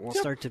comes out. We'll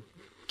start to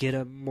get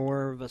a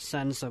more of a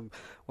sense of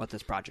what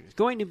this project is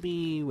going to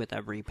be with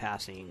every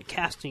passing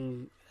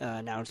casting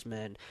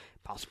announcement,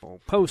 possible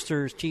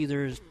posters,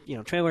 teasers,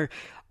 trailer.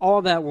 All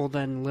of that will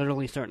then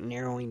literally start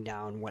narrowing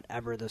down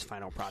whatever this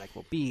final product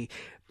will be.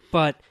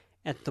 But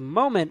at the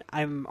moment,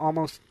 I'm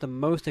almost the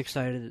most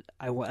excited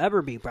I will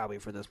ever be probably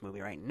for this movie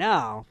right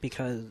now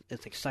because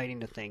it's exciting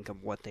to think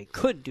of what they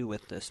could do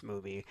with this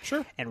movie.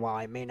 Sure. And while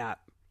I may not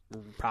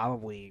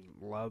probably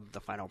love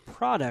the final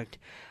product,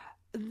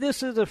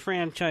 this is a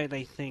franchise,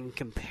 I think,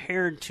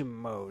 compared to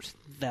most,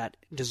 that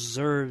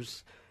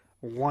deserves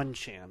one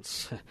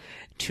chance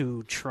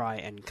to try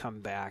and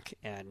come back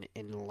and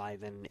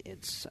enliven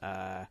its,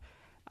 I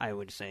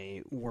would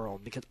say,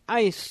 world. Because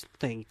I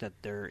think that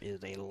there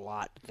is a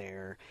lot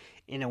there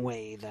in a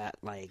way that,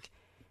 like,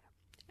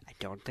 I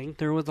don't think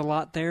there was a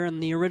lot there in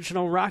the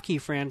original Rocky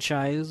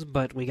franchise,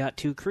 but we got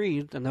 2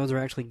 Creeds, and those are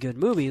actually good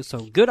movies, so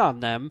good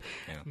on them.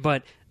 Yeah.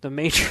 But The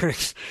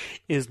Matrix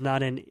is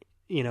not an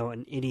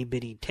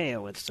itty-bitty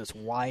tale. It's this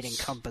wide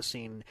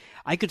encompassing.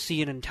 I could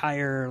see an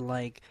entire,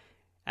 like,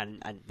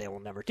 and they will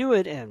never do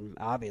it, and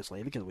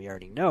obviously, because we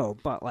already know,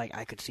 but, like,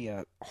 I could see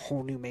a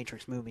whole new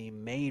Matrix movie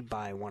made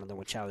by one of the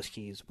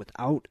Wachowskis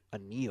without a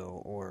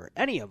Neo or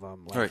any of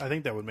them. Like, Right. I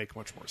think that would make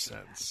much more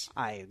sense.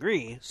 I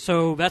agree.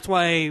 So that's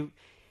why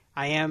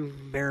I am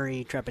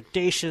very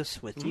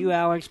trepidatious with you,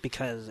 Alex,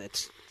 because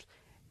it's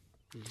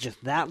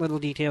just that little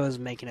detail is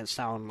making it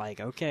sound like,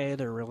 okay,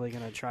 they're really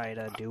going to try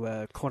to do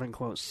a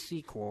quote-unquote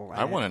sequel.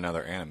 I want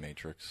another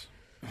Animatrix.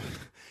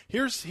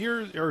 Here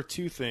are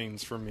 2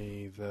 things for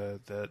me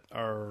that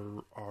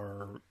are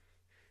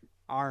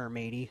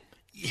matey.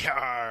 yeah,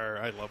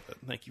 I love it.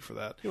 Thank you for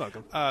that. You're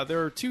welcome.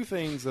 There are 2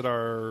 things that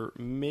are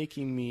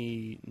making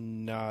me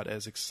not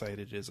as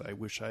excited as I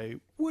wish I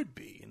would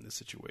be in this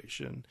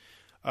situation.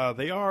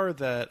 They are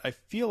that I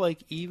feel like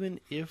even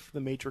if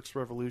The Matrix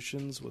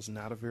Revolutions was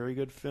not a very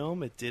good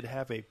film, it did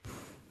have a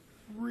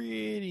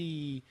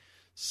pretty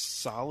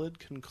solid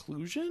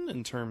conclusion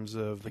in terms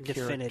of the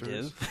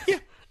Definitive.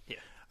 characters.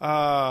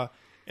 Yeah.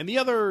 And the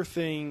other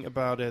thing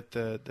about it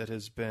that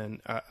has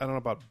been, I don't know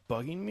about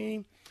bugging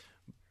me,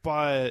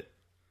 but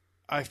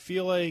I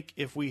feel like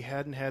if we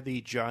hadn't had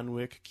the John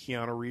Wick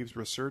Keanu Reeves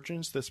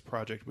resurgence, this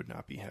project would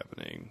not be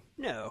happening.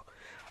 No.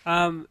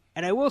 And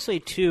I will say,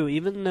 too,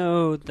 even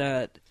though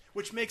that...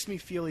 Which makes me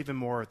feel even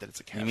more that it's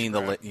a cash You mean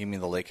grab.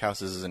 the lake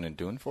house isn't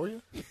doing for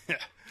you?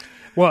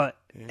 Well,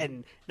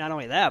 and not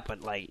only that,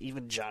 but like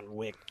even John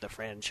Wick, the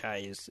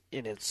franchise,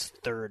 in its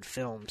third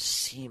film,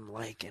 seemed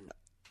like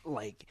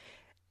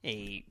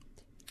a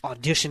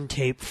audition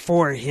tape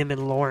for him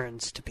and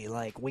Lawrence to be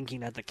like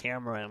winking at the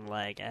camera and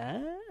like,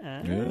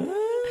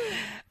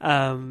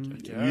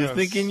 You're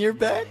thinking you're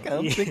back.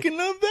 I'm thinking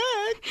I'm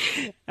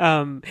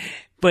back.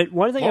 But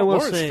one thing I will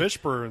Lawrence say,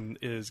 Fishburne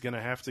is going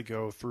to have to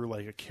go through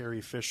like a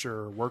Carrie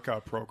Fisher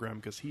workout program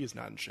because he is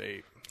not in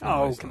shape.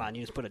 oh come on,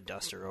 you just put a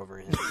duster over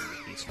him,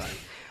 he's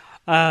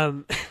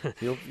fine.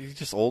 He's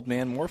just old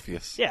man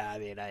Morpheus. Yeah, I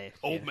mean,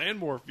 Old man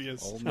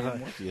Morpheus. Old man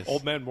Morpheus.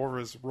 Old man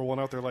Morpheus rolling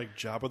out there like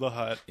Jabba the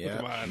Hutt. Yeah.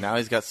 Come on. Now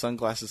he's got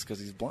sunglasses because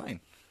he's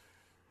blind.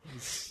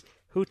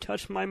 Who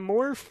touched my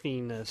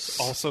morphiness?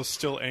 Also,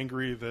 still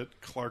angry that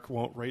Clark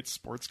won't write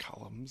sports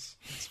columns.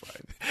 It's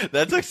fine.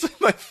 That's actually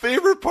my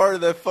favorite part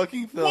of that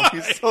fucking film. Why?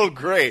 He's so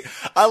great.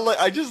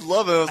 I just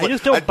love it. I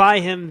just don't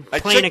buy him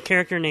playing a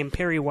character named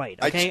Perry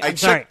White. Okay, I'm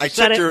sorry. I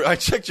checked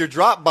your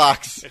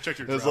Dropbox. I checked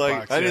your It was Dropbox,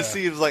 like I didn't yeah.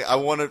 see. It was like I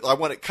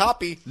wanted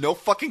copy. No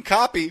fucking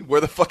copy. Where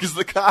the fuck is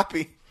the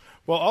copy?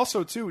 Well,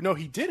 also, too, no,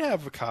 he did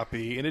have a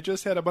copy, and it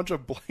just had a bunch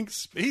of blank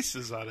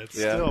spaces on it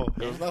Yeah, still.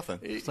 there was nothing.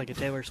 It's like a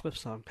Taylor Swift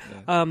song.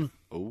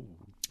 Oh,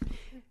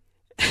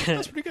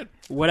 That's pretty good.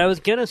 What I was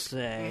gonna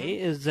say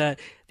is that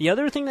the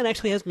other thing that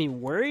actually has me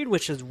worried,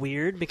 which is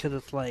weird because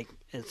it's like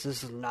this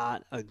is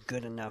not a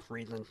good enough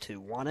reason to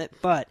want it,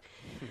 but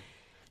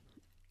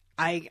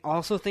I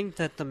also think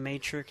that the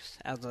Matrix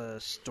as a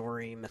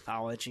story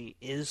mythology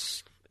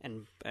is,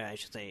 and I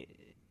should say,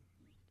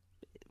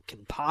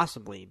 can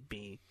possibly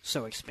be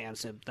so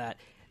expansive that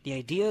the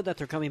idea that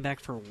they're coming back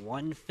for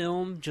one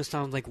film just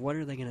sounds like, what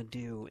are they going to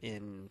do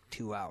in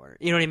 2 hours?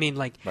 You know what I mean?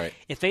 Like, Right.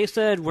 if they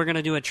said we're going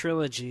to do a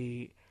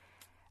trilogy,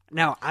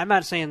 now I'm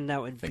not saying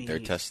that would I think be, they're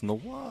testing the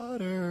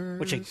waters.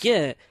 which I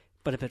get,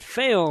 but if it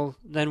fails,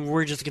 then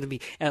we're just going to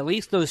be, at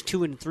least those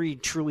 2 and 3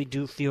 truly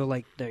do feel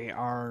like they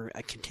are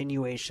a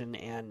continuation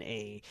and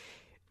a,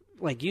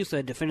 like you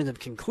said, definitive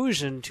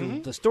conclusion to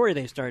the story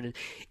they started.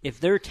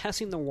 If they're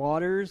testing the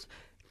waters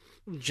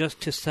just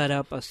to set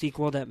up a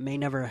sequel that may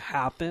never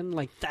happen,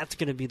 like that's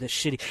going to be the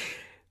shitty.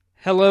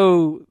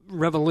 Hello,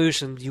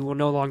 Revolutions, you will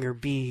no longer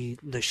be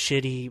the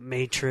shitty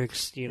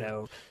Matrix, you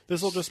know.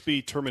 This will just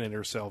be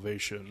Terminator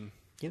Salvation.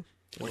 Yeah.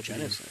 Or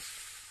Genesis.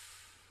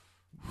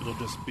 It'll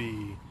just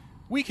be,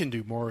 we can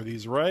do more of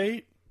these,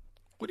 right?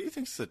 What do you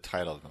think's the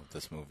title of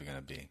this movie going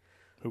to be?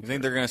 You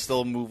think they're going to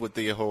still move with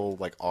the whole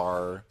like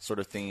R sort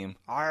of theme?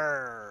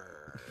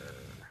 Arr.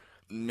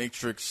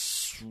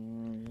 Matrix.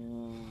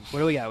 What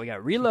do we got? We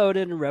got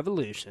Reloaded and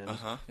Revolution.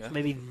 Yeah.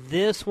 Maybe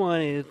this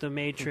one is the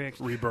Matrix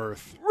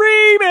Rebirth.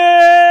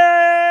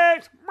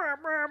 Remix!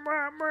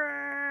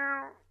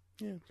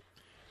 Yeah.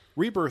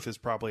 Rebirth is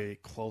probably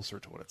closer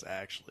to what it's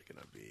actually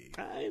going to be.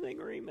 I think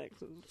Remix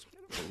is...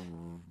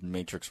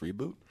 Matrix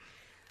reboot.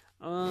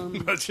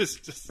 But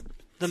just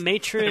The not even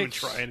Matrix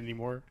trying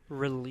anymore.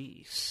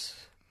 release.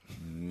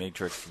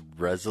 Matrix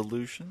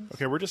Resolution.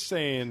 Okay, we're just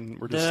saying The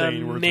words of art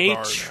now.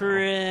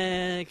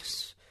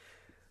 Matrix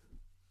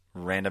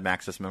Random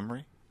access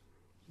memory.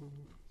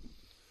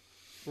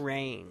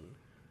 Rain.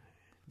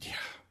 Yeah.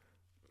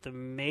 The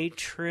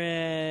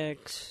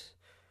Matrix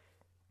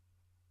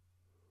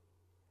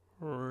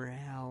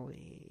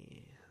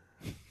Rally.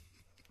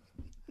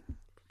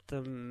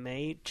 The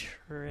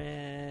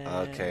Matrix.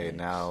 Okay,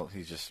 now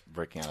he's just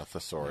breaking out a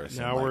thesaurus.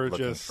 Now and, like, we're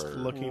looking just for,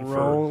 looking for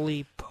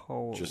Roly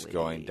poly. just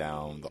going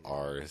down the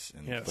R's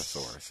and Yes.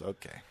 thesaurus.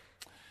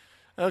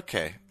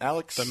 Okay,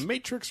 Alex. the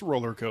Matrix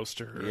roller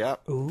coaster.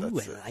 Yep. Ooh,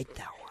 that's I it. like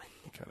that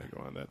one. Kind of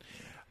go on that.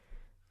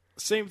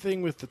 Same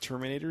thing with the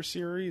Terminator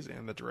series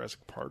and the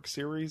Jurassic Park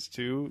series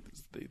too.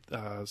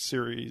 The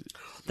series.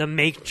 The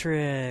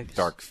Matrix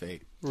Dark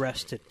Fate.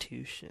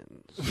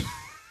 Restitutions.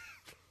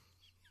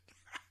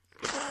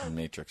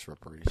 Matrix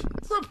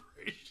Reparations.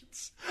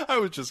 Reparations. I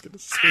was just gonna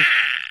say.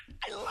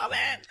 I love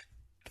it.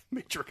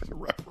 Matrix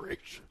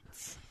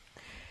Reparations.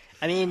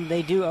 I mean,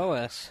 they do owe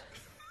us.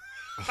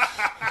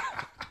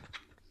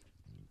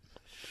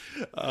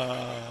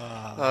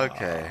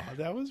 Okay.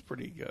 That was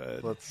pretty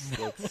good. Let's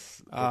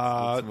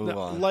move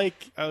on.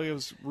 Like I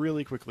was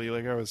really quickly,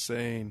 like I was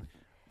saying,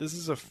 this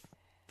is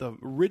the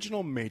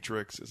original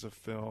Matrix is a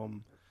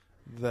film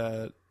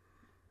that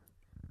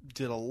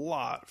did a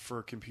lot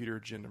for computer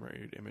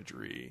generated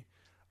imagery,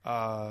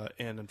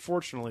 and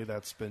unfortunately,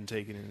 that's been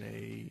taken in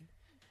a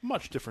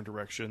much different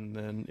direction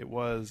than it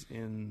was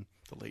in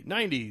the late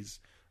 '90s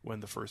when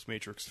the first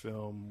Matrix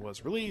film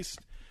was released.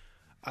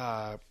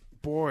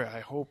 Boy, I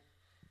hope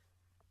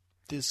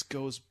this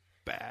goes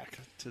back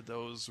to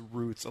those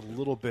roots a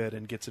little bit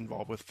and gets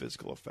involved with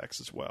physical effects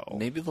as well.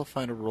 Maybe they'll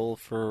find a role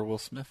for Will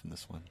Smith in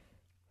this one.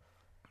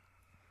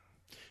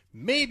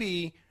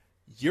 maybe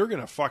you're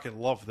going to fucking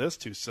love this,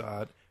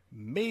 Toussaint.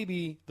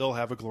 Maybe they'll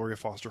have a Gloria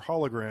Foster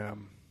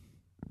hologram.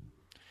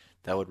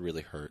 That would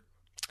really hurt.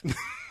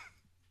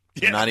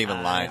 Yeah. I'm not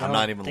even lying. I'm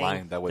not even think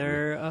lying. That would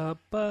they're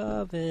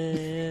above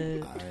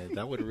it.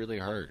 that would really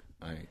hurt.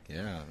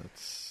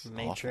 That's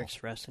Matrix,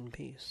 awful. rest in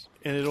peace.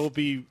 And it'll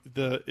be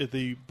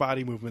the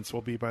body movements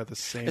will be by the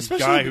same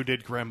Especially guy who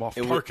did Grand Moff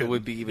It Tarkin.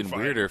 would be even Fine.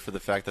 weirder for the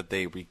fact that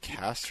they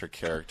recast her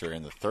character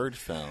in the third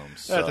film.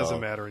 So That doesn't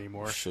matter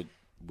anymore.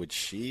 Would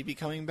she be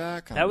coming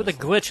back? That was a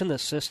glitch in the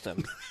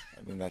system.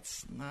 I mean,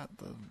 that's not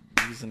the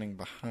reasoning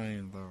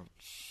behind the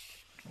story.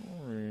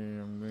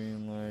 I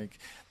mean, like,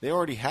 they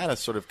already had a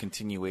sort of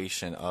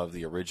continuation of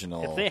the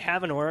original. If they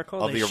have an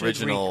Oracle, of they the should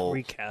original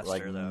recast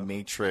like her, though.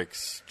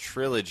 Matrix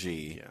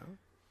trilogy. Yeah.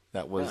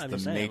 That was Well, I'm the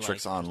just saying,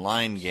 Matrix like-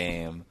 Online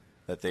game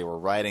that they were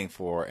writing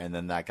for, and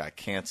then that got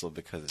canceled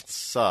because it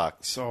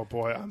sucked. So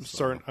boy, I'm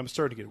starting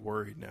to get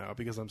worried now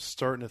because I'm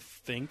starting to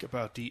think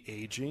about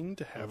de-aging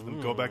to have them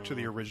go back to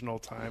the original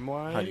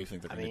timeline. How do you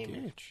think they're I going to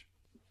mean- de-age?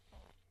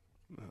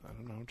 I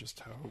don't know, just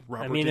how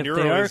Robert mean, De if Niro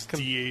they are is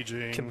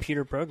de-aging.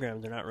 Computer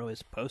programs, they're not really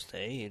supposed to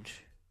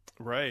age.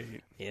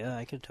 Right. Yeah,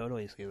 I could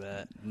totally see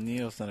that.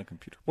 Neo's not a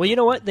computer. Well, you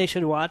know what? They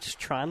should watch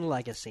Tron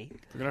Legacy.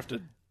 They're going to have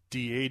to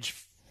de-age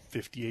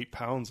 58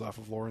 pounds off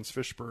of Lawrence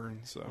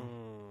Fishburne. So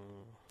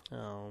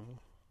Oh,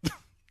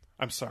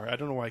 I'm sorry. I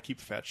don't know why I keep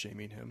fat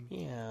shaming him.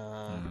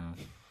 yeah.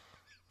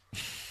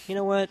 You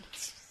know what?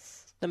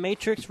 The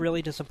Matrix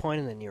really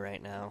disappointed in you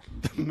right now.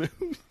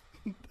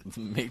 The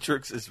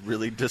Matrix is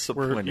really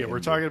disappointing. We're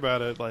talking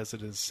about it as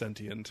it is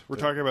sentient. We're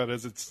talking about it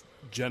as it's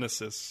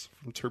Genesis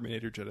from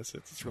Terminator Genesis.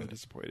 It's really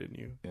disappointed in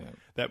you. Yeah.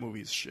 That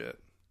movie's shit.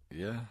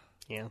 Yeah.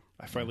 Yeah.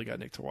 I finally got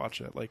Nick to watch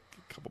it like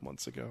a couple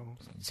months ago.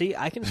 See,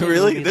 I can say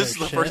Really? movies This are is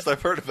the shit. first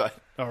I've heard about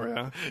it. Oh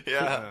yeah,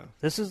 Yeah.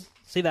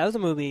 That was a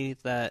movie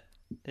that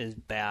is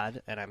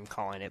bad, and I'm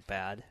calling it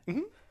bad.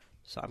 Mm-hmm.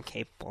 So I'm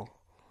capable.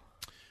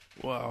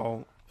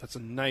 Well, that's a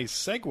nice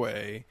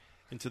segue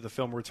into the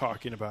film we're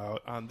talking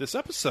about on this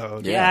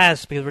episode. Yeah.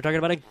 Yes, because we're talking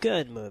about a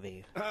good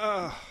movie.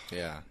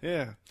 Yeah.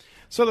 Yeah.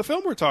 So the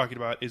film we're talking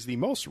about is the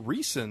most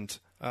recent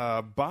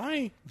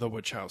by the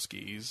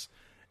Wachowskis,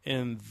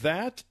 and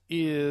that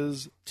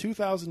is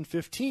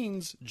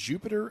 2015's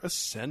Jupiter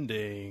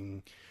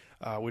Ascending,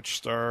 which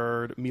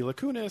starred Mila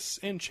Kunis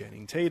and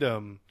Channing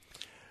Tatum.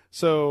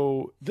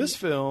 So this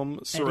film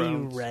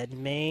surrounds... Eddie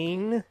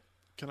Redmayne.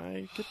 Can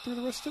I get through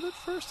the rest of it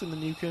first, and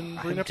then you can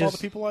bring I'm up all the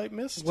just- people I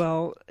missed?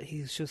 Well,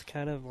 he's just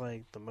kind of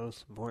like the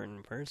most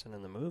important person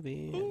in the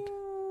movie. And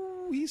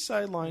Ooh, he's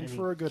sidelined And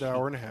for a good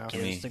hour and a half.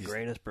 gives mean, the he's-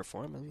 greatest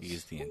performance.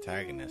 He's the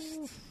antagonist.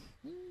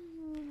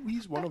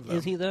 He's one of them.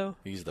 Is he, though?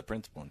 He's the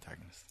principal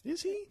antagonist.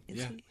 Is he? Is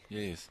Yeah. he? Yeah,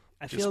 he is.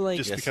 I Just, feel like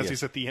just Yes, because he he's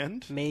is. at the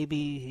end?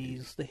 maybe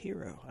he's the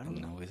hero. I don't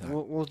No, know. he's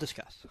not. We'll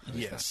discuss.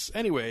 Yes.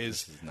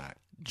 Anyways, This is not.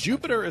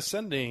 Jupiter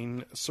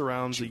Ascending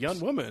surrounds a young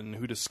woman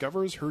who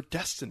discovers her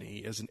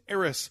destiny as an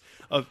heiress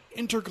of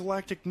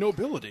intergalactic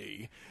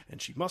nobility,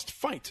 and she must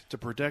fight to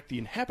protect the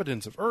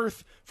inhabitants of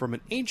Earth from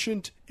an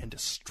ancient and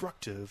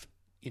destructive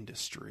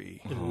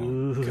industry.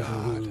 Ooh,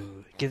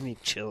 God. Gives me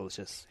chills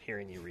just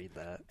hearing you read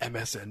that.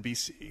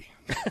 MSNBC.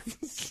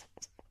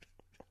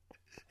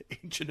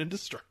 Ancient and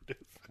destructive.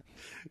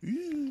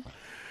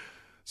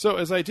 So,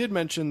 as I did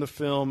mention, the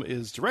film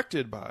is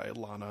directed by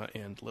Lana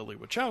and Lily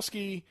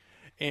Wachowski,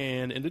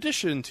 and in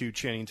addition to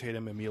Channing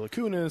Tatum and Mila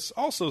Kunis,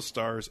 also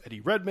stars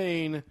Eddie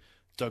Redmayne,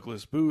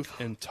 Douglas Booth,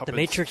 and The Tuppence,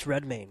 Matrix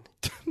Redmayne.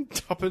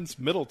 Tuppence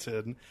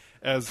Middleton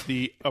as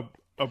the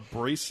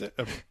Abraxix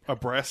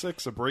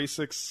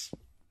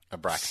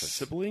Abraxas.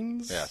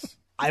 siblings. Yes.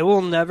 I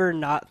will never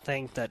not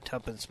think that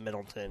Tuppence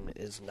Middleton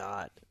is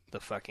not the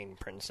fucking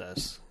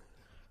princess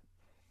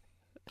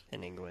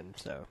in England,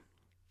 so.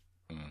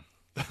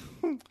 I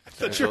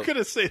thought you were going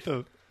to say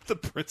the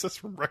princess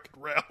from Wreck-It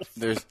Ralph.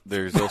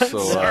 There's also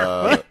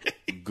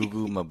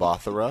Gugu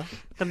Mbatha-Raw.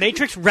 The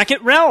Matrix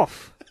Wreck-It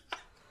Ralph!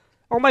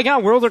 Oh my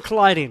god, worlds are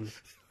colliding.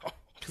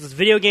 Because it's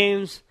video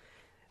games,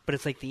 but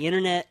it's like the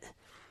internet,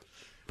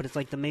 but it's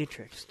like the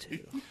Matrix, too.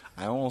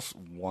 I almost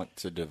want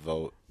to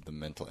devote the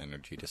mental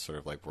energy to sort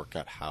of like work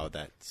out how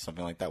that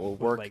something like that will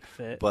work, like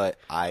fit. but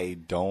I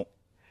don't.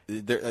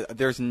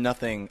 There's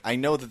nothing. I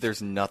know that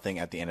there's nothing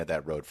at the end of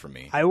that road for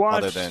me. I watched-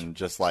 other than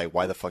just like,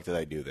 why the fuck did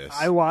I do this?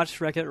 I watched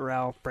Wreck-It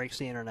Ralph Breaks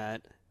the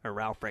Internet, or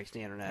Ralph Breaks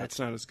the Internet. That's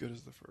not as good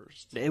as the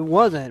first. It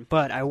wasn't,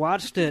 but I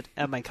watched it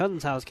at my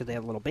cousin's house because they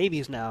have little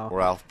babies now.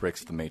 Ralph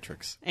breaks the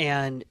Matrix.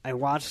 And I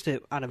watched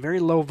it on a very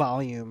low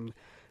volume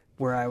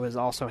where I was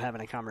also having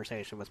a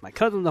conversation with my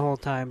cousin the whole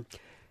time.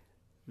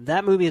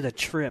 That movie is a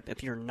trip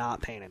if you're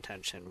not paying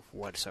attention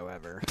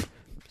whatsoever.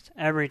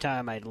 Every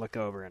time I'd look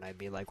over and I'd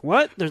be like,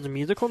 what? There's a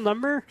musical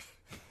number?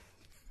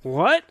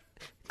 What?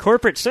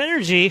 Corporate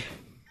synergy?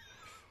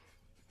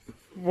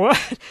 What?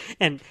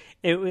 And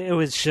it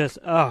was just,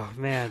 oh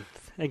man,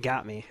 it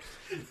got me.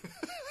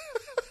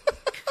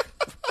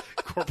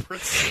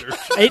 Corporate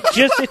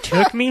synergy. It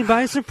took me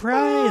by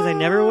surprise. I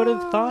never would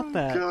have thought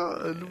that.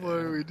 God, why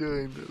are we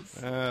doing this?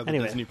 The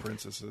Anyway. Disney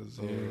princesses.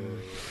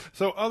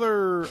 So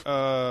other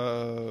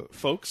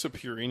folks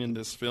appearing in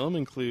this film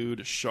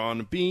include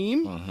Sean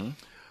Bean.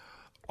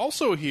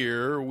 Also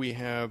here we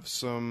have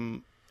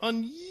some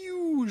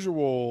unusual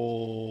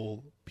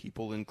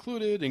people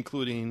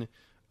including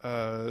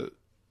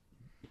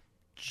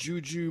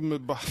Juju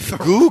Mbatha.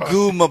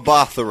 Gugu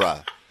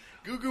Mbatha.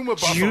 Gugu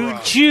Mbatha.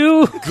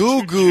 Juju.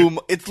 Gugu.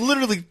 It's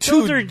literally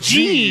two Those are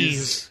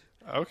G's.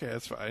 Okay,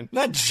 that's fine.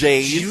 not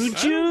J's.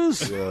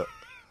 Jujus? Yeah.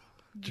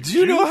 Do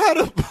you know how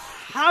to?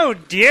 How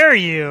dare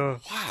you?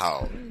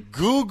 Wow.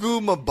 Gugu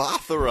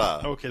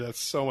Mbatha. Okay, that's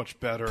so much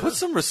better. Put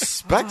some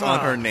respect on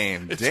her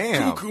name. It's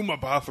Damn. Gugu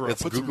Mbatha.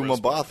 It's Put some Gugu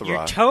respect. Your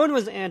Mbatha. tone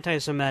was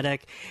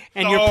anti-Semitic,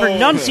 and your Oh.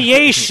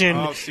 pronunciation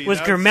Oh, see, was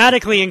that's-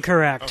 grammatically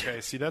incorrect.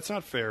 Okay, see, that's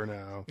not fair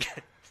now.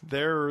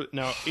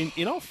 Now,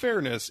 in all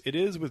fairness, it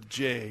is with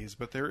J's,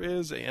 but there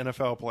is an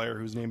NFL player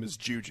whose name is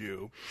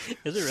Juju.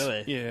 Is it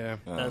really? Yeah.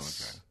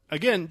 That's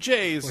Again,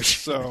 J's,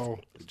 so...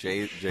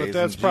 J's But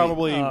that's and G.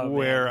 probably Oh,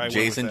 where man. I went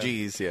J's with and that.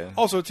 G's, yeah.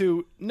 Also,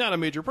 too, not a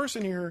major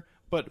person here,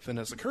 but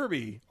Vanessa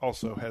Kirby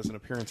also has an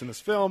appearance in this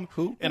film.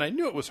 Who? And I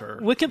knew it was her.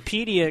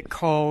 Wikipedia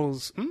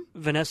calls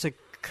Vanessa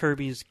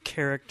Kirby's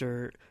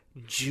character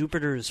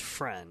Jupiter's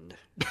friend.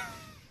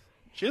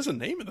 She has a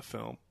name in the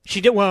film.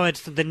 She did well.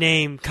 It's the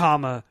name,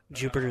 comma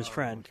Jupiter's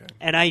friend, okay.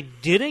 and I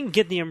didn't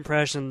get the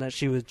impression that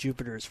she was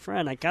Jupiter's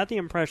friend. I got the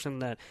impression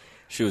that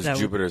She was That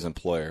Jupiter's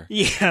employer.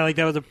 like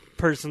that was a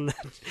person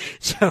that.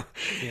 So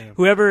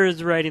whoever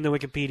is writing the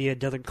Wikipedia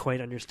doesn't quite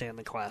understand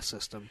the class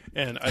system.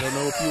 And I don't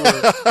know if you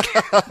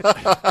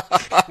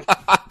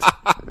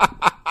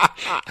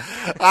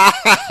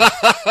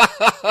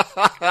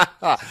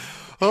were...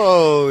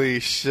 Holy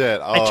shit.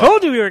 Oh, I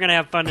told you we were going to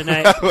have fun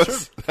tonight.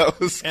 that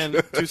was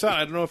And Tucson,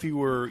 I don't know if you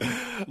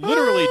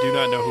literally do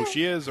not know who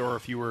she is, or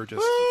if you were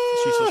just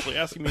ceaselessly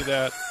asking me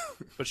that,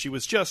 but she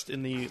was just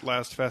in the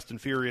last Fast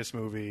and Furious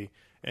movie,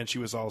 and she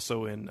was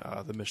also in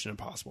the Mission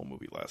Impossible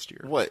movie last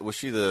year. What? Was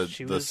she the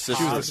She the was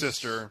sister? She was the Shaw's-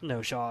 sister.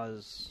 No,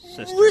 Shaw's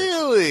sister.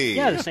 Really?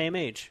 Yeah, the same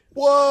age.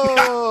 Whoa.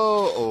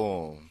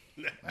 Oh.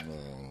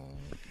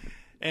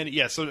 And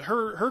yeah, so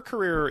her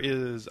career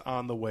is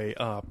on the way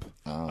up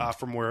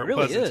from where it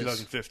really was in is.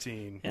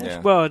 2015. Yeah. Yeah.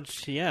 Well, I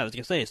was going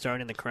to say,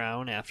 starting The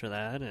Crown after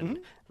that, and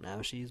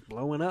now she's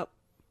blowing up.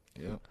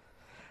 Yeah.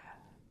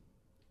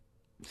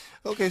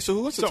 Okay, so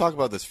who wants to talk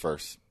about this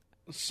first?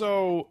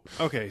 So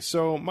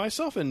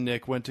myself and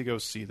Nick went to go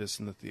see this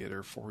in the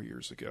theater 4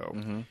 years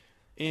ago.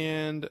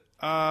 And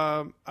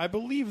I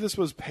believe this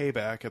was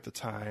payback at the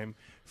time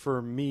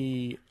for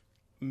me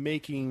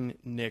making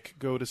Nick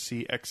go to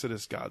see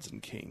Exodus Gods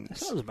and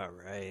Kings. Sounds about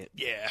right.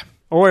 Yeah.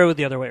 Or it was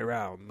the other way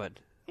around, but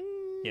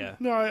yeah.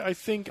 No, I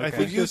think You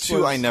this two,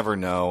 was, I never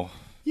know.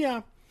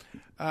 Yeah.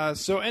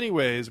 So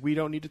anyways, we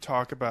don't need to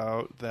talk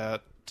about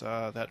that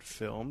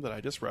film that I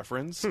just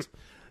referenced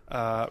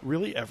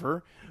really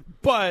ever.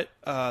 But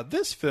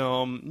this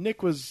film,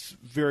 Nick was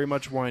very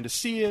much wanting to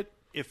see it,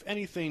 if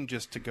anything,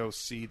 just to go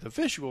see the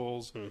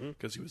visuals,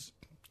 because he was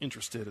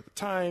interested at the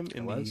time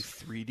in the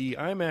 3D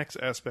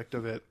IMAX aspect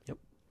of it. Yep.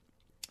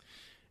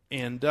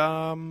 And,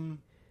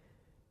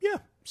 yeah,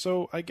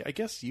 so I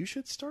guess you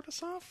should start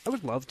us off. I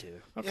would love to.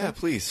 Okay. Yeah,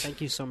 please. Thank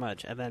you so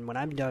much. And then when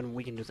I'm done,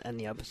 we can just end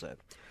the episode.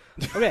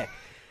 Okay.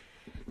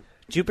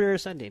 Jupiter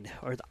Ascending,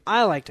 or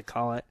I like to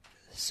call it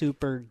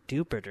Super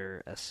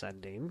Duper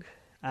Ascending.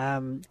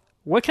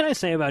 What can I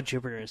say about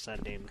Jupiter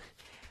Ascending?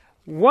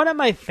 One of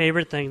my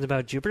favorite things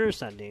about Jupiter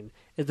Ascending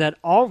is that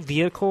all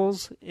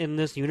vehicles in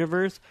this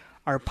universe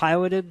are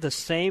piloted the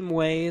same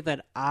way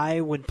that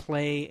I would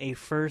play a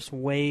first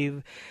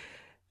wave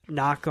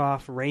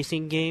knockoff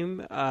racing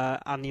game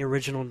on the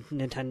original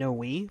Nintendo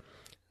Wii.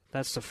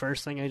 That's the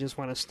first thing I just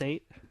want to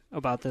state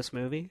about this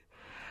movie.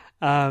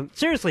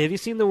 Seriously, have you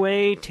seen the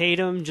way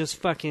Tatum just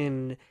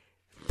fucking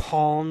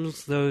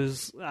palms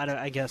those,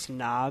 I guess,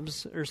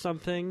 knobs or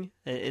something?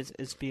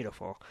 It's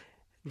beautiful.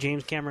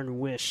 James Cameron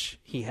wish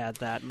he had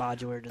that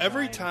modular design.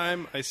 Every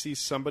time I see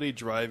somebody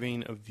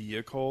driving a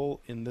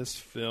vehicle in this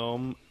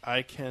film,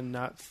 I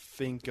cannot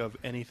think of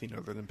anything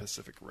other than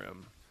Pacific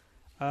Rim.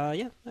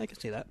 Yeah, I can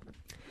see that.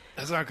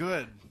 That's not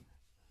good.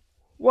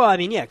 Well, I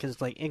mean, yeah, because,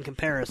 like, in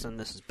comparison,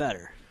 this is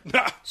better.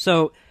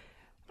 So,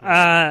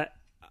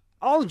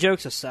 all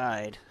jokes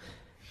aside,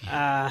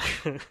 I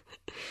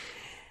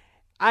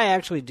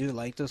actually do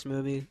like this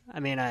movie. I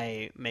mean,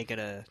 I make it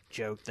a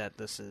joke that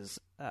this is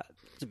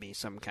to be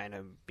some kind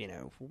of,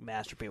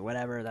 masterpiece,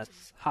 whatever.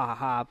 That's ha ha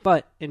ha.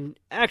 But in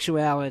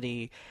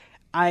actuality,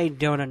 I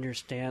don't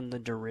understand the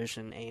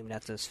derision aimed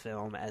at this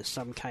film as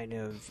some kind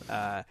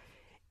of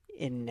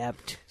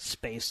inept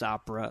space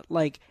opera.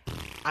 Like,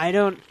 I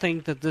don't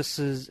think that this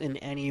is in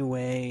any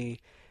way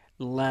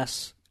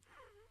less,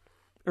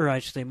 or I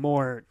should say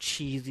more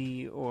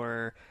cheesy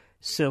or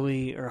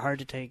silly or hard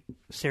to take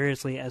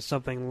seriously as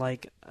something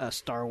like a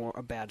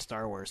bad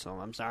Star Wars film.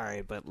 I'm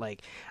sorry, but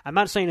like, I'm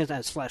not saying it's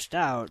as fleshed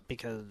out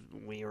because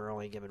we were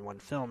only given one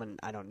film and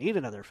I don't need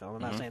another film.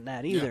 I'm not saying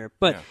that either.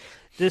 But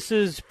this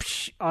is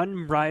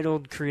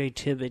unbridled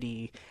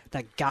creativity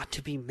that got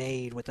to be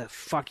made with a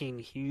fucking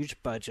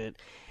huge budget.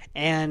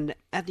 And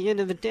at the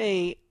end of the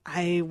day,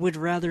 I would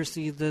rather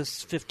see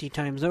this 50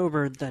 times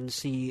over than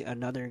see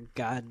another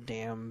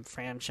goddamn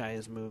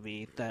franchise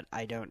movie that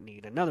I don't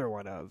need another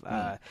one of.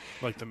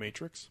 Like The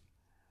Matrix?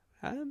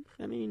 I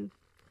mean,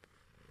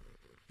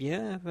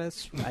 yeah,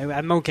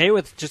 I'm okay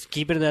with just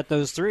keeping it at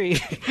those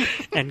three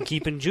and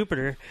keeping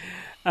Jupiter.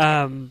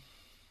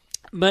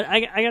 But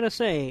I gotta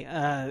say,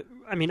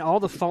 I mean, all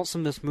the faults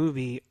in this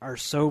movie are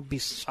so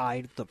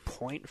beside the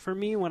point for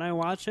me when I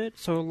watch it.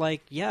 So,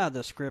 like, yeah,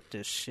 the script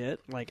is shit.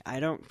 Like, I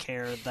don't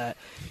care that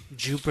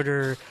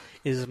Jupiter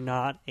is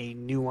not a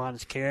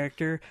nuanced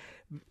character.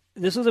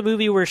 This is a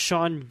movie where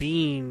Sean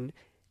Bean,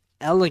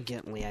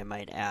 elegantly, I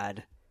might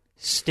add,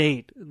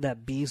 state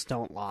that bees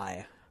don't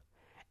lie.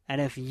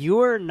 And if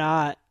you're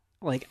not,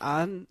 like,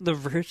 on the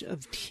verge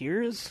of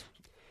tears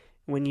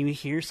when you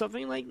hear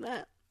something like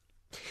that,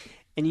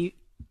 and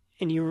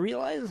you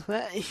realize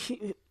that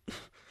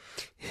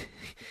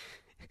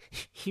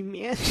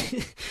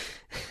humanity...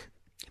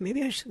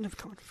 Maybe I shouldn't have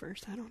gone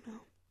first. I don't know.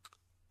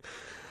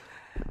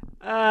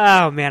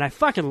 Oh, man, I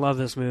fucking love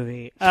this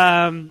movie.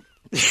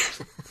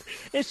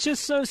 It's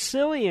just so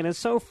silly and it's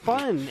so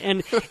fun.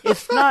 And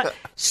it's not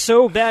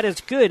so bad it's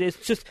good. It's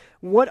just,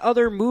 what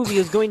other movie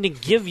is going to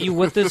give you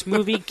what this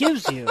movie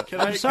gives you?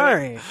 I'm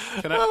sorry.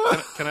 Can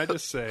I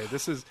just say,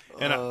 this is...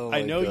 And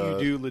I know you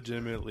do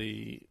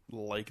legitimately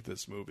like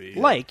this movie.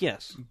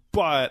 Yes.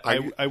 But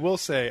I will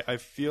say, I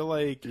feel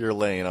like... You're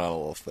laying on a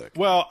little thick.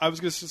 Well, I was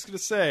just going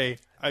to say,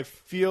 I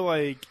feel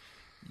like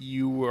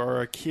you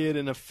are a kid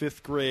in a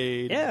 5th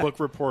grade book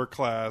report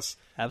class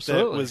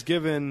that was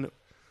given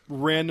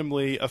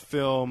randomly a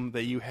film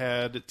that you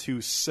had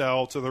to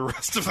sell to the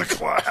rest of the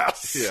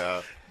class.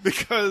 Yeah.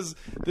 Because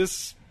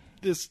this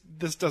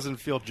doesn't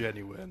feel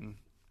genuine.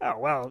 Oh,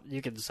 well,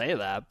 you can say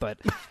that, but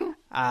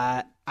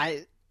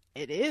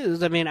it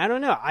is. I mean, I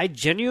don't know. I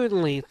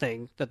genuinely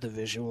think that the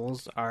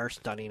visuals are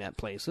stunning at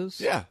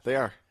places. Yeah, they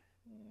are.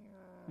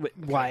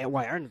 Why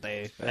aren't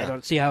they? Yeah. I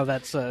don't see how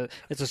it's a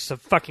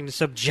fucking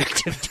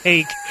subjective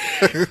take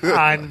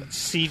on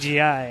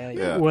CGI.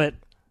 Yeah. What?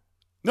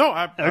 No,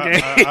 I'm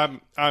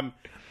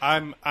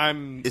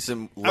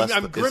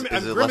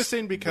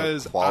grimacing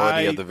because the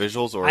quality of the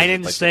visuals, or I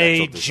didn't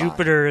say the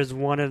Jupiter is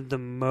one of the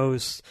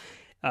most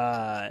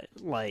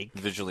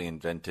visually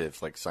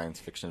inventive, like, science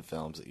fiction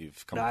films that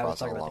you've come across. I was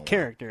talking about the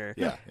character.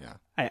 Yeah.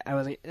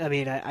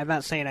 I'm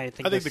not saying I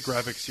think the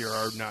graphics here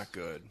are not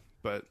good,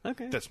 but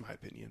that's my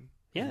opinion.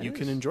 Yeah, you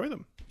can enjoy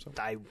them. So.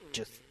 I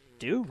just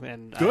do,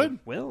 and good. I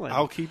will. And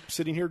I'll keep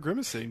sitting here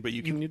grimacing, but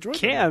you can enjoy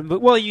them.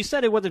 But well, you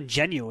said it wasn't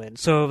genuine,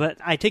 so that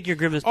I take your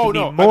grimace to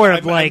be more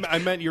of like I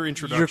meant your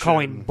introduction. You're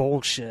calling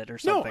bullshit or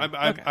something.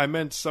 No, I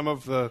meant some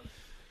of the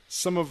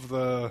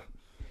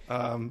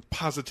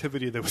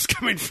positivity that was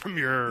coming from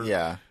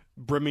your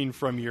brimming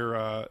from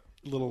your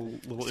little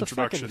it's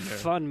introduction. It's a there.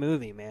 Fun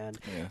movie, man.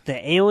 Yeah.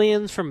 The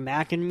aliens from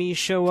Mac and Me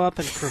show up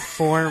and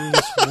perform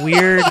this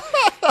weird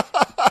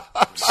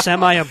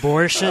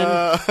semi-abortion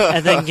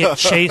and then get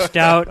chased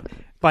out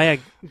by a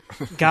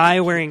guy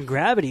wearing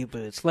gravity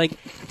boots. Like,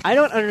 I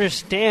don't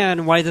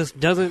understand why this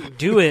doesn't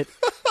do it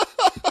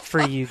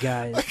for you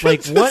guys.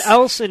 Like, what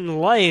else in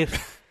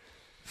life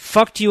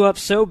fucked you up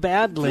so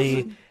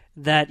badly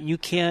that you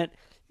can't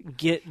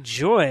get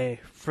joy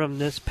from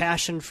this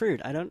passion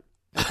fruit? I don't...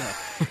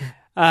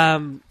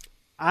 Okay.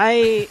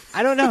 I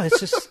don't know. It's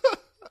just...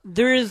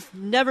 There has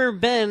never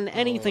been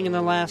anything in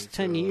the last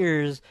 10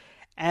 years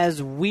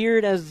as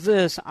weird as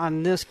this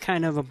on this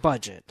kind of a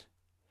budget.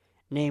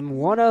 Name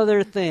one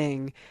other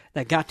thing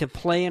that got to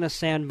play in a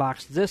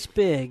sandbox this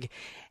big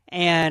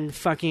and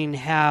fucking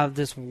have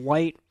this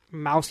white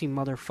mousy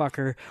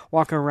motherfucker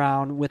walk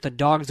around with a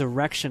dog's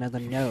erection at the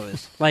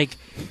nose. Like,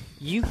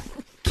 you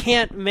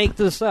can't make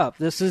this up.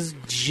 This is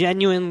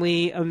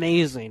genuinely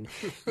amazing.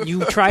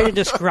 You try to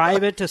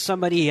describe it to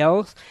somebody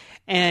else,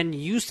 and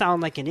you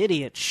sound like an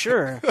idiot,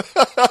 sure.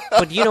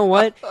 But you know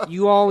what?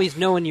 You always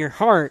know in your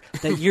heart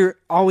that you're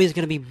always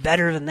going to be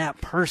better than that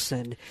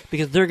person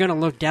because they're going to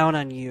look down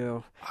on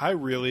you. I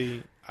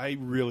really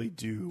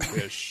do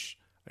wish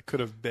I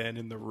could have been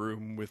in the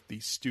room with the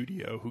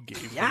studio who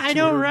gave me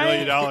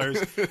 $200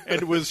 million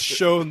and was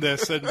shown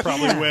this and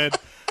probably went,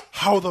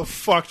 how the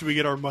fuck do we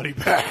get our money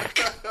back?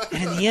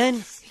 And in the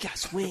end, he got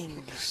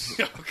swings.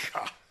 Oh,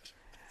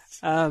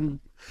 God.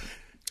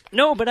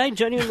 No, but I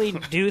genuinely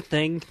do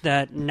think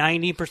that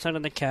 90%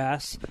 of the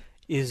cast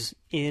is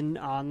in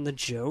on the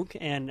joke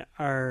and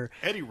are...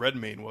 Eddie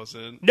Redmayne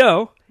wasn't.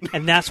 No,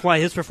 and that's why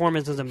his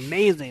performance is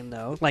amazing,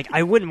 though. Like,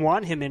 I wouldn't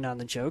want him in on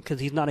the joke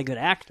because he's not a good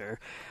actor.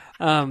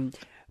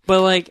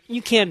 But, like,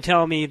 you can't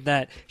tell me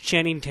that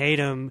Channing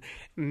Tatum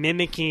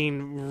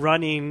mimicking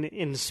running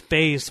in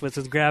space with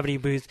his gravity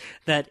boost,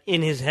 that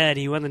in his head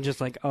he wasn't just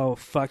like, oh,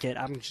 fuck it,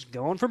 I'm just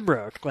going for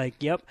Brooke. Like,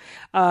 yep.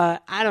 I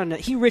don't know.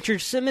 He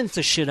Richard Simmons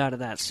the shit out of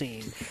that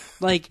scene.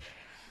 Like,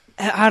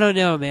 I don't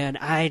know, man.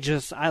 I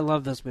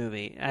love this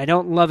movie. I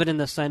don't love it in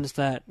the sense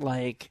that,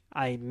 like,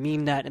 I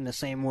mean that in the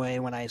same way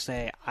when I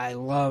say I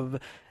love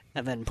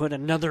and then put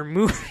another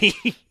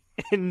movie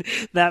in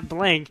that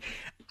blank.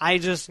 I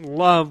just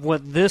love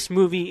what this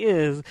movie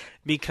is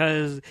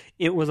because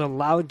it was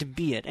allowed to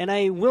be it. And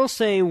I will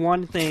say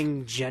one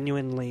thing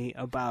genuinely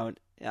about,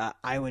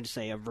 I would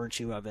say, a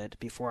virtue of it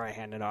before I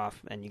hand it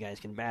off, and you guys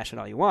can bash it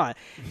all you want.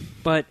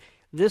 But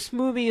this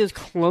movie is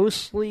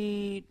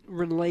closely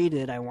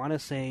related, I want to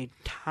say,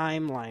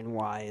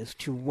 timeline-wise,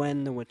 to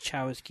when the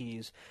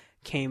Wachowskis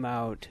came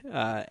out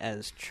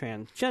as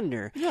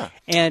transgender. Yeah.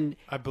 And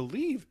I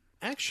believe...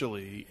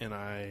 Actually, and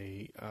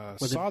I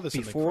Was saw it this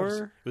before? in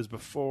the It was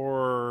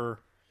before.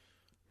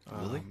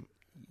 Really?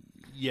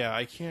 Yeah,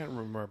 I can't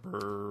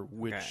remember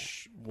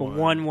which but one.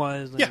 one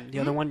was, and Yeah. the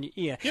other one,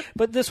 yeah. Yep.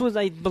 But this was,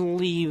 I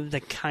believe, the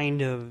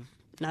kind of,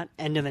 not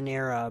end of an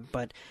era,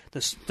 but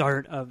the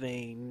start of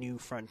a new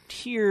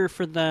frontier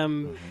for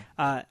them.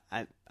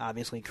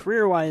 Obviously,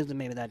 career-wise, and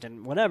maybe that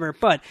didn't, whatever.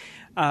 But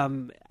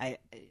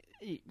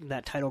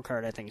that title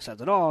card, I think,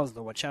 says it all, is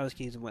the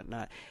Wachowskis and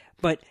whatnot.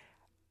 But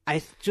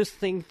I just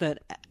think that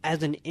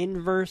as an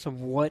inverse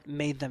of what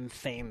made them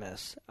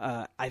famous,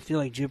 I feel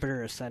like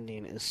Jupiter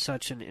Ascending is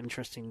such an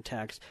interesting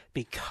text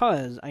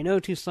because I know,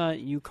 Toussaint,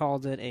 you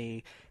called it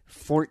a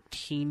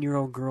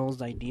 14-year-old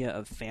girl's idea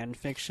of fan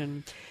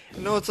fiction.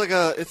 No, it's like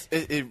Well, that's and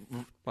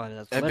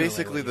literally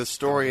basically what the you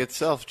story called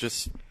itself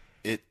just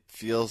it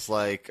feels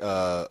like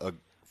a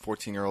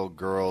 14-year-old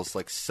girl's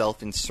like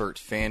self-insert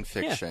fan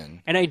fiction. Yeah.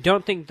 And I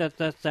don't think that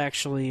that's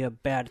actually a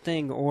bad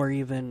thing or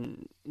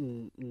even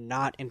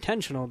not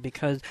intentional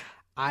because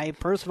I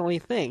personally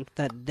think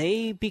that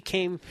they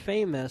became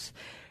famous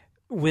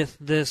with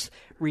this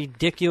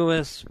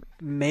ridiculous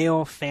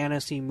male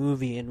fantasy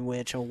movie in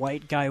which a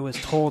white guy was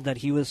told that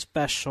he was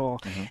special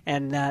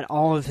and that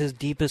all of his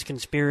deepest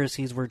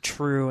conspiracies were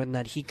true and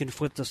that he could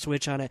flip the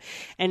switch on it.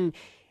 And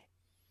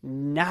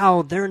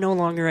now they're no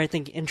longer, I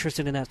think,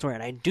 interested in that story.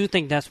 And I do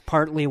think that's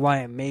partly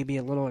why I may be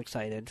a little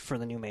excited for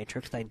the new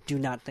Matrix. I do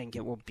not think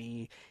it will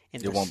be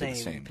It won't be the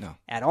same, no.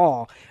 at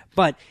all.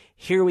 But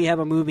here we have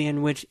a movie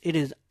in which it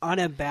is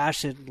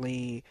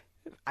unabashedly,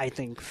 I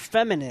think,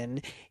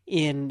 feminine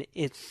in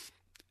its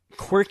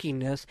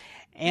quirkiness,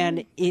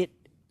 and it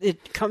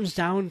comes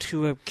down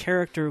to a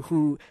character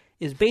who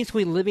is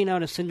basically living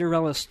out a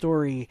Cinderella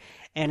story,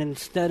 and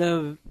instead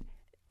of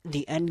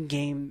the end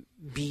game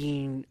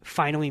being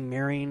finally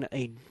marrying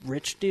a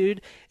rich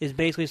dude, is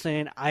basically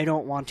saying, I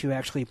don't want to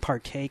actually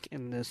partake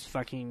in this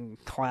fucking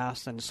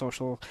class and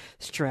social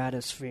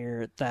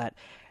stratosphere that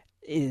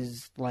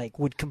is like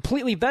would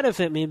completely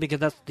benefit me because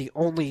that's the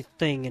only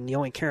thing and the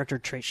only character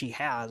trait she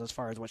has as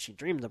far as what she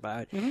dreams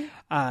about.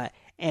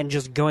 And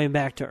just going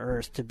back to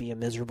Earth to be a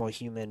miserable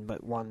human,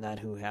 but one that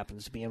who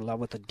happens to be in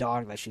love with a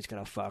dog that she's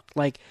gonna fuck.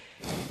 Like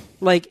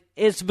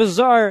it's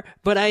bizarre,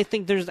 but I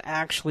think there's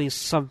actually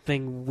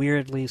something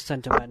weirdly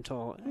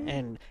sentimental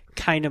and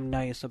kind of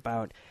nice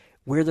about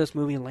where this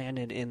movie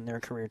landed in their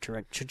career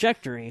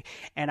trajectory.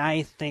 And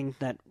I think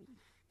that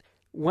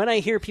when I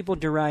hear people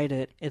deride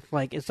it, it's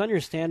like it's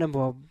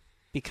understandable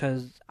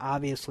because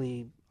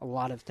obviously a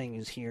lot of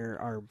things here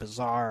are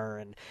bizarre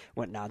and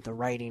whatnot. The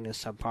writing is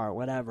subpar,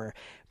 whatever.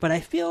 But I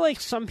feel like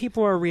some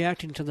people are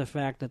reacting to the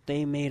fact that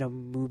they made a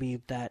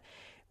movie that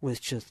was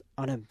just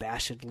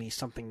unabashedly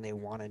something they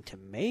wanted to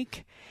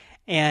make.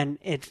 And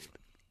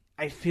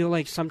I feel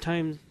like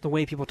sometimes the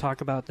way people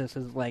talk about this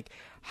is like,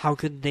 how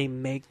could they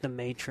make The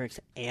Matrix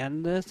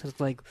and this?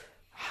 It's like,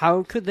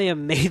 how could they have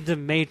made The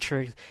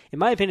Matrix? In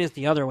my opinion, it's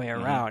the other way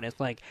around. It's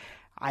like,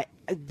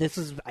 this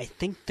is, I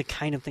think, the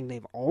kind of thing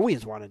they've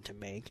always wanted to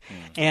make.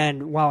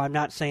 And while I'm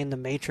not saying The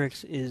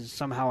Matrix is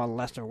somehow a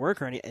lesser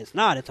work or anything, it's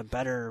not. It's a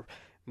better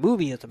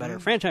movie. It's a better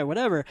franchise,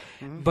 whatever.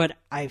 But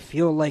I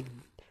feel like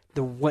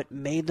what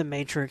made The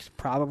Matrix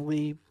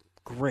probably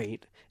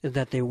great is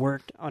that they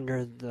worked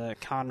under the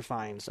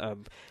confines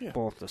of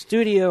both the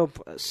studio,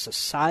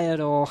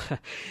 societal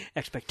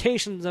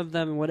expectations of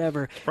them, and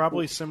whatever.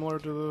 Probably similar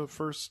to the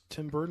first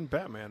Tim Burton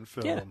Batman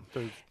film.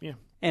 Yeah.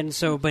 And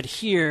so, but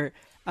here,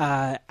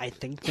 I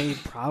think they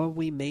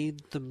probably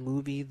made the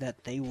movie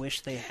that they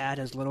wish they had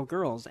as little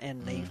girls,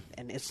 and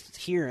and it's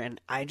here,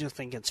 and I just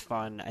think it's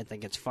fun. I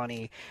think it's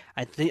funny.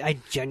 I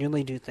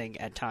genuinely do think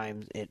at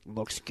times it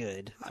looks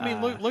good. I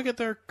mean, look at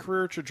their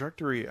career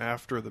trajectory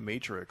after The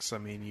Matrix. I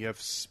mean, you have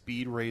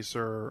Speed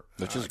Racer,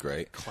 which is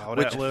great. Cloud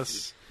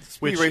Atlas.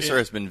 Speed Racer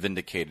has been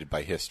vindicated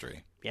by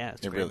history. Yeah,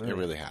 it's it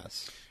really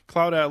has.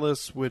 Cloud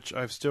Atlas, which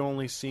I've still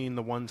only seen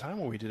the one time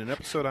when we did an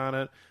episode on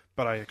it.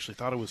 But I actually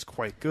thought it was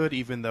quite good,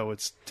 even though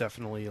it's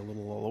definitely a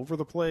little all over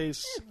the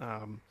place.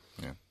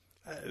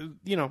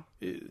 You know,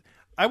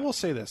 I will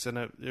say this, and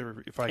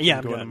if I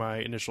can go into my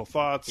initial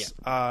thoughts,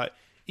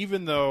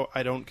 even though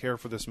I don't care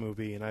for this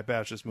movie and I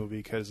bash this movie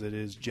because it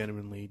is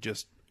genuinely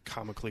just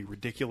comically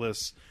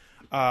ridiculous,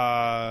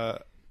 I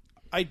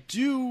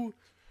do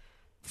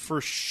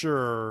for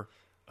sure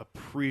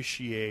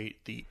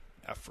appreciate the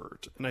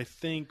effort. And I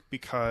think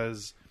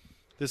because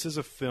this is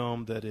a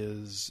film that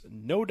is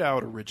no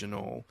doubt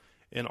original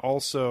and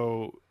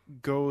also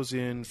goes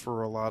in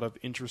for a lot of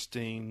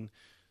interesting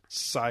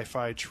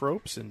sci-fi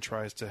tropes and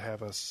tries to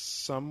have a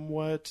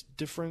somewhat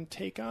different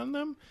take on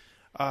them.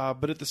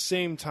 But at the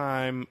same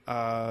time,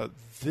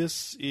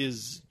 this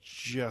is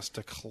just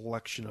a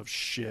collection of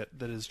shit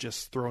that is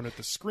just thrown at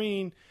the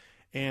screen,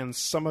 and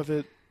some of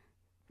it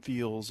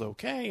feels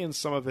okay, and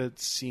some of it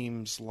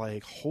seems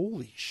like,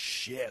 holy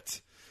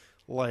shit.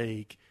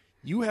 Like,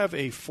 you have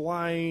a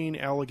flying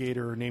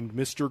alligator named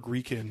Mr.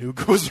 Greekin who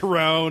goes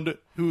around,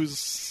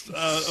 who's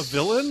a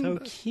villain. So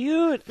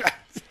cute.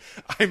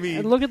 I mean,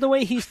 And look at the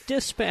way he's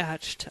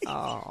dispatched.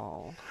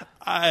 Oh.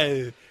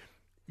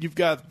 You've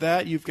got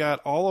that. You've got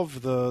all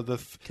of the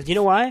Because you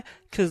know why?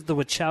 Because the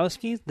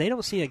Wachowskis, they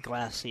don't see a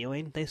glass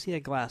ceiling. They see a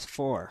glass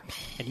floor.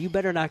 And you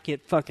better not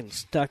get fucking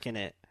stuck in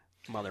it,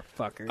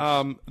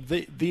 motherfuckers.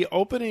 the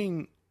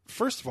opening.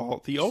 First of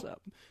all,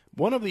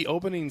 one of the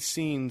opening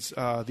scenes.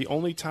 The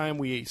only time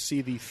we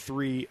see the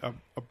three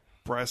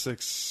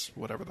Abrasics,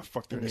 whatever the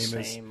fuck their name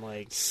same,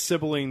 is,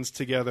 siblings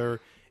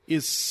together,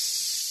 is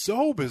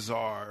so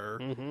bizarre.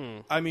 Mm-hmm.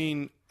 I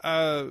mean,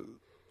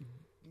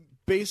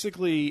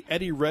 basically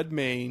Eddie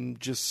Redmayne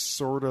just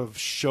sort of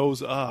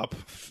shows up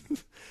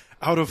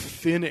out of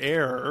thin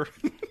air.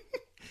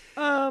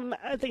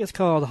 I think it's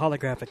called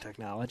holographic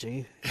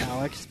technology.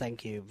 Alex,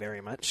 thank you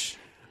very much.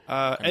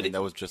 I mean,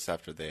 that was just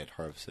after they had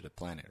harvested a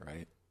planet,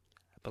 right?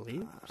 I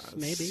believe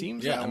maybe.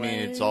 Seems Yeah, that I mean,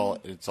 way.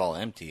 it's all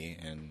empty,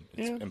 and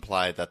it's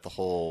implied that the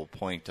whole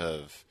point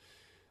of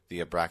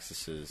the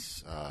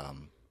Abraxas's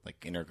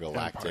like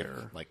intergalactic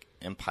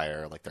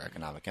empire, like their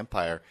economic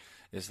empire,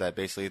 is that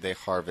basically they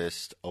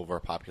harvest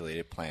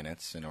overpopulated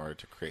planets in order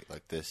to create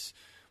like this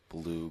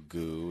blue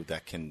goo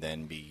that can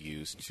then be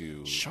used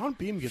to Sean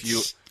Bean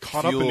gets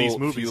caught up in these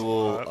movies.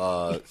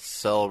 Fuel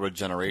cell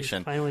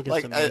regeneration. Finally gets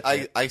Like to make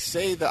it. I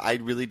say that I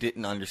really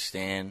didn't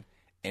understand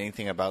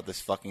anything about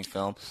this fucking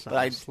film, but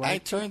I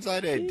turns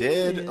out I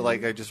did.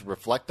 Like, I just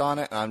reflect on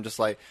it, and I'm just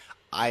like,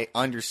 I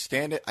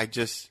understand it.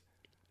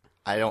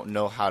 I don't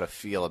know how to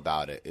feel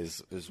about it.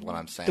 Is what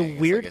I'm saying. The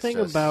weird thing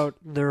about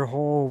their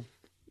whole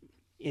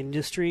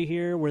industry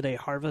here, where they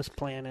harvest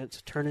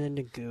planets, turn it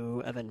into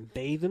goo, and then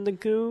bathe in the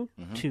goo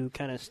to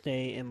kind of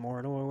stay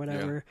immortal or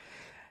whatever.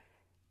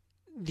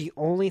 The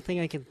only thing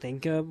I can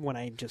think of when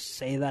I just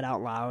say that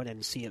out loud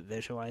and see it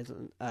visualized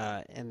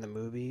in the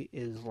movie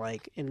is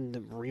like in the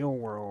real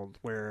world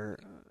where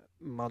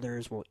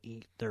mothers will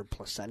eat their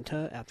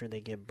placenta after they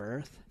give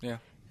birth. Yeah.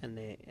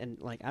 And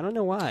like, I don't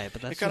know why,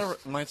 but that's it kind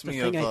of reminds me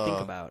thing of I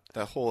think about.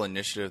 that whole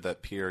initiative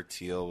that Peter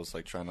Thiel was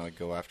like trying to like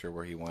go after,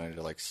 where he wanted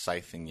to like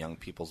siphon young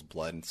people's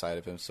blood inside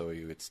of him so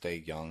he would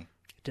stay young.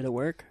 Did it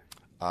work?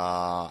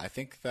 I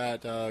think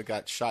that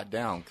got shot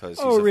down because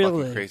he's Oh, a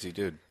really? fucking crazy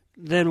dude.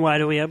 Then why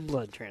do we have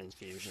blood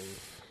transfusion?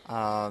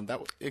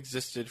 That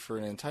existed for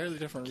an entirely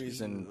different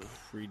reason,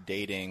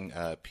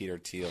 predating Peter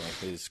Thiel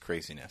and his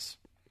craziness.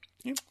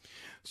 Yeah.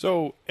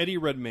 So Eddie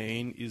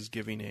Redmayne is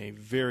giving a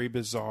very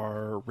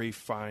bizarre Ralph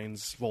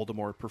Fiennes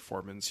Voldemort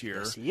performance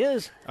here. Yes, he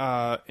is.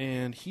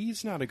 And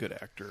he's not a good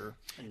actor.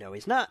 No,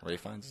 he's not.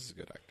 Ralph Fiennes is a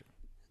good actor.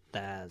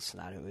 That's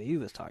not who he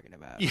was talking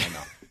about. Yeah.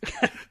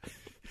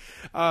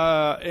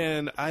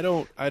 And I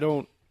don't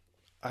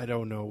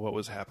know what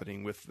was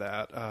happening with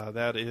that.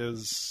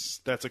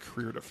 That's a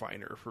career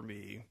definer for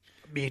me.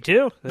 Me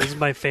too. This is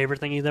my favorite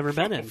thing he's ever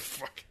been in.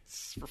 For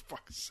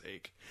fuck's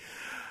sake.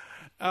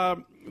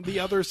 The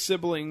other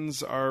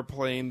siblings are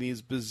playing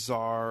these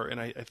bizarre, and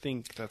I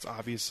think that's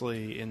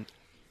obviously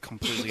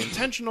completely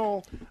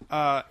intentional,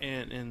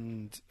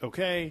 and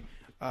okay.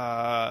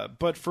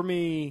 But for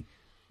me,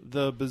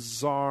 the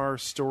bizarre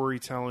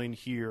storytelling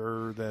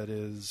here that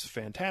is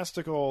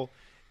fantastical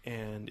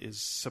and is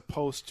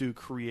supposed to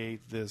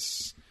create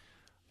this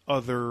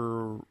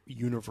other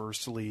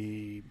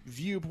universally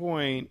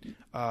viewpoint.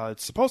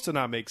 It's supposed to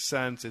not make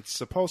sense. It's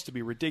supposed to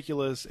be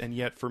ridiculous, and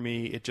yet for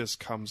me, it just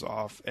comes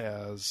off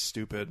as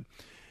stupid.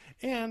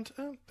 And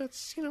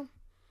that's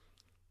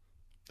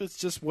that's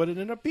just what it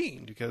ended up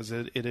being, because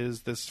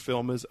this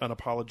film is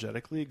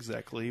unapologetically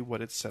exactly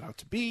what it's set out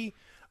to be.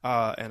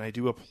 And I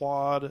do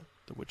applaud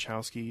the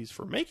Wachowskis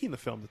for making the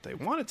film that they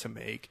wanted to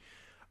make.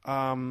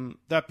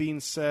 That being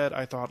said,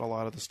 I thought a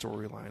lot of the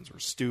storylines were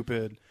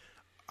stupid.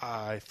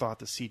 I thought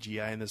the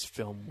CGI in this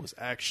film was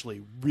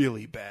actually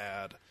really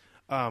bad.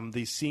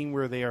 The scene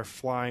where they are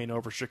flying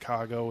over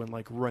Chicago and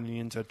like running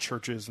into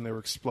churches and they were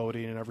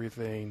exploding and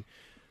everything,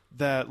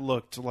 that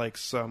looked like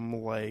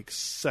some like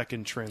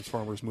second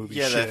Transformers movie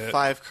shit. Yeah, that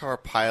 5-car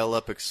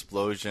pile-up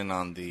explosion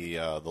on the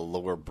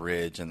lower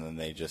bridge, and then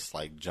they just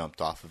like jumped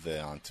off of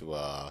it onto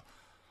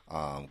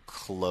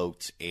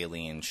cloaked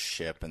alien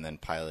ship and then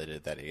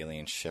piloted that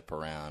alien ship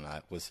around.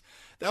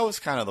 That was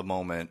kind of the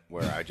moment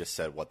where I just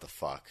said, "What the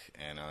fuck?"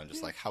 And I'm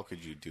just like, "How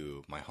could you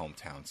do my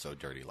hometown so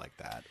dirty like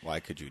that? Why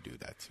could you do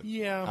that to me?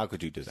 Yeah. How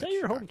could you do that?" Is that to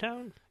your Chicago?"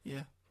 hometown?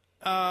 Yeah,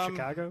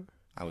 Chicago?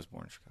 I was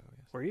born in Chicago.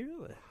 Yes. Were you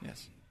really?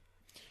 Yes.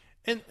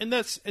 And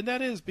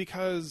that is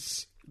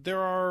because there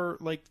are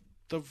like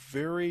the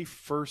very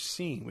first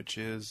scene, which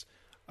is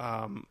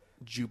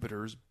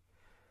Jupiter's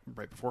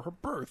right before her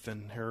birth,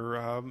 and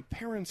her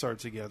parents are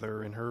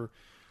together, and her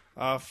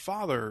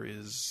father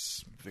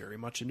is very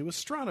much into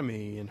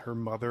astronomy, and her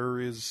mother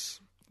is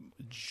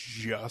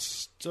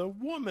just a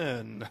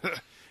woman,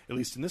 at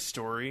least in this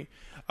story.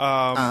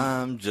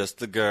 I'm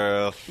just a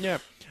girl. Yeah,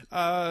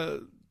 a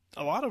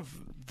lot of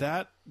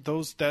that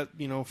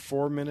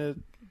 4-minute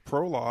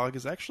prologue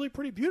is actually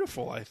pretty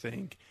beautiful, I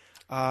think,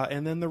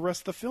 and then the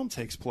rest of the film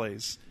takes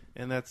place.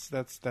 And that's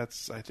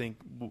I think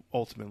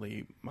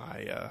ultimately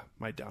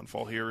my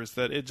downfall here is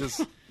that it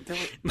just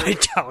My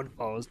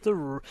downfall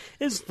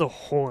is the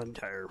whole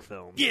entire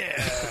film.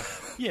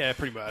 yeah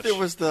pretty much. There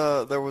was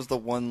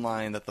the one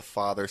line that the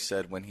father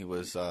said when he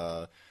was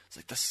it's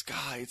like the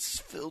sky, it's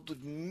filled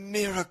with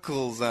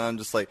miracles, and I'm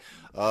just like,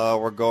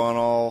 we're going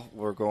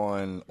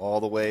all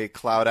the way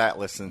Cloud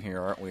Atlas in here,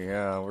 aren't we?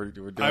 Yeah, we're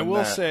doing that. I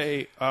will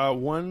say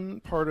one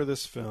part of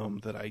this film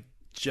that I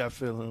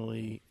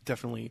definitely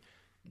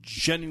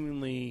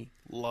genuinely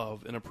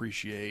love and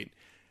appreciate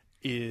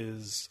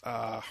is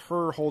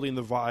her holding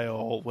the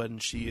vial when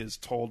she is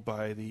told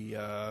by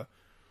the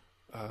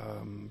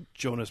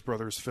Jonas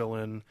Brothers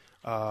fill-in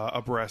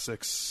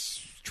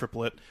Abrasix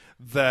triplet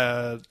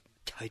that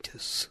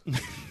Titus.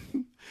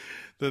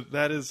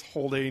 that is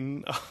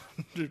holding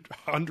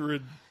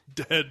 100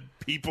 dead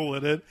people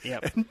in it,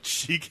 Yep. and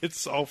she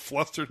gets all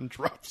flustered and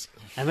drops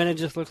it. And then it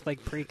just looks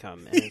like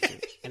pre-cum, and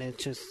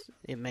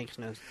it makes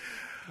no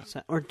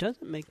sense. Or does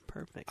it make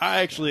perfect?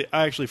 I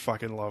actually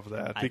fucking love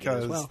that I do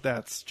because as well.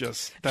 that's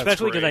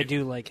Especially because I great.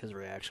 do like his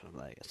reaction. I'm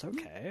like, it's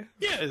okay.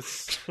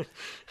 Yes.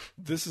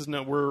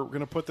 We're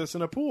going to put this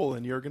in a pool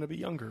and you're going to be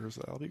younger,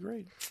 so that'll be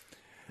great.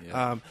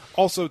 Yeah.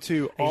 Also,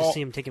 too, I just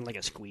see him taking like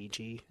a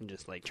squeegee and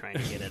just like trying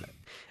to get it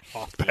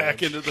off the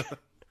back edge. into the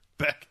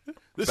back.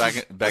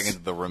 back into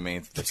the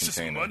remains of the This is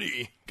container.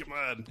 money. Come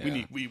on,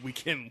 Yeah. we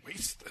can't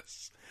waste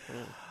this.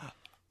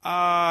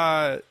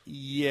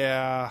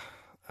 Yeah.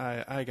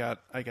 I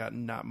got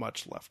not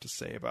much left to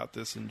say about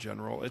this in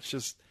general. It's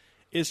just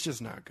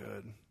not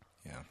good.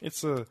 Yeah.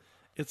 It's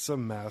a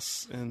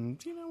mess,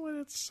 and you know what?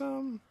 It's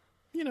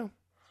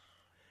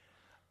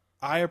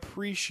I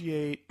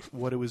appreciate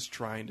what it was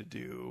trying to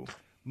do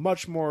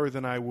much more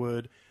than I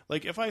would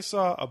like if I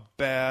saw a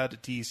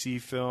bad DC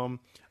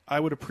film. I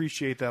would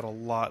appreciate that a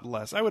lot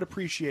less. I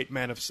appreciate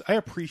Man of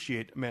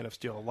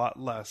Steel a lot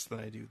less than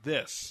I do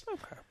this.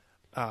 Okay.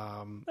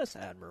 That's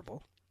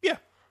admirable. Yeah.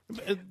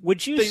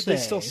 Would you they say,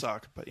 still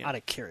suck, but yeah. out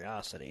of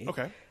curiosity,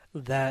 Okay.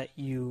 that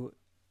you,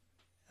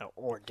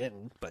 or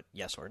didn't, but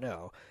yes or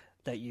no,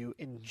 that you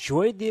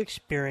enjoyed the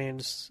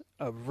experience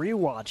of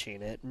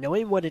rewatching it,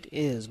 knowing what it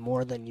is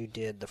more than you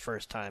did the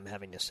first time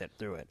having to sit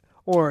through it?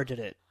 Or did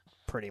it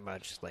pretty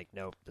much like,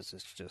 nope, this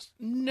is just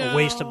a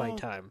waste of my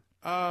time?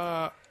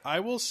 I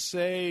will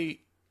say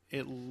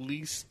at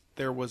least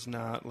there was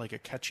not like a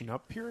catching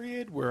up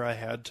period where I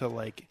had to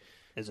like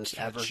Is this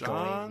ever catch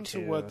going on to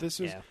what this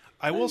is. Yeah.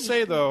 I will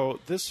say though,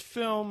 this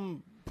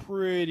film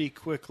pretty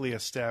quickly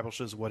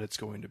establishes what it's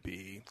going to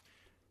be.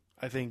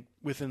 I think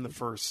within the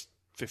first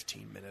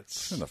 15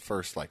 minutes. In the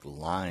first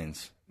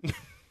lines,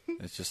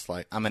 it's just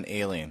like I'm an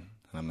alien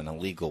and I'm an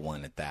illegal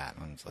one at that.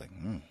 And it's like,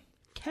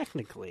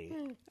 Technically,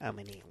 I'm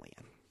an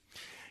alien.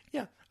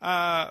 Yeah.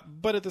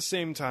 But at the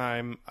same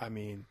time, I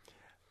mean,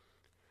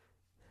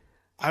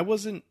 I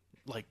wasn't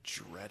like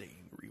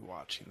dreading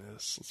rewatching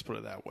this. Let's put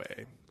it that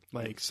way.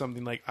 Like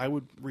something like I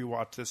would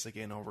rewatch this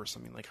again over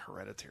something like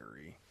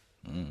Hereditary.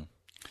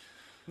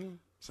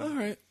 So, all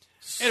right.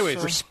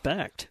 anyways,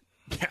 Respect.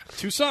 yeah,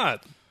 Tucson.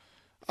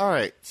 All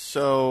right,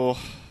 so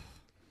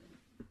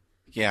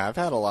yeah, I've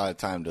had a lot of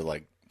time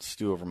to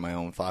stew over my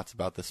own thoughts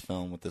about this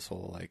film with this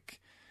whole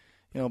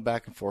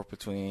back and forth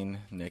between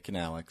Nick and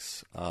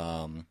Alex.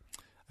 I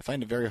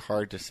find it very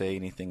hard to say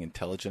anything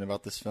intelligent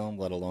about this film,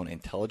 let alone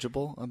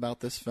intelligible about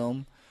this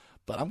film,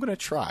 but I'm going to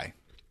try.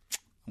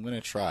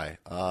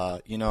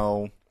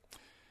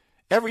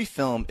 Every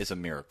film is a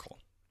miracle.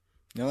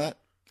 You know that?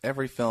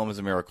 Every film is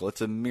a miracle.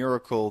 It's a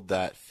miracle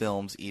that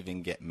films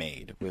even get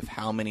made with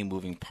how many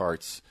moving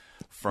parts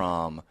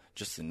from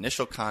just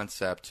initial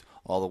concept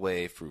all the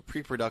way through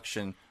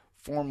pre-production,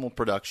 formal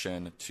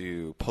production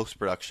to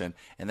post-production,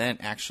 and then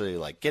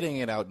actually getting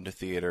it out into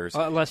theaters.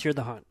 Unless you're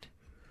the Hunt.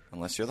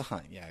 Unless you're the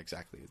Hunt, yeah,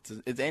 exactly.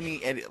 It's any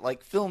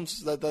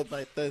films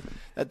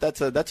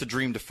that's a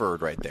dream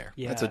deferred right there.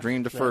 Yeah, that's a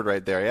dream deferred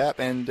right there. Yep,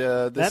 and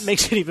that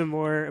makes it even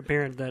more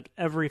apparent that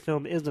every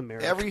film is a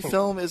miracle. Every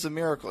film is a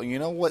miracle. You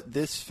know what?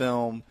 This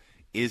film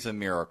is a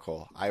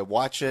miracle. I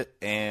watch it,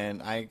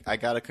 and I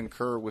got to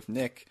concur with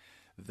Nick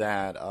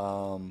that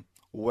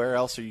where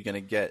else are you going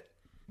to get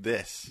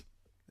this?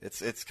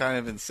 It's kind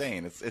of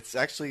insane. It's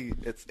actually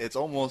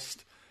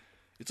almost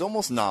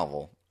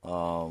novel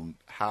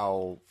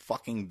how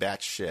fucking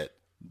batshit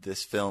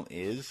this film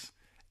is,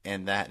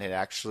 and that it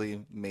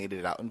actually made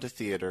it out into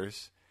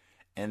theaters,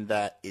 and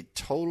that it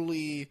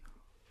totally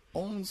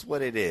owns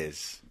what it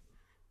is,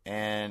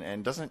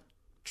 and doesn't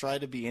try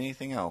to be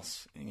anything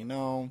else. And,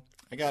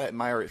 I gotta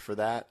admire it for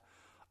that.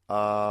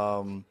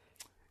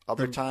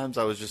 Other times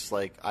I was just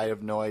like, I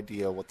have no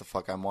idea what the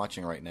fuck I'm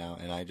watching right now,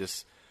 and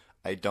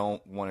I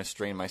don't want to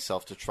strain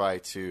myself to try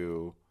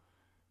to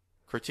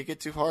critique it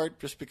too hard,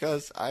 just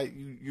because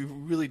you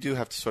really do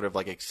have to sort of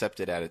like accept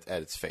it at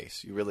its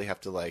face. You really have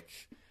to like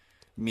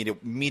meet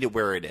it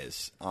where it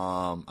is.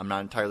 I'm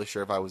not entirely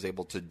sure if I was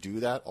able to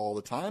do that all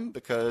the time,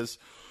 because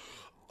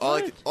all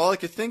I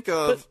could think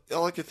of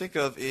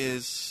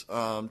is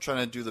trying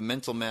to do the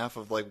mental math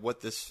of like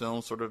what this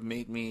film sort of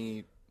made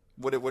me,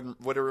 what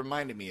it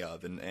reminded me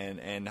of,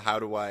 and how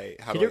do I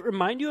Did it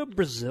remind you of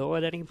Brazil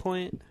at any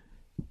point?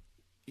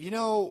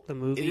 The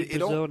movie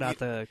Brazil, not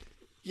the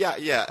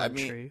yeah.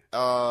 country.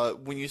 I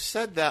mean, when you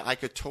said that, I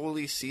could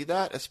totally see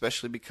that,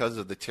 especially because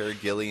of the Terry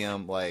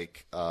Gilliam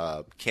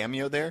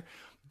cameo there.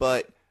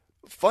 But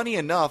funny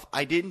enough,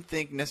 I didn't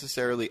think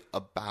necessarily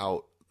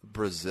about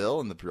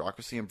Brazil and the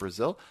bureaucracy in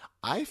Brazil.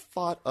 I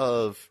thought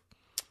of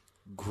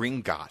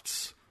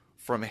Gringotts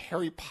from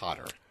Harry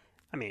Potter.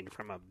 I mean,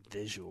 from a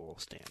visual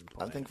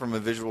standpoint. I think from a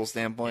visual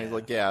standpoint,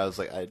 I was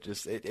like,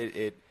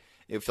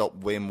 it felt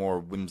way more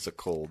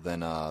whimsical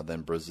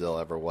than Brazil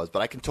ever was.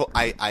 But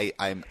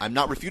I'm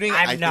not refuting it.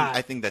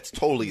 I think that's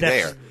totally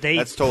there.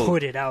 That's totally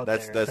put it out there.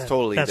 That's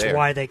totally there. That's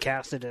why they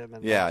casted him.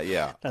 And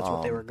yeah. That's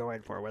what they were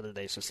going for, whether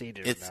they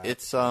succeeded or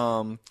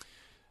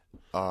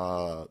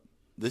not.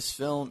 This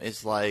film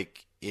is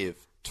like if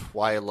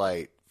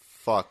Twilight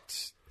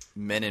fucked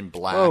Men in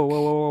Black.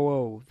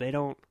 Whoa! They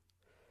don't.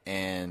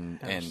 And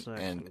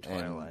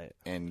Twilight.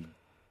 and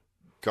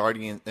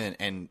Guardian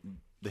and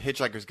The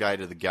Hitchhiker's Guide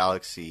to the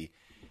Galaxy,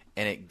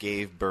 and it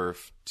gave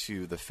birth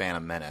to The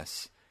Phantom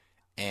Menace,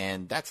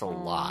 and that's a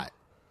lot.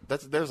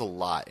 There's a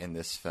lot in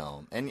this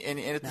film, and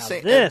at the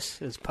same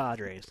this is pod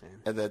racing.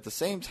 And at the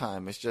same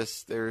time, it's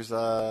just there's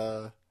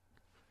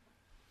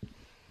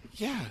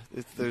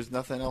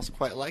nothing else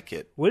quite like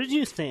it. What did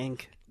you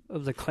think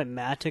of the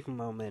climactic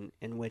moment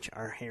in which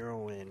our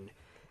heroine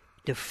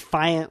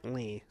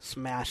defiantly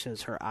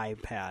smashes her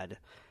iPad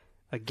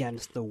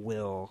against the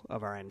will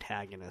of our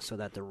antagonist so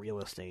that the real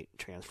estate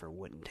transfer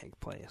wouldn't take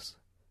place?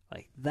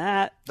 Like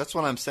that. That's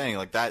what I'm saying.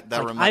 Like that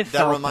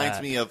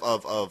reminds me of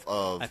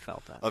I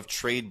felt that. Of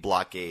trade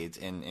blockades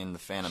in the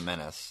Phantom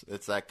Menace.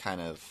 It's that kind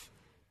of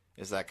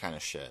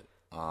shit.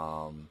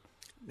 Man,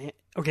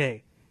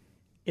 okay,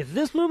 if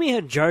this movie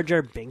had Jar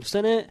Jar Binks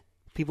in it,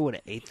 people would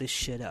have ate this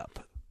shit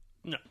up.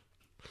 No.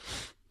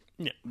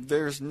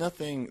 There's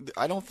nothing.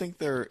 I don't think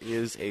there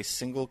is a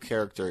single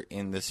character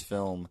in this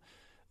film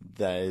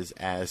that is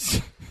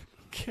as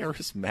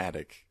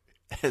charismatic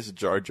as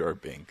Jar Jar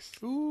Binks.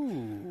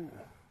 Ooh.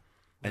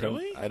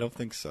 Really? I don't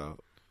think so.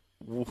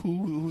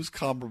 Who's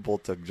comparable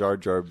to Jar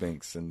Jar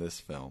Binks in this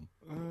film?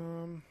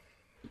 I'm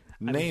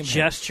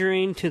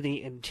gesturing to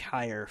the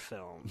entire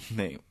film.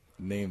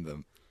 Name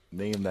them.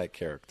 Name that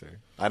character.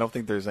 I don't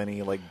think there's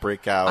any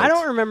breakout. I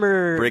don't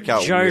remember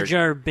Jar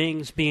Jar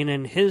Binks being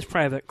in his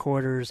private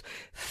quarters,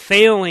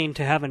 failing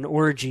to have an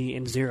orgy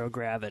in Zero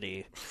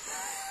Gravity.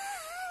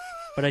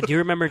 But I do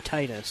remember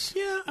Titus.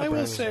 Yeah, I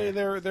will say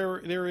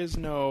there is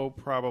no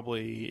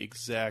probably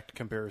exact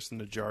comparison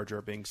to Jar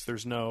Jar Binks.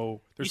 There's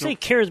no. You say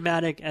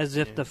charismatic as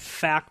if the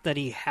fact that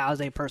he has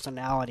a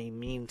personality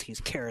means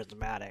he's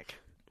charismatic.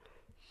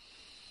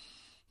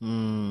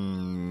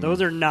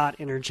 Those are not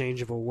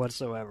interchangeable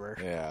whatsoever.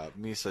 Yeah,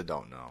 Misa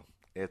don't know.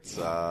 It's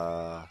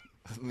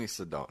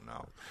Misa don't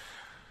know.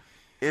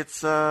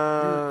 It's You're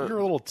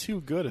a little too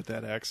good at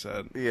that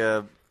accent.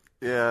 Yeah.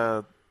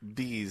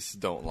 Bees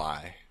don't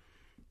lie.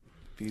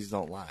 Bees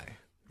don't lie.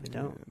 They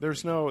don't.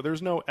 There's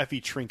no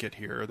Effie Trinket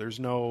here. There's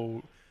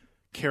no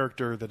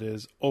character that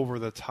is over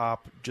the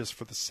top just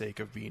for the sake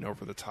of being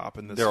over the top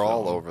in this They're film.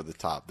 all over the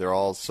top. They're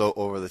all so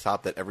over the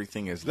top that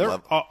everything is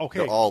okay.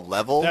 They're all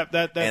level,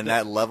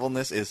 that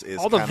levelness is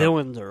all the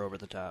villains are over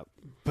the top.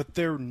 But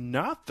they're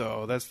not,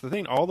 though. That's the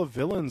thing. All the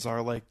villains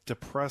are like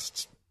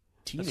depressed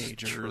teenagers.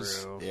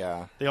 That's true.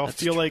 Yeah. They all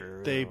feel like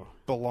true. they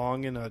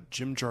belong in a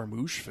Jim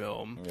Jarmusch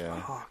film.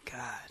 Yeah. Oh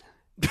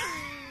God,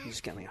 you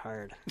just got me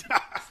hard.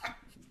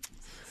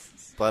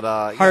 But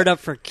hard up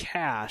for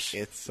cash.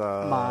 It's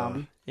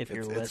Mom, if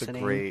you're listening.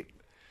 It's a great.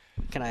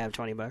 Can I have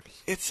 $20?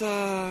 It's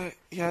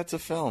it's a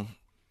film.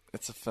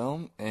 It's a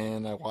film,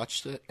 and I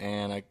watched it,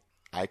 and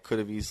I could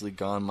have easily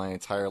gone my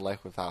entire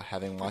life without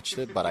having watched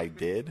it, but I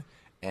did,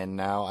 and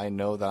now I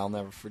know that I'll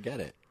never forget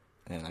it,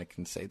 and I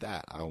can say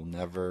that I will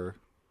never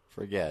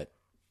forget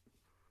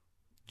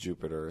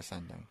Jupiter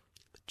Ascending.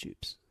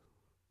 Jupes.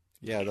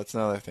 Yeah, that's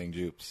another thing.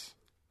 Jupes.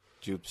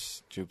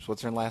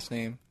 What's her last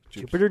name?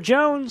 Jupiter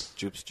Jones.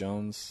 Jupes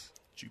Jones.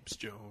 Jupes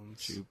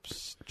Jones.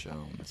 Jupes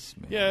Jones.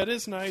 Man. Yeah, it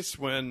is nice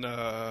when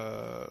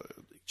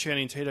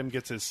Channing Tatum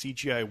gets his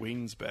CGI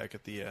wings back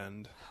at the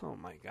end. Oh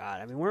my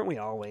god! I mean, weren't we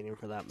all waiting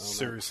for that moment?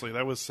 Seriously,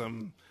 that was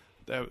some.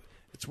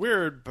 It's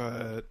weird,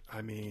 but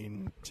I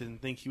mean,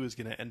 didn't think he was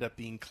going to end up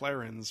being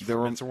Clarence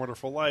from It's a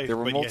Wonderful Life. There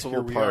were but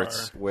multiple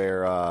parts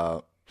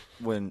where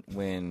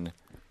when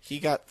he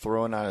got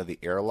thrown out of the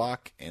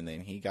airlock, and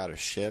then he got a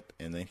ship,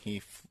 and then he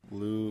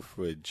flew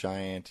through a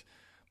giant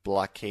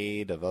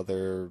blockade of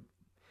other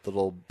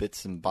little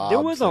bits and bobs. There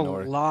was a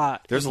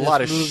lot. There's a in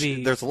lot this of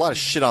movie. there's a lot of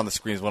shit on the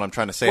screen. Is what I'm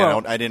trying to say.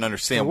 Well, I didn't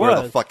understand where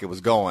the fuck it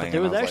was going. But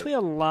there was and I actually a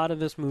lot of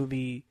this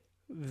movie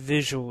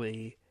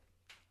visually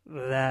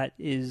that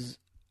is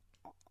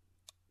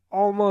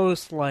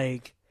almost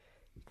like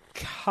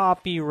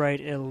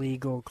copyright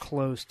illegal,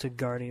 close to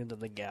Guardians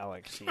of the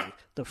Galaxy,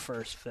 the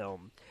first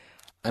film.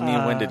 I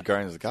mean, when did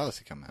Guardians of the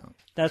Galaxy come out?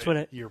 That's when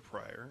it. Year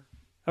prior.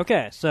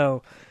 Okay,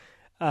 so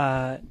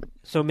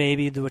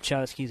maybe the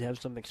Wachowskis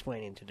have some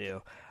explaining to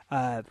do.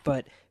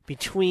 But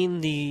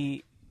between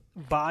the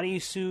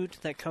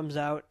bodysuit that comes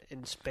out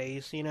in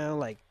space, you know,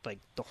 like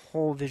the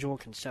whole visual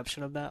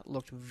conception of that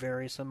looked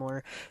very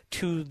similar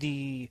to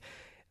the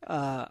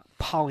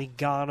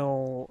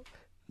polygonal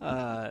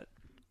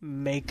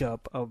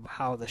makeup of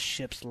how the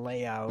ships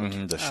lay out.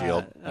 The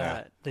shield.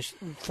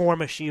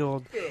 Form a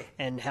shield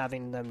and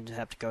having them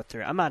have to go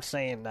through. I'm not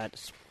saying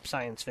that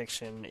science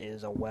fiction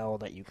is a well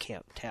that you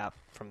can't tap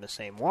from the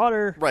same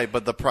water. Right,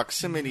 but the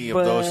proximity of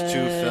those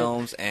two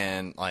films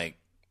and like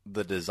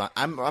the design,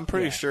 I'm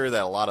pretty sure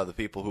that a lot of the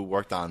people who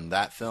worked on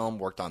that film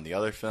worked on the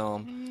other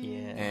film.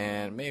 Yeah.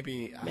 And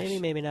maybe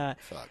not.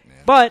 Fuck,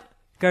 man. But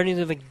Guardians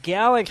of the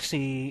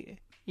Galaxy,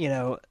 you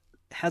know,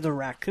 has a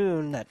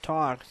raccoon that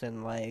talks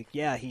and like,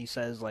 yeah, he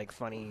says like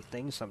funny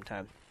things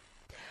sometimes.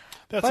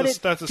 That's but a it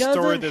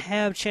story doesn't that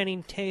have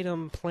Channing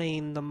Tatum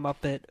playing the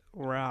Muppet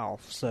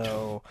Ralph.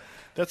 So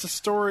that's a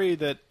story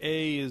that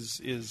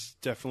is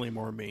definitely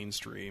more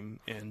mainstream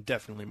and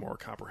definitely more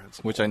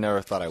comprehensible. Which I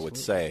never thought I would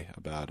say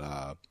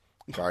about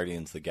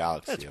Guardians of the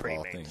Galaxy That's of pretty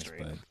all things.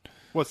 mainstream. But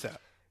What's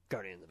that?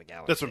 Guardians of the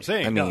Galaxy. That's what I'm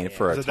saying. I mean,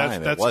 for a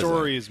time, that it wasn't.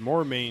 story is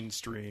more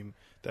mainstream.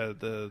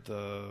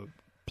 The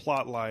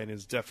plot line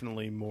is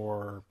definitely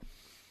more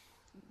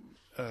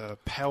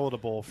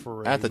palatable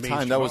for at the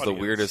time, that was audience.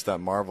 the weirdest that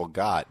Marvel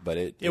got. But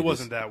it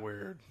wasn't that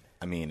weird.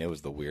 I mean, it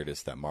was the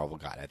weirdest that Marvel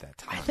got at that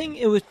time. I think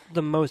it was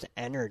the most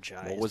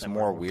energized. What was that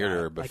more Marvel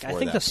weirder got. Like, before I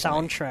think that the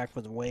point soundtrack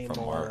was way from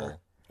more.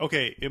 Marvel?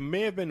 Okay, it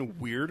may have been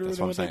weirder That's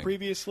than what what I'm they saying.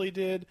 previously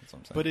did, That's what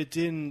I'm saying. but it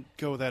didn't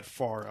go that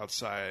far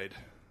outside.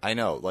 I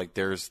know, like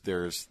there's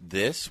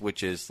this,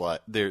 which is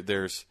like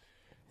there's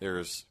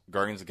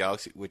Guardians of the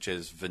Galaxy, which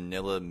is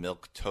vanilla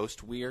milk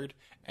toast weird,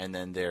 and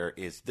then there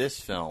is this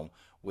film,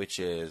 which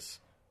is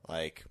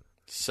like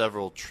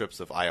several trips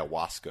of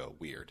ayahuasca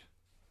weird.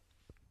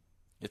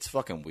 It's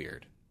fucking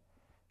weird.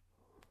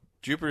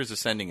 Jupiter's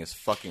Ascending is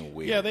fucking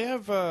weird. Yeah, they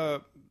have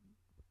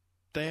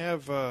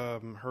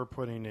her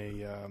putting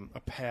a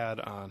pad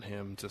on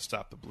him to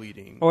stop the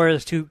bleeding. Or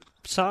as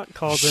Toussaint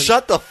calls it,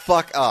 Shut the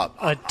fuck up.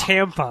 a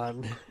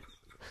tampon.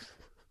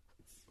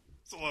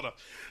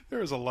 There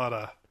was a lot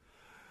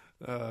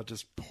of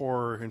just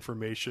poor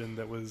information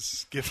that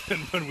was given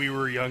when we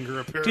were younger,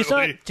 apparently.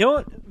 Toussaint,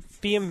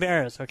 don't be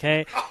embarrassed,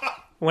 okay?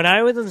 When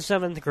I was in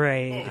 7th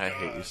grade, I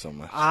hate you so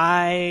much.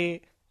 I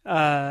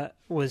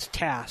was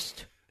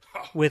tasked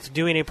with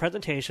doing a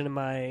presentation in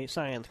my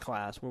science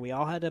class where we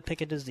all had to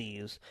pick a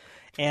disease.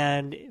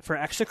 And for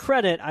extra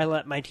credit, I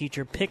let my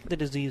teacher pick the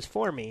disease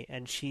for me,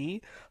 and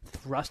she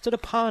thrusted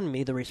upon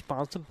me the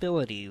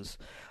responsibilities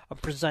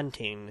of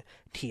presenting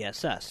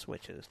TSS,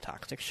 which is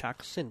Toxic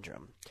Shock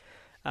Syndrome.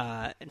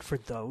 And for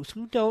those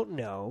who don't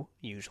know,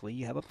 usually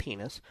you have a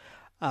penis,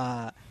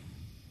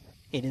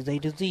 it is a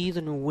disease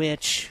in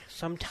which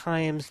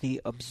sometimes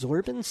the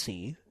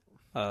absorbency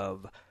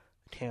of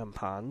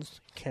tampons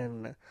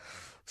can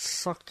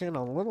suck in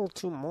a little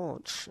too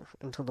much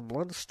into the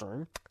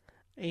bloodstream,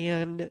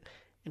 and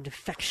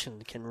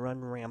infection can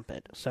run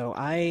rampant. So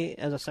I,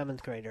 as a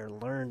 7th grader,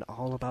 learned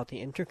all about the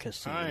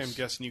intricacies. I am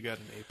guessing you got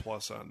an A+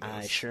 on this.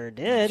 I sure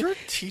did. Your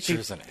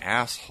teacher's an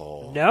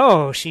asshole.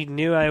 No, she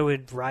knew I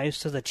would rise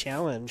to the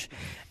challenge.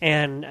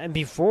 And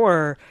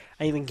before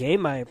I even gave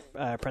my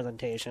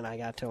presentation, I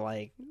got to,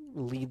 like,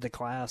 lead the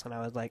class, and I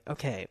was like,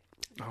 okay,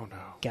 Oh, no.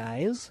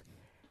 guys,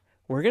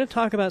 we're going to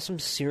talk about some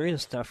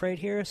serious stuff right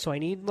here, so I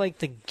need, like,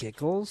 the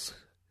giggles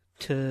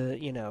to,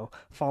 you know,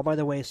 fall by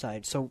the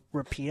wayside. So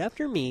repeat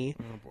after me,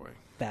 Oh, boy.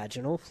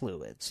 vaginal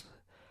fluids.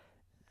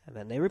 And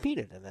then they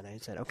repeated, and then I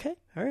said, okay,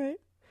 all right.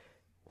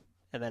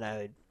 And then I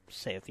would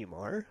say a few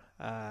more.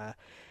 And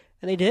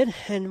they did,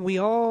 and we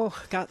all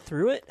got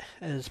through it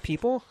as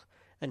people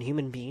and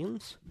human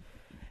beings.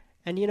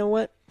 And you know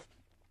what?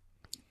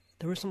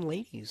 There were some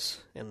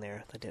ladies in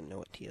there that didn't know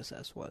what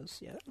TSS was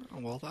yet.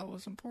 Well, that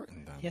was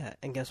important then. Yeah,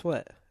 and guess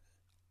what?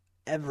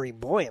 Every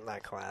boy in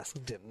that class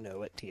didn't know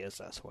what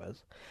TSS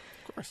was.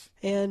 Of course.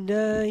 And,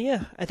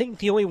 yeah, I think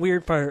the only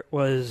weird part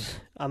was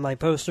on my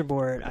poster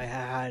board,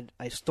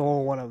 I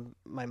stole one of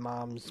my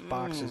mom's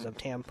boxes of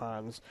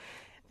tampons,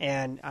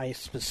 and I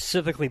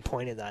specifically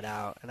pointed that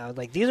out. And I was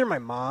like, these are my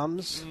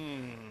mom's.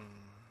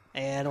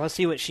 And let's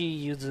see what she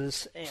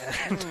uses.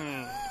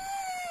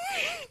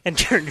 And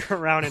turned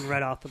around and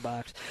read off the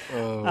box.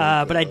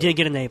 But I did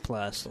get an A+.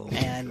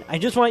 And I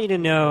just want you to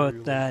know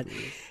that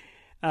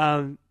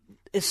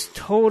it's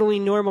totally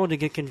normal to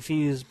get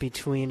confused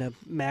between a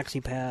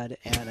maxi pad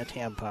and a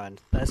tampon.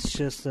 That's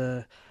just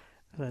that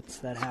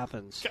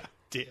happens. God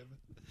damn it.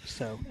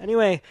 So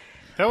anyway,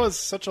 that was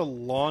such a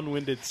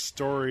long-winded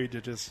story to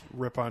just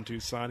rip on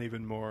Tucson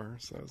even more.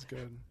 So that was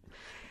good.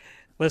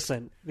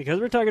 Listen, because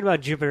we're talking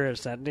about Jupiter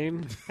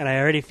Ascending, and I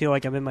already feel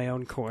like I'm in my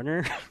own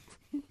corner.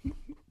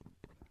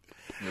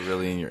 You're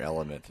really in your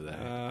element today.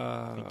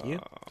 Thank you.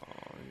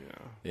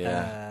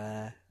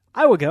 Yeah.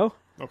 I will go.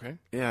 Okay.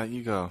 Yeah,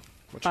 you go.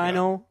 What you got?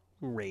 Final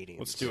ratings.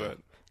 Let's do it.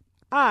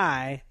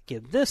 I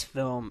give this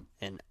film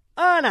an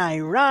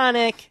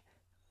unironic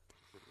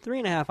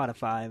 3.5 out of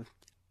 5.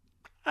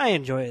 I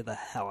enjoy the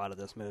hell out of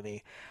this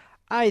movie.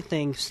 I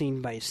think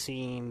scene by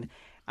scene,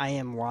 I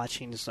am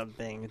watching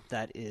something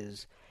that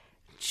is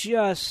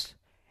just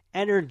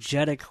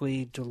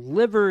energetically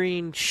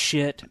delivering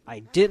shit I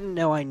didn't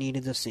know I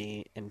needed to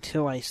see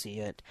until I see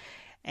it.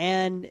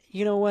 And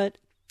you know what?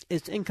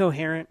 It's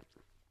incoherent.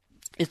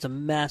 It's a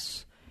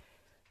mess.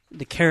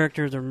 The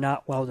characters are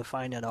not well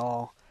defined at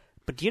all.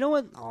 But do you know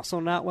what also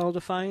not well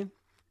defined?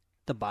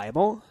 The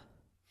Bible.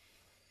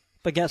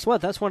 But guess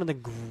what? That's one of the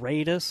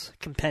greatest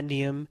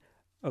compendium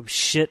of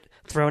shit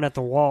thrown at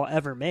the wall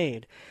ever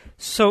made.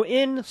 So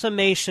in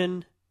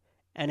summation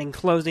and in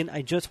closing,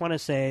 I just want to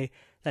say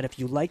that if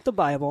you like the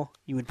Bible,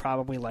 you would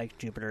probably like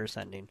Jupiter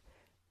Ascending.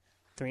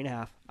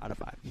 3.5 out of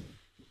 5.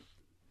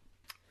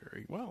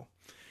 Very well.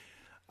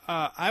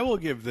 I will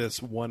give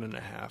this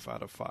 1.5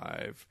 out of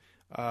 5.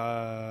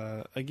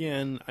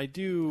 Again, I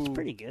do. It's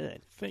pretty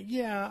good.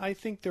 I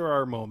think there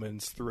are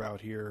moments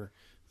throughout here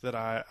that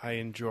I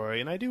enjoy,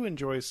 and I do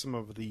enjoy some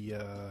of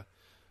the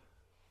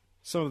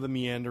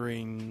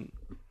meandering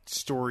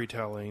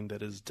storytelling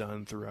that is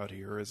done throughout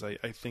here. As I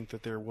think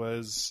that there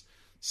was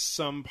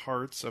some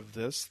parts of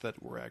this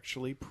that were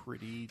actually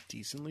pretty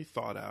decently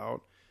thought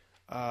out.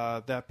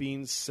 That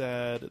being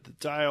said, the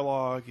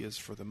dialogue is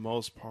for the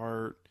most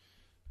part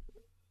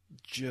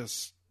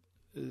just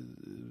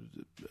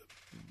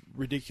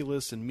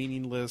ridiculous and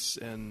meaningless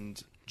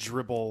and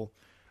dribble.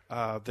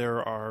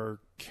 There are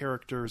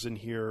characters in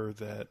here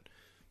that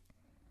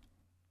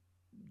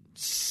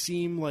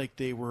seem like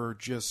they were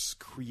just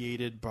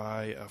created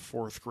by a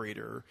fourth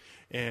grader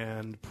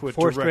and put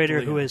fourth grader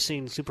who has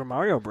seen Super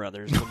Mario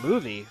Brothers, the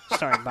movie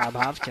starring Bob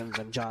Hoskins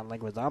and John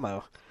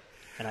Leguizamo,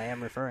 and I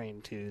am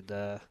referring to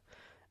the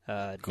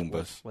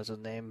Goombas. What's his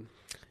name?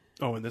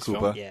 Oh, in this Koopa.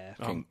 film, Yeah,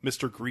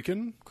 Mr.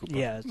 Greekin. Koopa.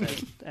 yeah,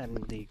 and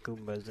the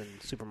Goombas in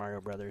Super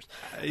Mario Brothers.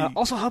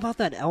 Also, how about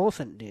that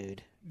elephant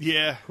dude?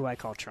 Yeah, Who I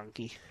call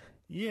Chunky.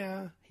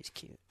 yeah. He's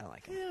cute. I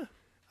like him.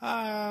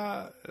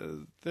 Yeah.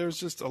 There's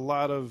just a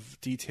lot of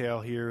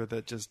detail here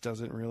that just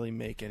doesn't really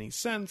make any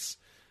sense.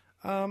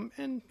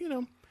 And, you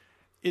know,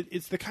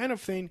 it's the kind of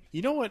thing,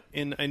 you know what,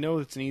 and I know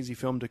it's an easy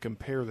film to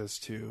compare this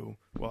to.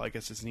 Well, I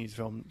guess it's an easy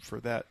film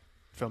for that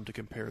film to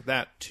compare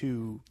that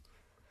to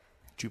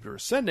Jupiter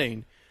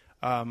Ascending.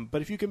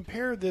 But if you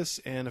compare this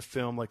and a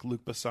film like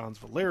Luc Besson's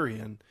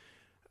Valerian,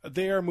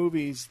 they are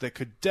movies that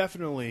could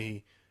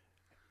definitely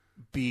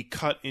be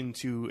cut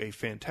into a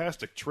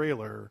fantastic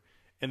trailer,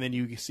 and then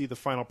you see the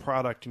final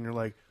product and you're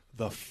like,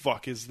 the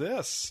fuck is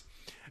this?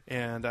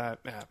 And I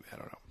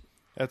don't know.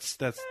 That's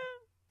the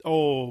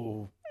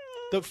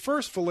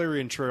first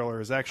Valerian trailer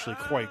is actually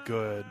quite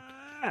good.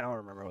 I don't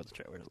remember what the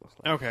trailers look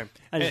like. Okay.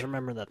 I just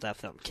remember that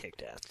film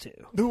kicked ass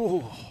too.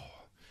 Ooh.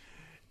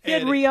 He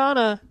had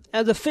Rihanna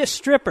as a fish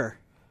stripper.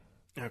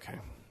 Okay.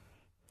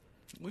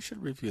 We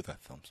should review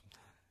that film sometime.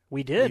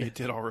 We did. You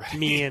did already.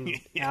 Me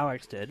and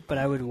Alex did, but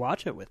I would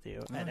watch it with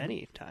you at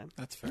any time.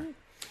 That's fair.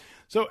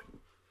 So,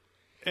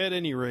 at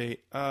any rate,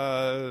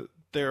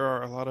 there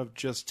are a lot of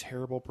just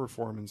terrible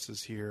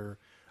performances here.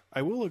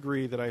 I will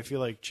agree that I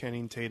feel like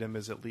Channing Tatum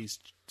is at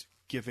least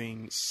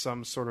giving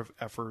some sort of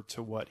effort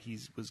to what he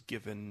was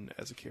given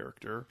as a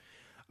character.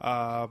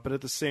 But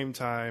at the same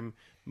time,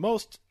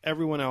 most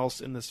everyone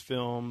else in this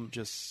film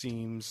just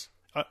seems,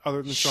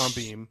 other than Sean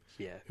Bean,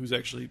 who's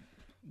actually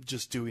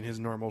just doing his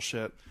normal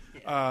shit.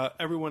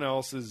 Everyone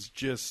else is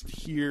just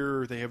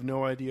here. They have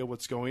no idea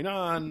what's going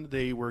on.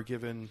 They were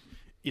given,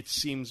 it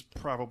seems,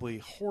 probably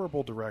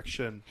horrible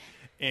direction,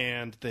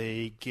 and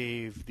they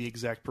gave the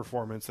exact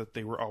performance that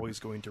they were always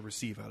going to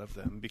receive out of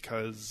them,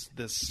 because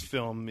this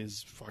film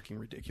is fucking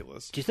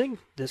ridiculous. Do you think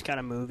this kind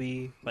of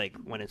movie, like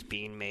when it's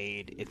being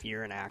made, if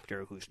you're an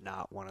actor who's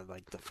not one of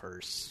like the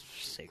first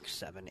 6,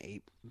 7,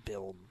 8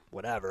 build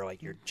whatever,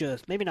 like you're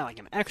just maybe not like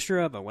an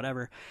extra, but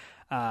whatever,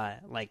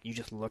 like you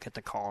just look at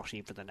the call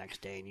sheet for the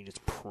next day and you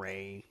just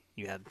pray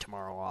you have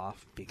tomorrow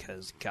off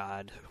because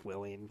God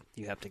willing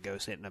you have to go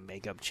sit in a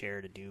makeup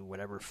chair to do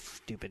whatever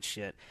stupid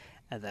shit,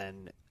 and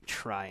then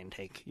try and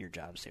take your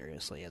job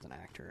seriously as an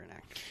actor and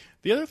actor.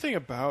 The other thing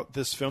about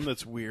this film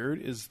that's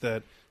weird is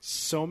that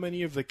so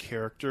many of the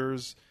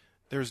characters,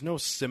 there's no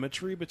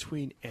symmetry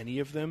between any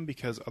of them,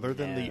 because other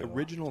than the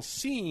original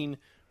scene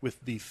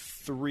with the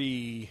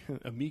three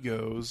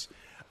amigos,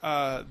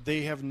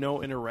 they have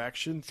no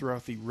interaction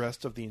throughout the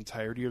rest of the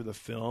entirety of the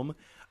film.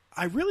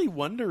 I really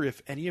wonder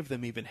if any of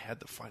them even had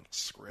the final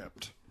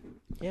script.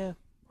 Yeah,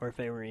 or if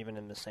they were even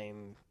in the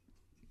same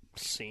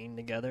scene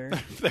together.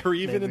 They were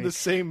even in the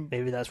same.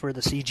 Maybe that's where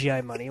the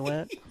CGI money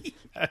went.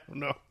 I don't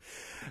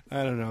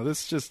know.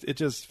 It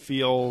just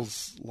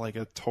feels like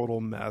a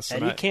total mess.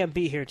 And he can't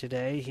be here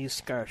today. He's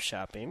scarf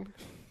shopping.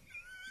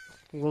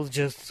 We'll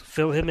just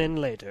fill him in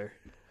later.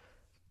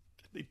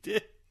 They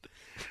did.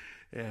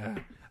 Yeah,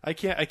 I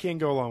can't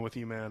go along with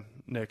you, man,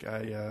 Nick.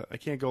 I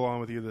can't go along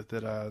with you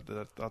that I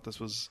thought this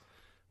was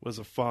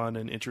a fun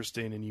and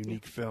interesting and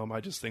unique film. I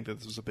just think that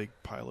this was a big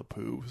pile of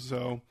poo.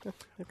 So,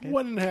 Okay.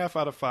 1.5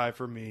 out of 5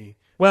 for me.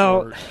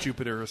 Well, for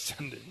Jupiter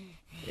Ascending.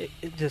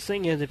 The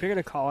thing is, if you're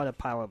going to call it a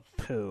pile of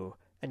poo,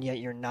 and yet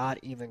you're not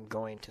even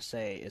going to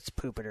say it's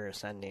Jupiter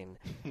Ascending,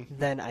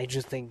 then I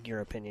just think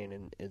your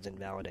opinion is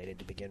invalidated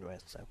to begin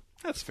with. So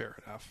That's fair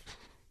enough.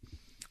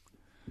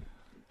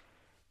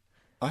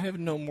 I have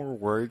no more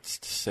words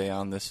to say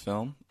on this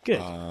film.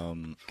 Good.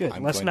 Good.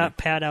 Let's not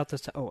pad out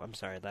this. Oh, I'm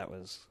sorry. That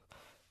was.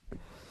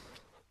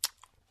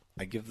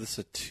 I give this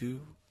a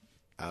 2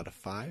 out of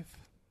 5.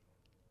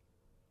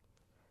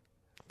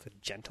 The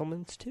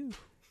gentleman's too.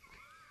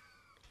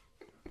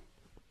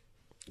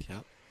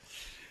 Yep.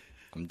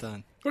 I'm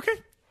done. Okay.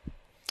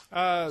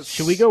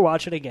 Should we go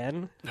watch it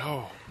again?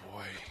 Oh,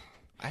 boy.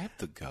 I have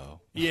to go.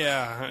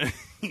 Yeah.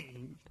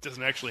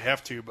 Doesn't actually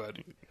have to, but...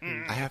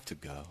 I have to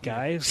go.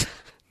 Guys?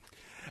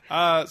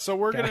 So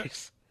we're going to...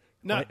 Guys.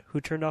 No. Wait,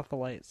 who turned off the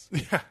lights?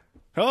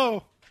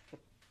 Hello?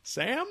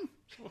 Sam?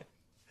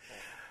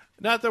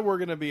 Not that we're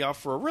going to be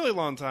off for a really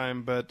long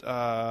time, but...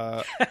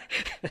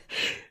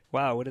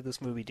 Wow, what did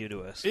this movie do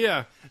to us?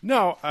 Yeah.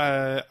 No,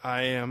 I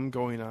am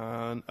going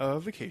on a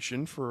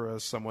vacation for a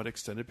somewhat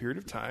extended period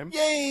of time.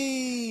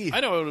 Yay! I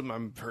know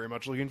I'm very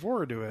much looking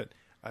forward to it.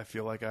 I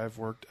feel like I've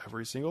worked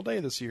every single day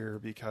this year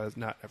because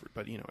not every,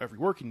 but every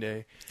working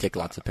day. Take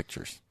lots of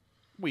pictures.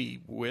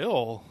 We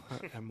will.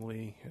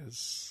 Emily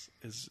is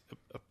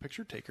a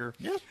picture taker.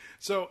 Yeah.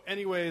 So,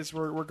 anyways,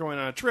 we're going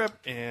on a trip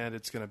and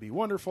it's going to be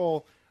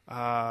wonderful.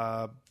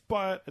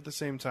 But at the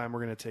same time,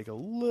 we're going to take a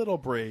little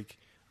break.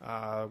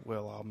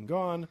 While I'm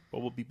gone, but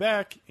we'll be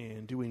back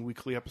and doing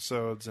weekly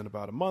episodes in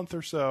about a month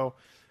or so,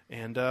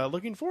 and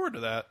looking forward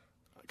to that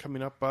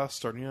coming up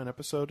starting on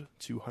episode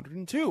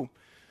 202.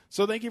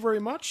 So thank you very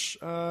much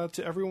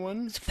to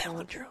everyone. It's a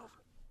palindrome.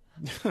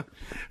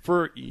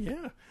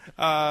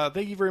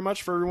 Thank you very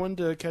much for everyone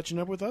to catching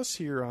up with us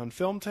here on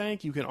Film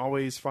Tank. You can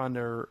always find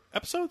our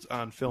episodes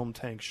on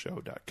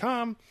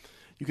filmtankshow.com.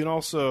 You can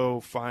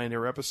also find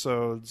our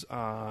episodes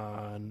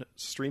on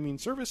streaming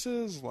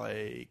services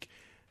like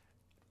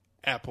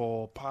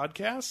Apple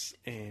Podcasts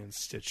and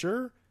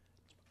Stitcher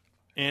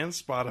and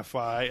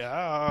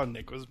Spotify.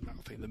 Nick was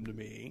mouthing them to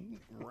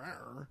me.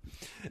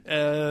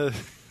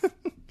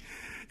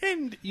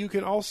 And you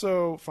can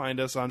also find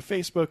us on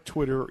Facebook,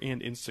 Twitter,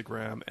 and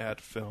Instagram at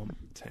Film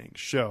Tank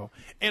Show.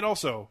 And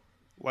also,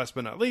 last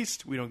but not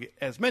least, we don't get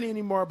as many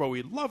anymore, but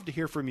we'd love to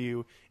hear from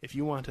you if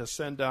you want to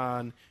send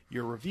on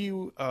your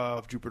review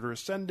of Jupiter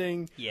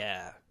Ascending.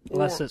 Yeah,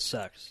 unless it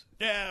sucks.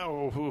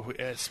 Yeah,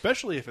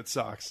 especially if it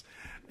sucks.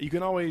 You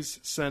can always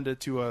send it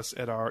to us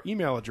at our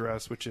email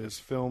address, which is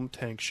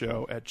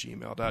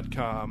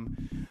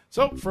filmtankshow@gmail.com.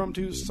 So, from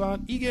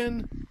Toussaint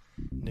Egan,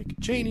 Nick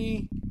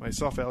Cheney,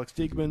 myself, Alex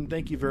Diegman,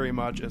 thank you very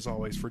much, as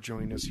always, for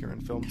joining us here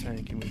on Film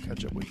Tank, and we'll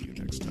catch up with you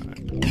next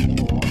time.